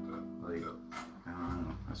kind of agree with that. Like, Yeah. I don't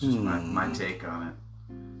know. That's just my take on it.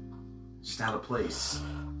 Just out of place.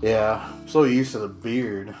 Yeah, I'm so used to the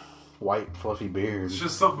beard, white fluffy beard. It's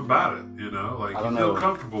just something about it, you know? Like, I you don't feel know.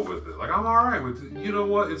 comfortable with it. Like, I'm alright with it. You know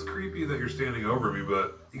what? It's creepy that you're standing over me,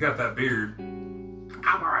 but you got that beard. I'm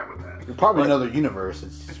alright with that. Probably another universe.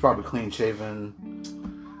 It's probably clean shaven.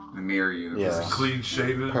 The mirror universe. Yeah. Clean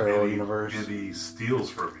shaven. Parallel and he- universe. And he steals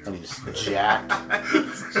from you. And he's jacked.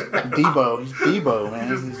 Debo. He's Debo, He man.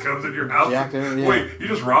 just comes in your house. Jacked in, yeah. Wait, he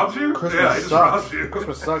just robbed you? Christmas yeah, he just sucks. robbed you.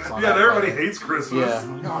 Christmas sucks on Yeah, that. everybody hates Christmas.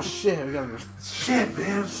 Yeah. Oh shit, we gotta. Shit,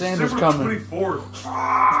 man. Santa's December coming. 24th.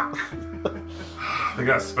 Fuck. They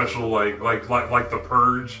got special like the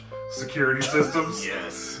Purge security systems.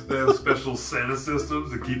 Yes. They have special Santa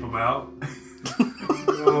systems to keep them out.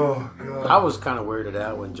 Oh god. I was kind of weirded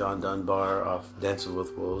out when John Dunbar off Dancing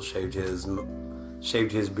with Wolves shaved his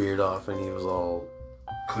beard off and he was all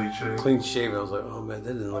Cliche. clean shaven. I was like, oh man,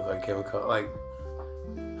 that didn't look like Kevin Costner. Like,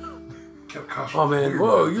 Kevin Costner oh man, weird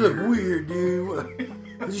whoa, back you look there. weird, dude. What?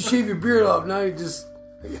 Did you shave your beard off? Now you just,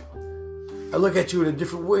 I look at you in a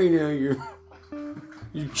different way now.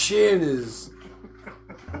 Your chin is,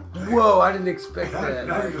 whoa, I didn't expect that.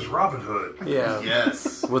 Now you're just Robin Hood. Yeah,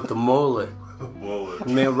 Yes. with the mullet. Bullet.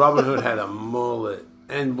 Man, Robin Hood had a mullet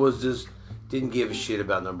and was just didn't give a shit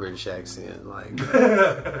about no British accent. Like,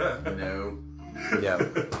 No. yeah,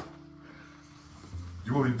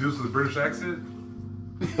 You want me to do this with a British accent?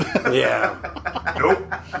 yeah. Nope.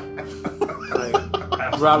 Like,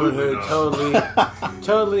 Robin Hood not.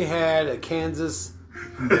 totally had a Kansas.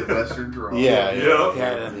 Midwestern draw. Yeah. Yep.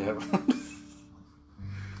 Had a, Yeah.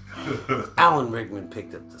 Alan Rickman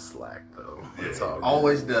picked up the slack though. It's all good.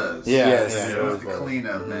 Always does. Yeah. Yes. Yeah. He it was was the the-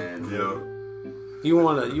 cleanup man. Yep. You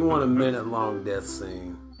want a minute long death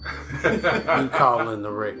scene. You call in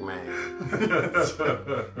the Rick Man.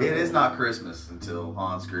 It is not Christmas until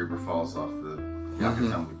Hans Gruber falls off the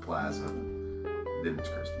Yakatomi Plaza. Then it's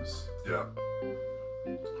Christmas. Yeah.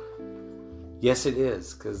 Yes, it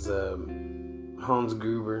is because Hans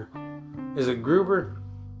Gruber is it Gruber?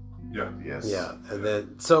 Yeah. Yes. Yeah, and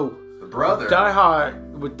then so The brother. Die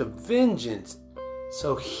Hard with the Vengeance.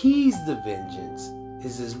 So he's the Vengeance.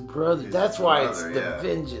 Is his brother? He's That's his why brother, it's the yeah.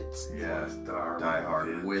 Vengeance. Yes. Die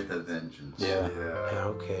Hard with a vengeance. Yeah. Yeah. Yeah,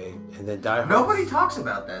 okay, and then Die Hard. Nobody talks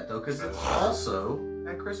about that though, because it's also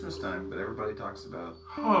at Christmas time. But everybody talks about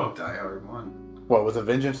Huh. Die Hard 1. What, with a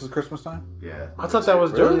vengeance is Christmas time? Yeah. I thought that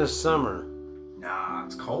was during Really? the summer. Nah,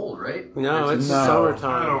 it's cold, right? No, it's No. I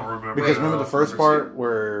summertime. don't remember. Because that. remember the first Never seen part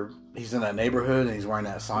where he's in that neighborhood and he's wearing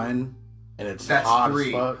that sign and it's That's hot 3.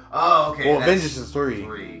 as fuck. Oh, okay. Well, that's Vengeance is 3.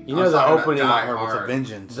 3. You I know was the talking about opening- Die Die Hard with a Hard.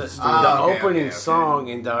 vengeance. The, is the 3. okay, opening okay. song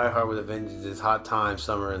in Die Hard with a Vengeance is "Hot Time,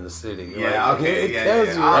 Summer in the City." Yeah, Like, okay. it Yeah, tells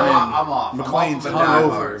yeah, you. I'm off. McClane's I'm off of Die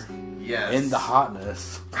Hard. hungover Yes. in the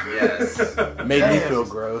hotness. Yes. Made me Yes. feel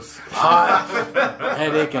gross. hot.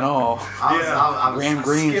 Headache and all. I Graham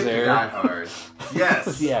Greene's skipped there. Die Hard.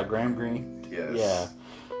 Yes. Yeah, Graham Greene. Yes. Yeah.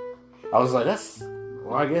 I was like,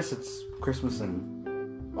 well, I guess it's Christmas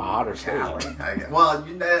in a hotter state. Golly. Well,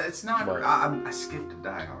 you know, it's not. But- I skipped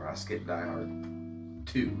Die Hard. I skipped Die Hard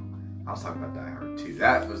 2. I was talking about Die Hard 2.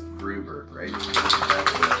 That was Gruber, right?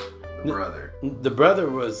 That's the brother. The brother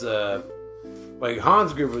was like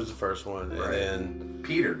Hans Gruber was the first one, and Right. then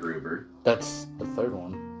Peter Gruber. That's the third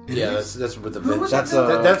one. yeah, that's with the Who was Vengeance.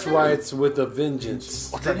 that? That's why it's with the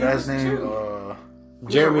Vengeance. What's that Then guy's he was name? two.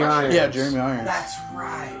 Jeremy Russian? Irons. Yeah, Jeremy Irons. That's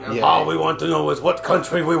right. Okay. Yeah. All we want to know is what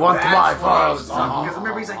country we want to buy That's what I was first. talking, because I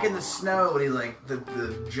remember he's like in the snow and he's like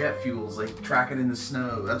the jet fuel's like tracking in the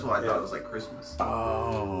snow. That's why I thought it was like Christmas.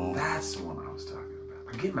 Oh. That's the one I was talking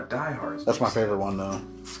about. I get my Die Hards. That's my mixed up. favorite one, though.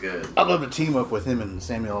 It's good. I'd love to team up with him and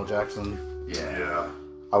Samuel L. Jackson. Yeah. Yeah.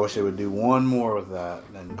 I wish they would do one more with that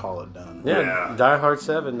and then call it done. Yeah, Die Hard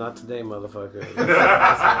 7, not today, motherfucker.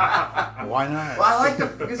 Why not? Well, I like the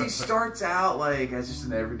because he starts out like as just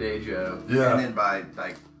an everyday Joe, Yeah. and then by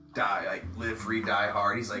live free, die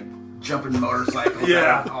hard. He's like jumping motorcycles,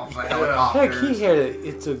 Yeah. off the Heck, helicopters. he had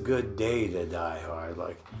It's a Good Day to Die Hard.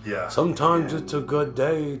 Like, Yeah. sometimes it's a good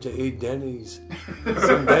day to eat Denny's.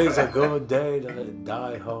 Some days a good day to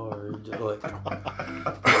die hard. Like,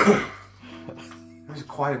 There's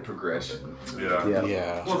quite a progression. Yeah.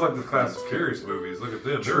 Yeah. Well, it's like the Fast and Furious movies. Look at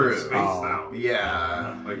them. They're True. in space now.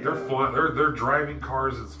 Yeah, Like they're flying. They're driving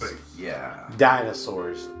cars in space. yeah.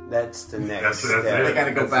 dinosaurs. That's the next That's step. it. They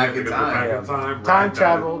gotta go That's back it. They in gotta go time. back in time. Time ride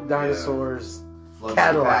travel, dinosaurs, Flux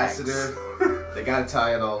Cadillacs. capacitor. They gotta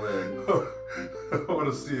tie it all in. down. I want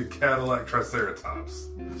to see a Cadillac Triceratops.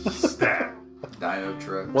 Stat. Dino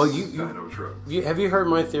trucks. Well, Dino truck. have you heard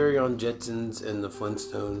my theory on Jetsons and the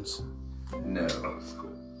Flintstones? no. Oh, that's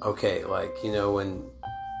cool. Okay, like, when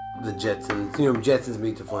the Jetsons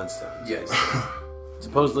meet the Flintstones. Yes.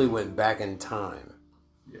 Supposedly went back in time.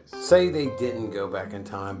 Yes. Say they didn't go back in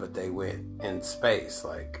time, but they went in space.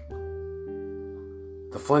 Like,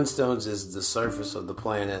 the Flintstones is the surface of the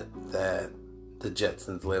planet that the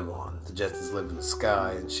Jetsons live on. The Jetsons live in the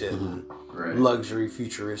sky and shit, and Right. luxury,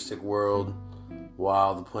 futuristic world,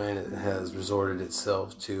 while the planet has resorted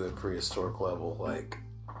itself to a prehistoric level. Like,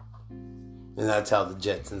 and that's how the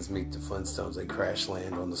Jetsons meet the Flintstones. They crash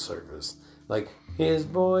land on the surface. Like, his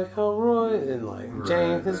boy Elroy and like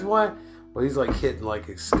Jane, his wife. Well, he's like hitting like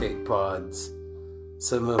escape pods.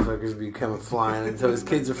 Some motherfuckers be coming flying, and so his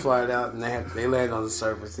kids are flying out, and they land on the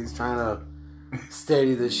surface. He's trying to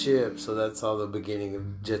steady the ship, so that's how the beginning of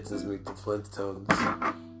Jetsons Meet the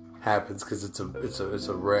Flintstones happens, because it's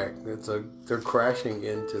a wreck. They're crashing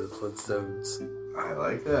into the Flintstones. I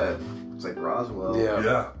like that. It's like Roswell. Yeah.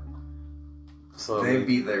 Yeah. So They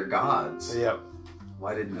beat their gods. Yep.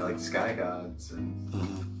 Why didn't they like sky gods? And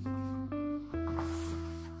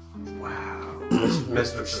wow.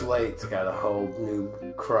 Mr. Slate's got a whole new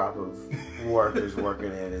crop of workers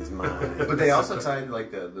working in his mine. But they also tied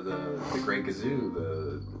like the Great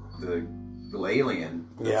Gazoo, the alien.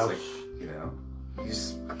 That's Yeah. Like, he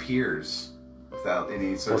just appears without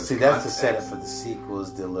any sort Well, of see, that's the context. setup for the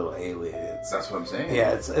sequels, the little aliens. That's what I'm saying.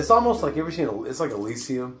 Yeah, it's almost like, you ever seen it's like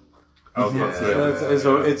Elysium. I was about to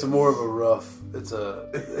say. It's more of a rough. It's a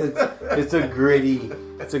gritty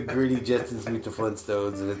Jetsons Meet the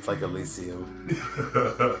Flintstones, and it's like Elysium.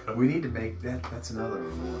 We need to make that. That's another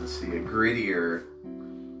one we want to see. A grittier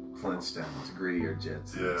Flintstones, a grittier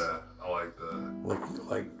Jetsons. Yeah, I like that.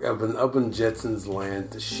 Like up in Jetsons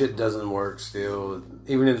land, the shit doesn't work still.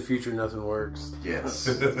 Even in the future, nothing works. Yes.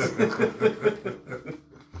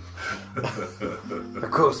 I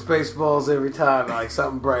quote Spaceballs every time. Like,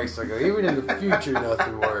 something breaks, I go, even in the future,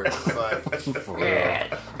 nothing works. It's like,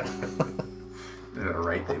 yeah, Yeah,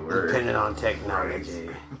 right, they were. depending on technology.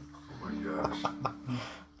 Oh my gosh.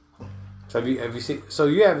 So have you seen? So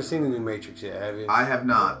you haven't seen the new Matrix yet, have you? I have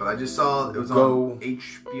not, but I just saw it was Go. on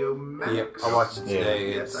HBO Max. Yep, I watched it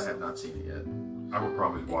today. Yes, I have not seen it yet. I would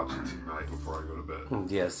probably watch it tonight before I go to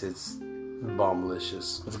bed. Yes, it's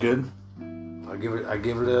bomblicious. It's good. I'll give it a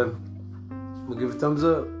thumbs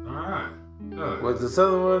up. Alright. With this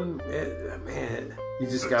other one, man, you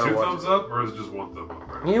just gotta two watch thumbs up, or is it just one thumb up?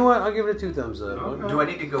 it. You know what? I'll give it a 2 thumbs up. Okay. Do I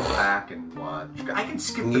need to go back and watch? I can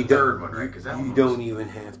skip You the third one, right? Because that You one don't was, even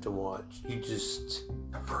have to watch. You just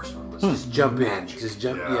the first one was just jump magic. in. Just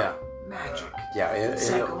jump. Yeah. Yeah, magic. yeah.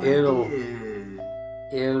 Second one,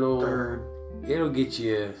 It'll Third. it'll get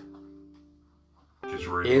you. Get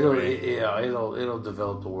you ready to read. It'll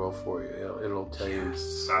develop the world for you. It'll tell you.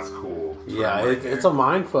 That's cool. Yeah, it's a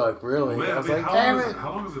mind fuck, really. Man, I was I mean, like, damn it.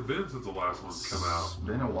 how long has it been since the last one come out? It's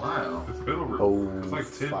been a while. It's been over. It's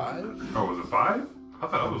like 10. 5? Oh, was it 5? I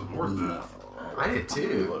thought it was more than that. I did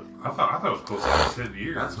too. I thought it was close to like 10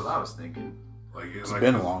 years. That's what I was thinking. Like, It's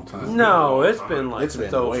been a long time. No, it's been like It's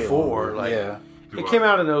been since way 04. longer. Like, Yeah. it came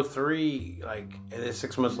out in 03, like, and then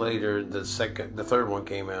 6 months later, the third one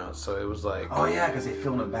came out. So it was like, Oh yeah, because they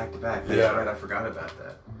filmed them back to back. That's Yeah. right. I forgot about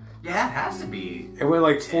that. Yeah, it has to be. it went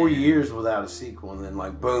like 4 years without a sequel, and then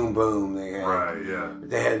like boom, boom, they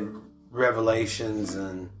had Revelations,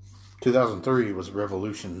 and 2003 was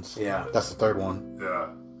Revolutions. yeah, That's the third one. Yeah.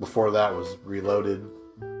 Before that was Reloaded.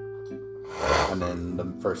 And then the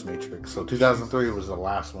first Matrix. So 2003 was the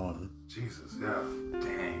last one. Jesus, yeah.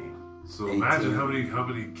 Dang. So 18. imagine how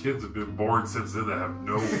many kids have been born since then that have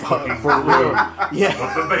no fucking For real. Yeah.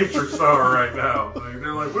 what the Matrix are right now. Like,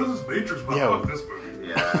 they're like, what is this Matrix? But Yeah. fuck this movie.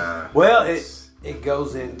 Yeah. Well, it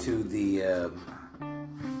goes into the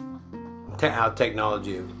how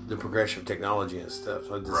technology, the progression of technology and stuff.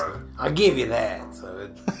 So Right. I give you that. So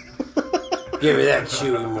give me that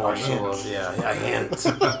chewy morsel of a hint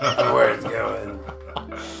of where it's going.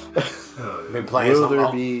 Been playing Will some.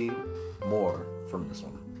 there be more from this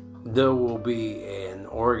one? There will be an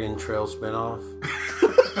Oregon Trail spinoff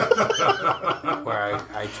where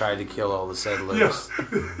I tried to kill all the settlers.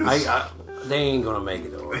 They ain't gonna make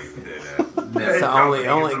it to Oregon. It's the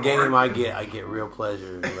only game I get real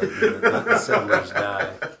pleasure in letting the settlers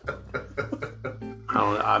die.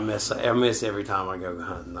 I miss every time I go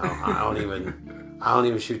hunting. I don't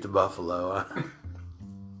even shoot the buffalo.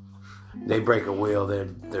 They break a wheel,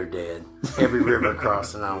 they're dead. Every river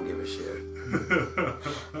crossing, I don't give a shit.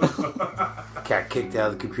 Got kicked out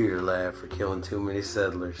of the computer lab for killing too many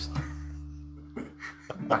settlers.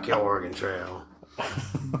 Like the Oregon Trail.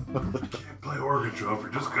 Can't play Oregon Trail if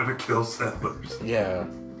you're just gonna kill settlers. Yeah.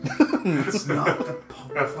 That's not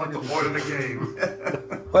the point of the game.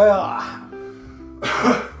 Well,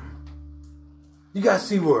 you gotta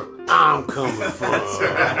see where I'm coming from.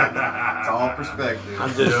 It's all perspective.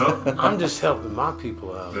 I'm just helping my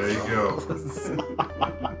people out. There you go.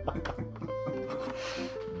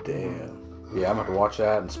 Damn. Yeah, I'm going to watch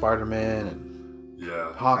that and Spider-Man and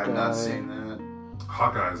Yeah. Hawkeye. I've not seen that.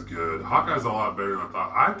 Hawkeye's good. Hawkeye's a lot better than I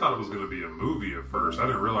thought. I thought it was going to be a movie at first. I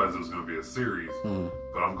didn't realize it was going to be a series.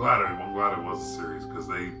 But I'm glad it was a series because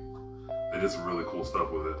they did some really cool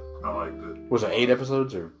stuff with it. I liked it. Was it 8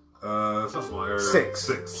 episodes or? Something like Six.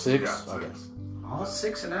 Six? Yeah, Okay. All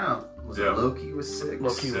 6 and out. Was Yeah. it Loki was 6?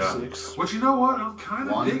 Loki was Yeah. 6. But you know what? I'm kind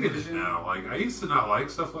of digging it WandaVision? now. Like I used to not like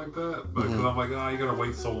stuff like that, but because I'm like, you gotta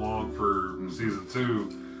wait so long for season 2.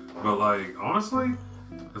 But like honestly,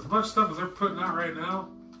 as much stuff as they're putting out right now,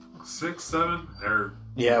 6, 7, or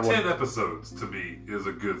Yeah, 10 episodes to me is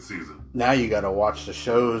a good season. Now you got to watch the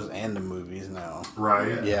shows and the movies now.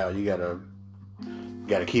 Right? Yeah, you got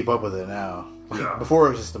to keep up with it now. Yeah. Before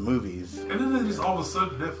it was just the movies. And then they just all of a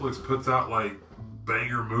sudden Netflix puts out like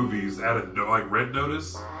banger movies out of like Red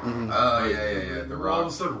Notice. Oh, yeah. The All of a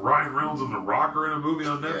Rock. sudden Ryan Reynolds and The Rock are in a movie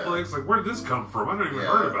on Netflix. Like where did this come from? I didn't even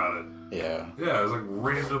heard about it. Yeah. Yeah, it's like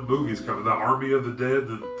random movies coming. The Army of the Dead,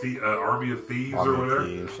 the Army of Thieves Army or of whatever.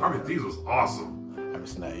 Thieves, Army yeah. of Thieves was awesome. I haven't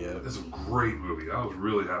seen that yet. It's a great movie. I was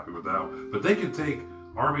really happy with that one. But they can take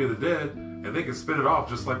Army of the Dead and they can spin it off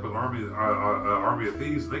just like with Army of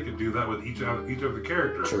Thieves. They can do that with each of the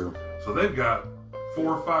characters. True. So they've got 4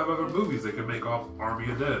 or 5 other movies they can make off Army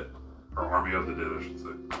of Dead. Or Army of the Dead, I should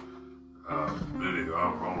say. Anyway, I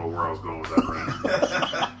don't know where I was going with that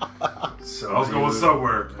right So I was going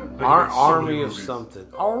somewhere. They can Our make so army many of movies. something.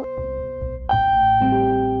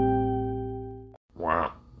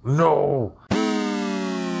 Wow. No!